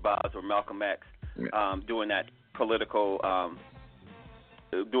Malik El-Shabazz, or Malcolm X, doing that political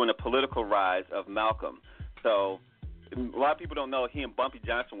during the political rise of Malcolm. So a lot of people don't know he and Bumpy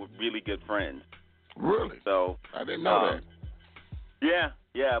Johnson were really good friends. Really? So I didn't know that. Yeah.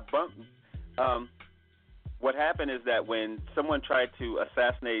 What happened is that when someone tried to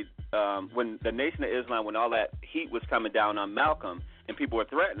assassinate, when the Nation of Islam, when all that heat was coming down on Malcolm and people were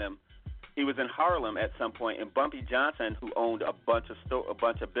threatening him, he was in Harlem at some point, and Bumpy Johnson, who owned a bunch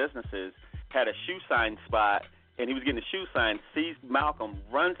of businesses, had a shoe sign spot, and he was getting a shoe sign, sees Malcolm,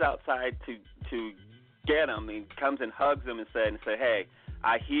 runs outside to get him, and comes and hugs him and said, "Hey,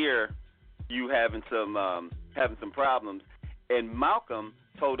 I hear you having some problems." And Malcolm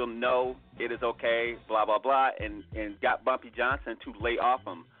told him, "No, it is okay," blah, blah, blah, and got Bumpy Johnson to lay off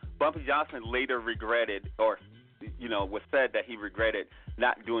him. Bumpy Johnson later regretted, or, was said that he regretted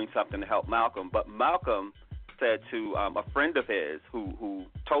not doing something to help Malcolm. But Malcolm said to a friend of his who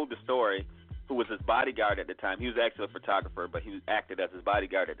told the story, who was his bodyguard at the time. He was actually a photographer, but he acted as his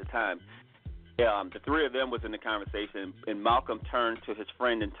bodyguard at the time. The three of them was in the conversation, and Malcolm turned to his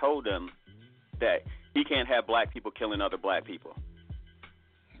friend and told him that he can't have black people killing other black people.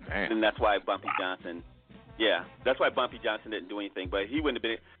 Damn. And that's why Bumpy Johnson didn't do anything. But he wouldn't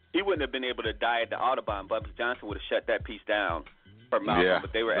have been able to die at the Audubon. Bumpy Johnson would have shut that piece down for Malcolm, Yeah,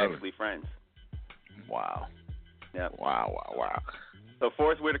 but they were actually friends. Wow. Yep. Wow. So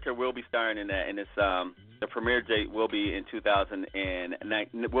Forrest Whitaker will be starring in that, and it's the premiere date will be in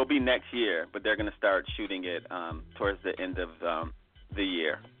 2009. Will be next year, but they're going to start shooting it towards the end of the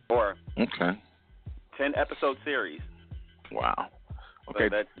year. Or 10-episode series. Wow. Okay,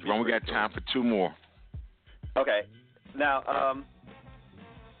 so we got time for two more. Okay. Now,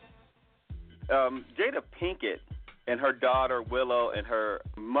 Jada Pinkett and her daughter Willow and her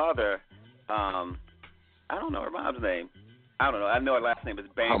mother, I don't know her mom's name. I don't know. I know her last name is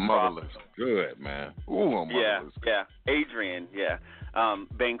Bancroft. Her mother looks good, man. Ooh, her mother looks good. Yeah. Adrian,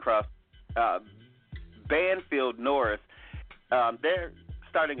 Bancroft. Banfield Norris. They're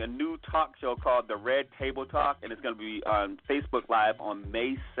starting a new talk show called The Red Table Talk, and it's going to be on Facebook Live on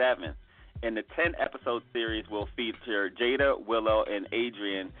May 7th. And the 10-episode series will feature Jada, Willow, and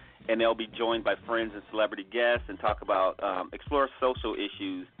Adrian, and they'll be joined by friends and celebrity guests and talk about, explore social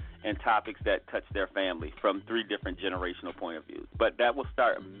issues and topics that touch their family from 3 different generational point of views. But that will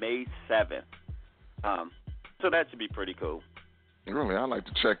start May 7th. So that should be pretty cool. Really? I'd like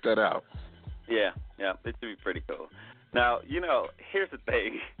to check that out. Yeah, it should be pretty cool. Now, here's the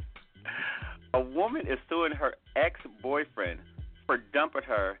thing. A woman is suing her ex-boyfriend for dumping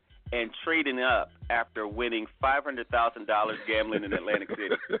her and trading up after winning $500,000 gambling in Atlantic City.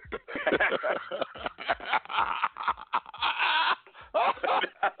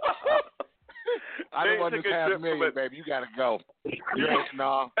 I don't want this $500,000, baby. You gotta go.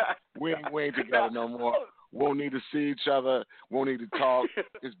 We ain't together no more. We won't need to see each other. We won't need to talk.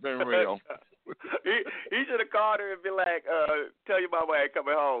 It's been real. He should have called her and be like, "Tell your mama I ain't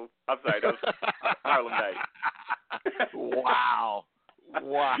coming home." I'm sorry, that was Harlem Night. Wow.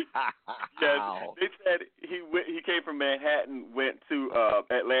 Yes, they said he came from Manhattan, went to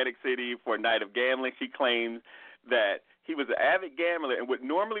Atlantic City for a night of gambling. She claims that he was an avid gambler and would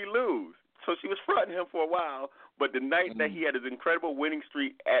normally lose, so she was fronting him for a while. But the night that he had his incredible winning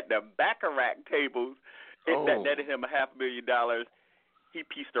streak at the Baccarat tables, that netted him $500,000. He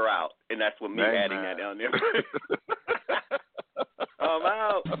pieced her out, and that's what me adding that down there. I'm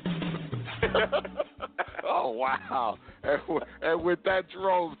out. Oh, wow. And with that,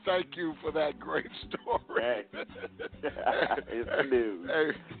 Jerome, thank you for that great story. It's news.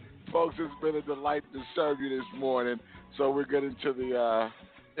 Hey, folks, it's been a delight to serve you this morning. So we're getting to the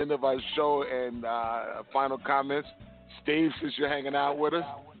end of our show and final comments. Steve, since you're hanging out with us,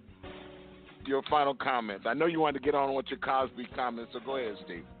 your final comments. I know you wanted to get on with your Cosby comments, so go ahead,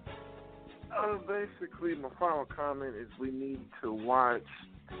 Steve. Basically, my final comment is we need to watch.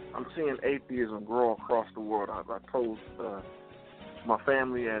 I'm seeing atheism grow across the world. I told my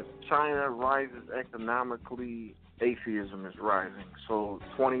family as China rises economically, atheism is rising. So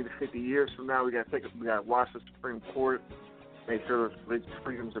 20 to 50 years from now, we got to watch the Supreme Court, make sure those religious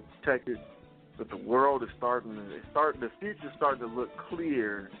freedoms are protected. But the world is the future's starting to look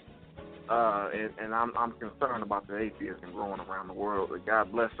clear. And I'm concerned about the atheism growing around the world. But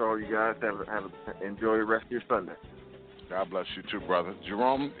God bless all you guys. Enjoy the rest of your Sunday. God bless you too, brother.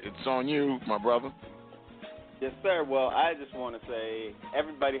 Jerome, it's on you, my brother. Yes, sir. Well, I just want to say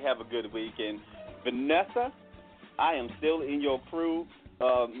everybody have a good weekend. Vanessa, I am still in your crew.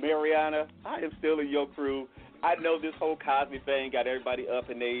 Mariana, I am still in your crew. I know this whole Cosby thing got everybody up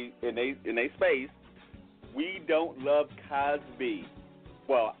in they space. We don't love Cosby.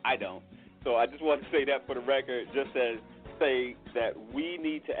 Well, I don't. So I just want to say that for the record, just as say that we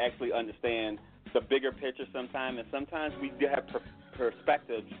need to actually understand the bigger picture sometimes, and sometimes we do have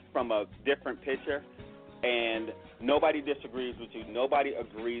perspectives from a different picture, and nobody disagrees with you. Nobody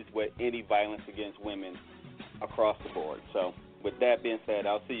agrees with any violence against women across the board. So with that being said,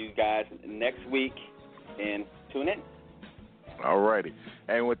 I'll see you guys next week, and tune in. All righty.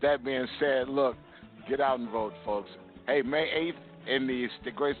 And with that being said, look, get out and vote, folks. Hey, May 8th in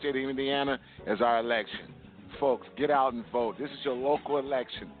the great state of Indiana is our election. Folks, get out and vote. This is your local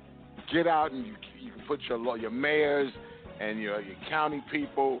election. Get out and you can put your mayors and your county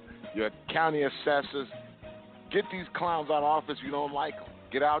people, your county assessors. Get these clowns out of office if you don't like them.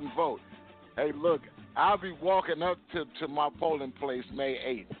 Get out and vote. Hey, look, I'll be walking up to my polling place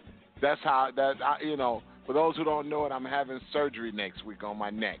May 8th. That's how, for those who don't know it, I'm having surgery next week on my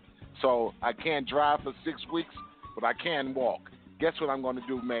neck. So I can't drive for 6 weeks, but I can walk. Guess what I'm going to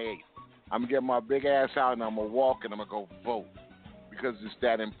do May 8th? I'm going to get my big ass out and I'm going to walk and I'm going to go vote because it's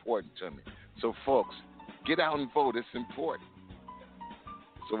that important to me. So, folks, get out and vote. It's important.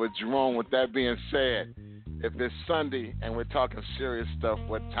 So with Jerome, with that being said, if it's Sunday and we're talking serious stuff,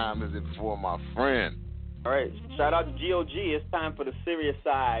 what time is it for, my friend? All right. Shout out to GOG. It's time for the serious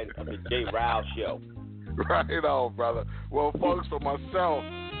side of the J-Ryle Show. Right on, brother. Well, folks, for myself,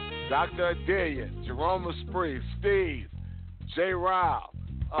 Dr. Adelia, Jerome Esprit, Steve, J-Ryle,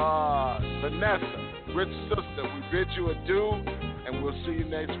 Vanessa, Rich Sister, we bid you adieu, and we'll see you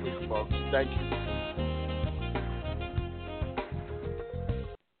next week, folks. Thank you.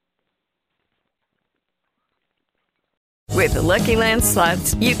 With the Lucky Land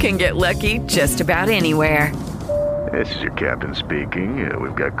Slots, you can get lucky just about anywhere. This is your captain speaking.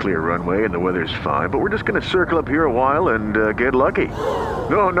 We've got clear runway and the weather's fine, but we're just going to circle up here a while and get lucky.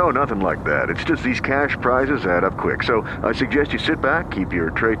 No, nothing like that. It's just these cash prizes add up quick. So I suggest you sit back, keep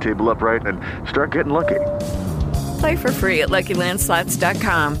your tray table upright, and start getting lucky. Play for free at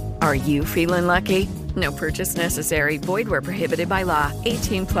LuckyLandSlots.com. Are you feeling lucky? No purchase necessary. Void where prohibited by law.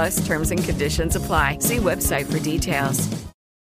 18+ terms and conditions apply. See website for details.